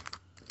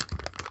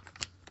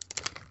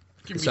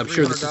 I'm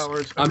sure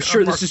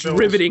this is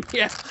riveting.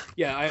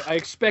 Yeah. I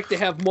expect to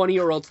have money,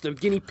 or else the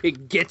guinea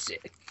pig gets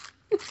it.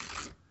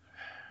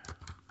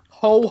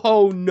 Ho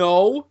ho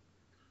no.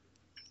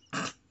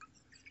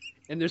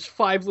 And there's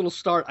 5 little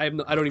stars. I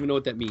don't even know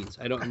what that means.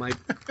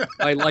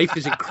 My life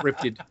is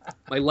encrypted.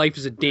 My life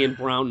is a Dan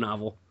Brown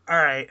novel. All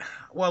right.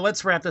 Well,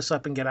 let's wrap this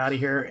up and get out of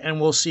here, and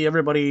we'll see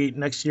everybody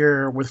next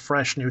year with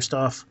fresh new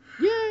stuff.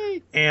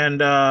 Yay!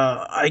 And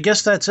I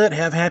guess that's it.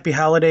 Have happy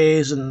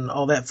holidays and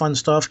all that fun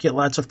stuff. Get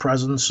lots of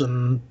presents,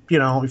 and if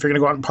you're gonna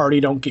go out and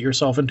party, don't get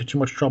yourself into too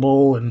much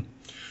trouble. And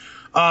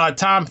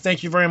Tom,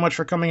 thank you very much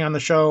for coming on the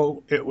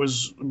show. It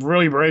was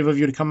really brave of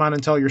you to come on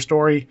and tell your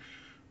story.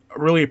 I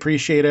really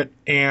appreciate it.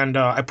 And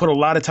I put a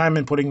lot of time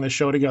in putting this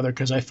show together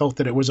because I felt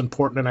that it was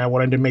important, and I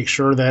wanted to make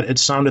sure that it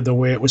sounded the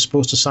way it was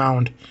supposed to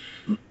sound.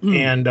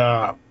 And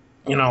I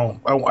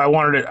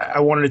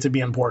wanted it to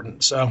be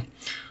important. So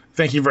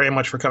thank you very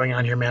much for coming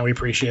on here, man. We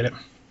appreciate it.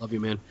 Love you,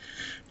 man.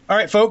 All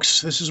right,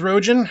 folks, this is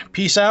Rojan.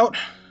 Peace out.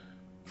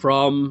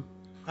 from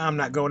I'm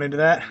not going into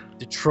that.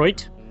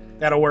 Detroit.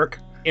 That'll work.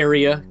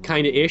 Area,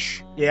 kind of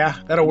ish. Yeah,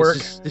 that'll work.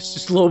 This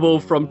is Lobo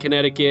from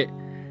Connecticut.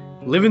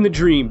 Living the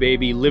dream,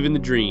 baby. Living the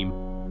dream.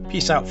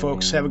 Peace out,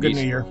 folks. Have a good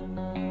New Year.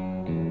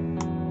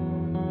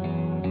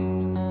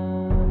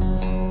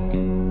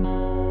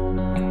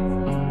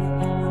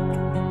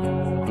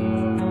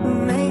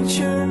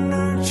 Nature,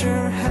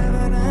 nurture,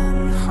 heaven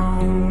and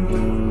home.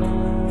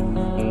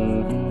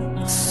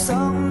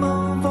 Some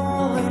of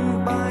all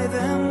and by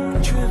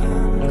them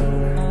driven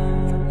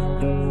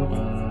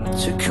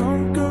to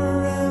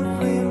conquer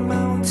every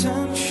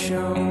mountain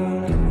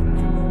shown,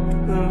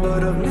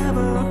 but I've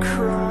never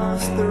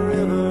crossed the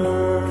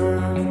river.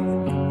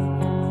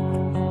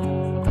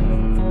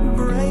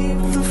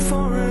 Brave the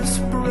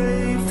forest,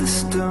 brave the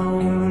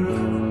stone,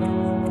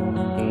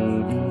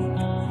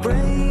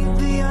 brave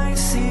the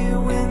icy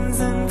winds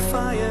and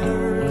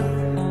fire,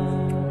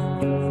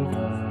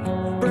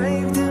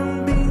 braved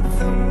and beat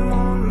them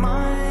on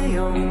my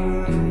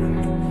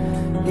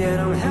own, yet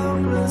I'm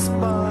helpless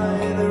by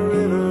the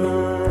river.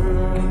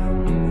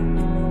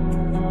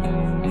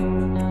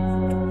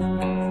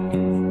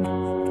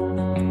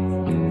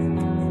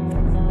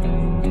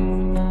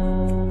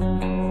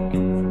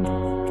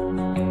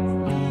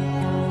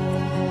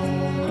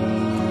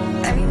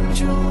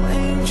 Angel,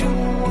 angel,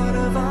 what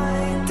have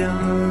I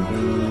done?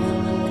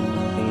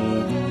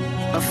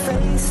 I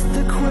face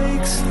the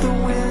quakes, the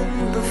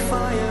wind, the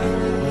fire.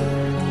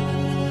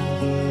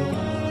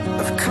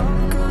 I've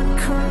conquered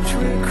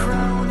country,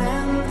 crown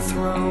and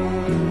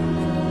throne.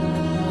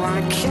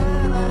 Why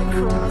can't I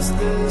cross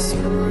this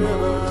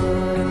river?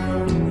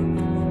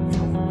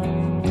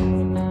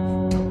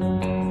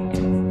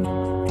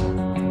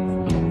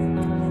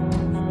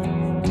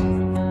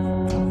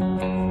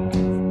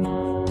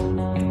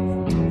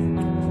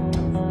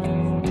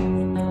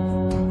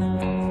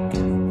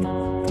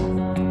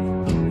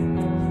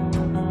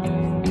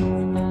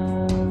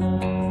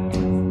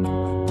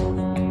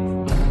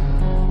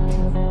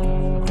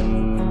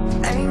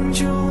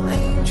 Angel,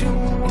 angel,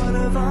 what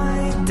have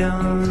I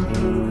done?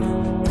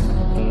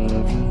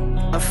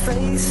 I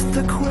faced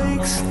the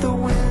quakes, the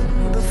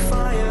wind, the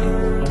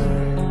fire.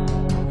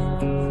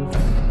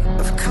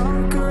 I've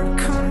conquered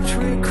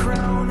country,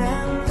 crown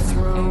and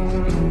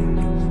throne.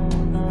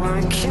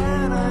 Why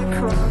can't I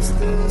cross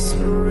this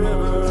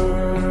river?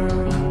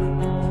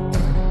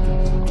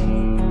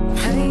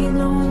 Pay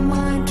no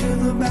mind to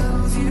the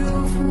battles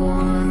you've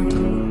won.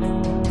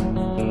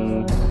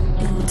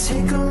 It'll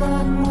take a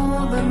lot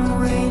more than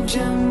rage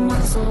and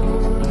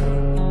muscle.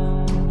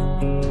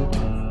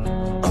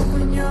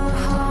 Open your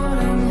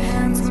heart and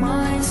hands,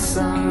 my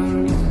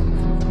son,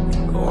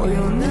 or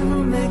you'll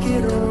never make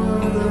it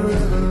over the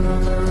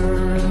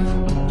river.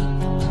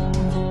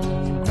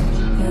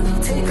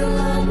 It'll take a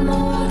lot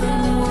more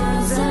than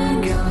words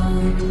and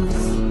guns,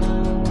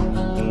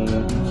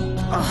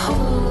 a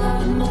whole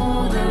lot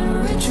more than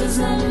riches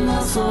and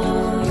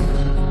muscle.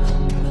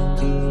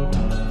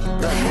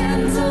 The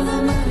hands of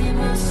the many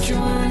must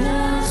join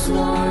as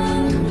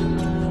one,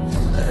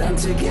 and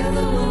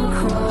together we'll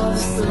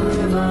cross the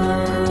river.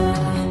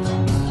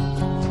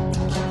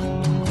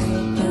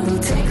 It'll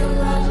take a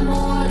lot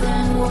more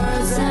than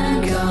words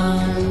and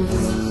guns,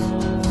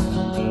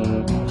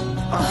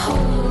 a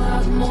whole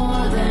lot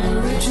more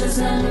than riches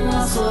and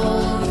muscle.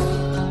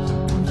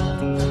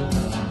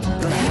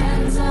 The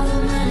hands of the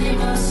many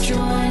must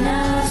join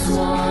as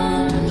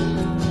one,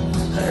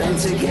 and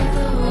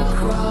together we'll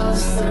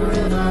cross the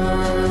river.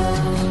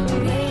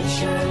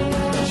 Nature,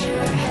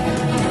 nurture,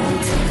 heaven. It'll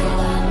take a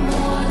lot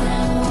more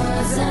than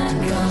words and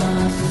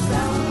guns,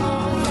 a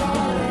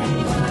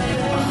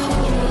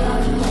whole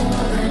lot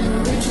more than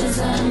riches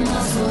and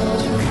muscle.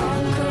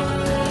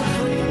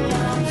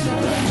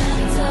 The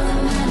hands of the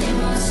many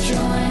must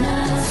join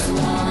as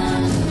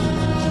one,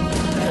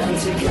 and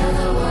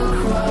together we'll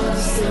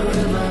cross the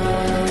river.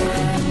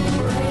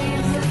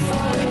 Brave the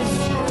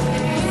forest,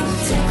 it'll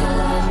take a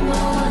lot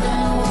more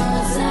than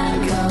words and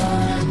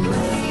guns.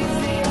 Brave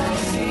the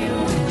icy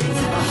winds,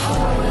 a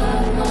whole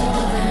lot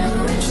more than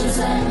riches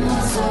and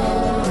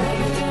muscle.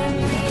 Braved and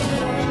beat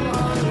them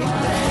on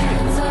the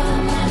hands of the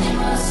many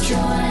must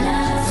join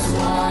as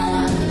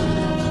one,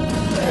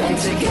 and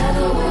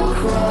together we'll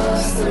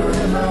cross the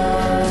river.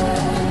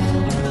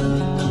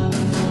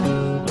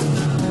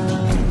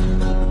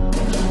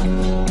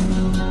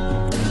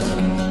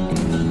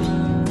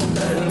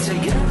 And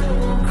together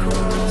we'll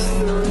cross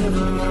the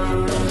river.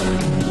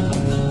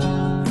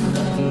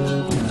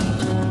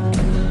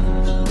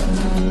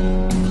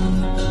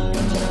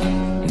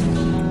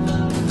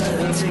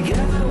 And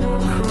together we'll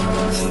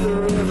cross the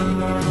river.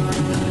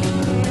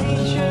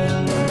 Nature,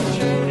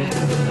 nurture,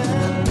 heaven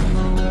and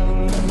home.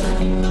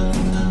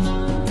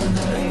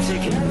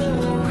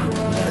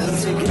 And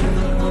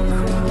together we'll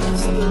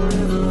cross the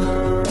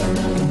river.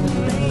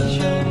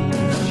 Nature,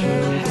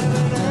 nurture,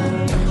 heaven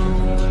and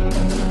home.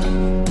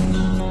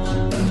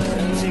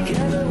 And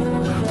together we'll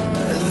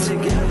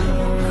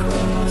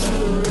cross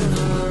the river.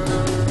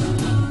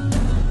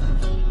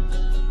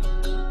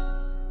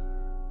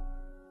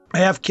 I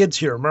have kids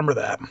here, remember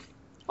that.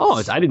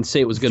 Oh, I didn't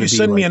say it was going to You be.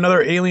 send me like-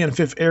 another Alien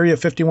Area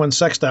 51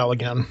 sextile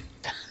again.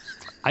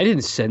 I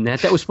didn't send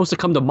that. That was supposed to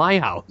come to my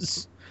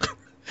house.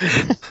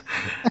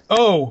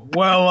 Oh,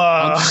 well,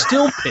 I'm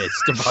still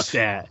pissed about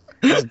that.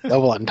 That's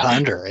double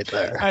entendre right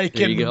there. I There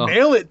can you go.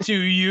 mail it to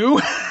you.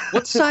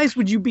 What size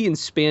would you be in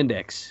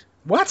spandex?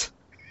 What?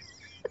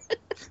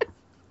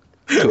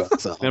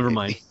 So, Never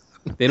mind.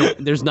 They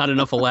don't. There's not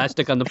enough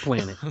elastic on the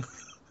planet.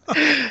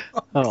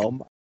 oh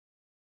my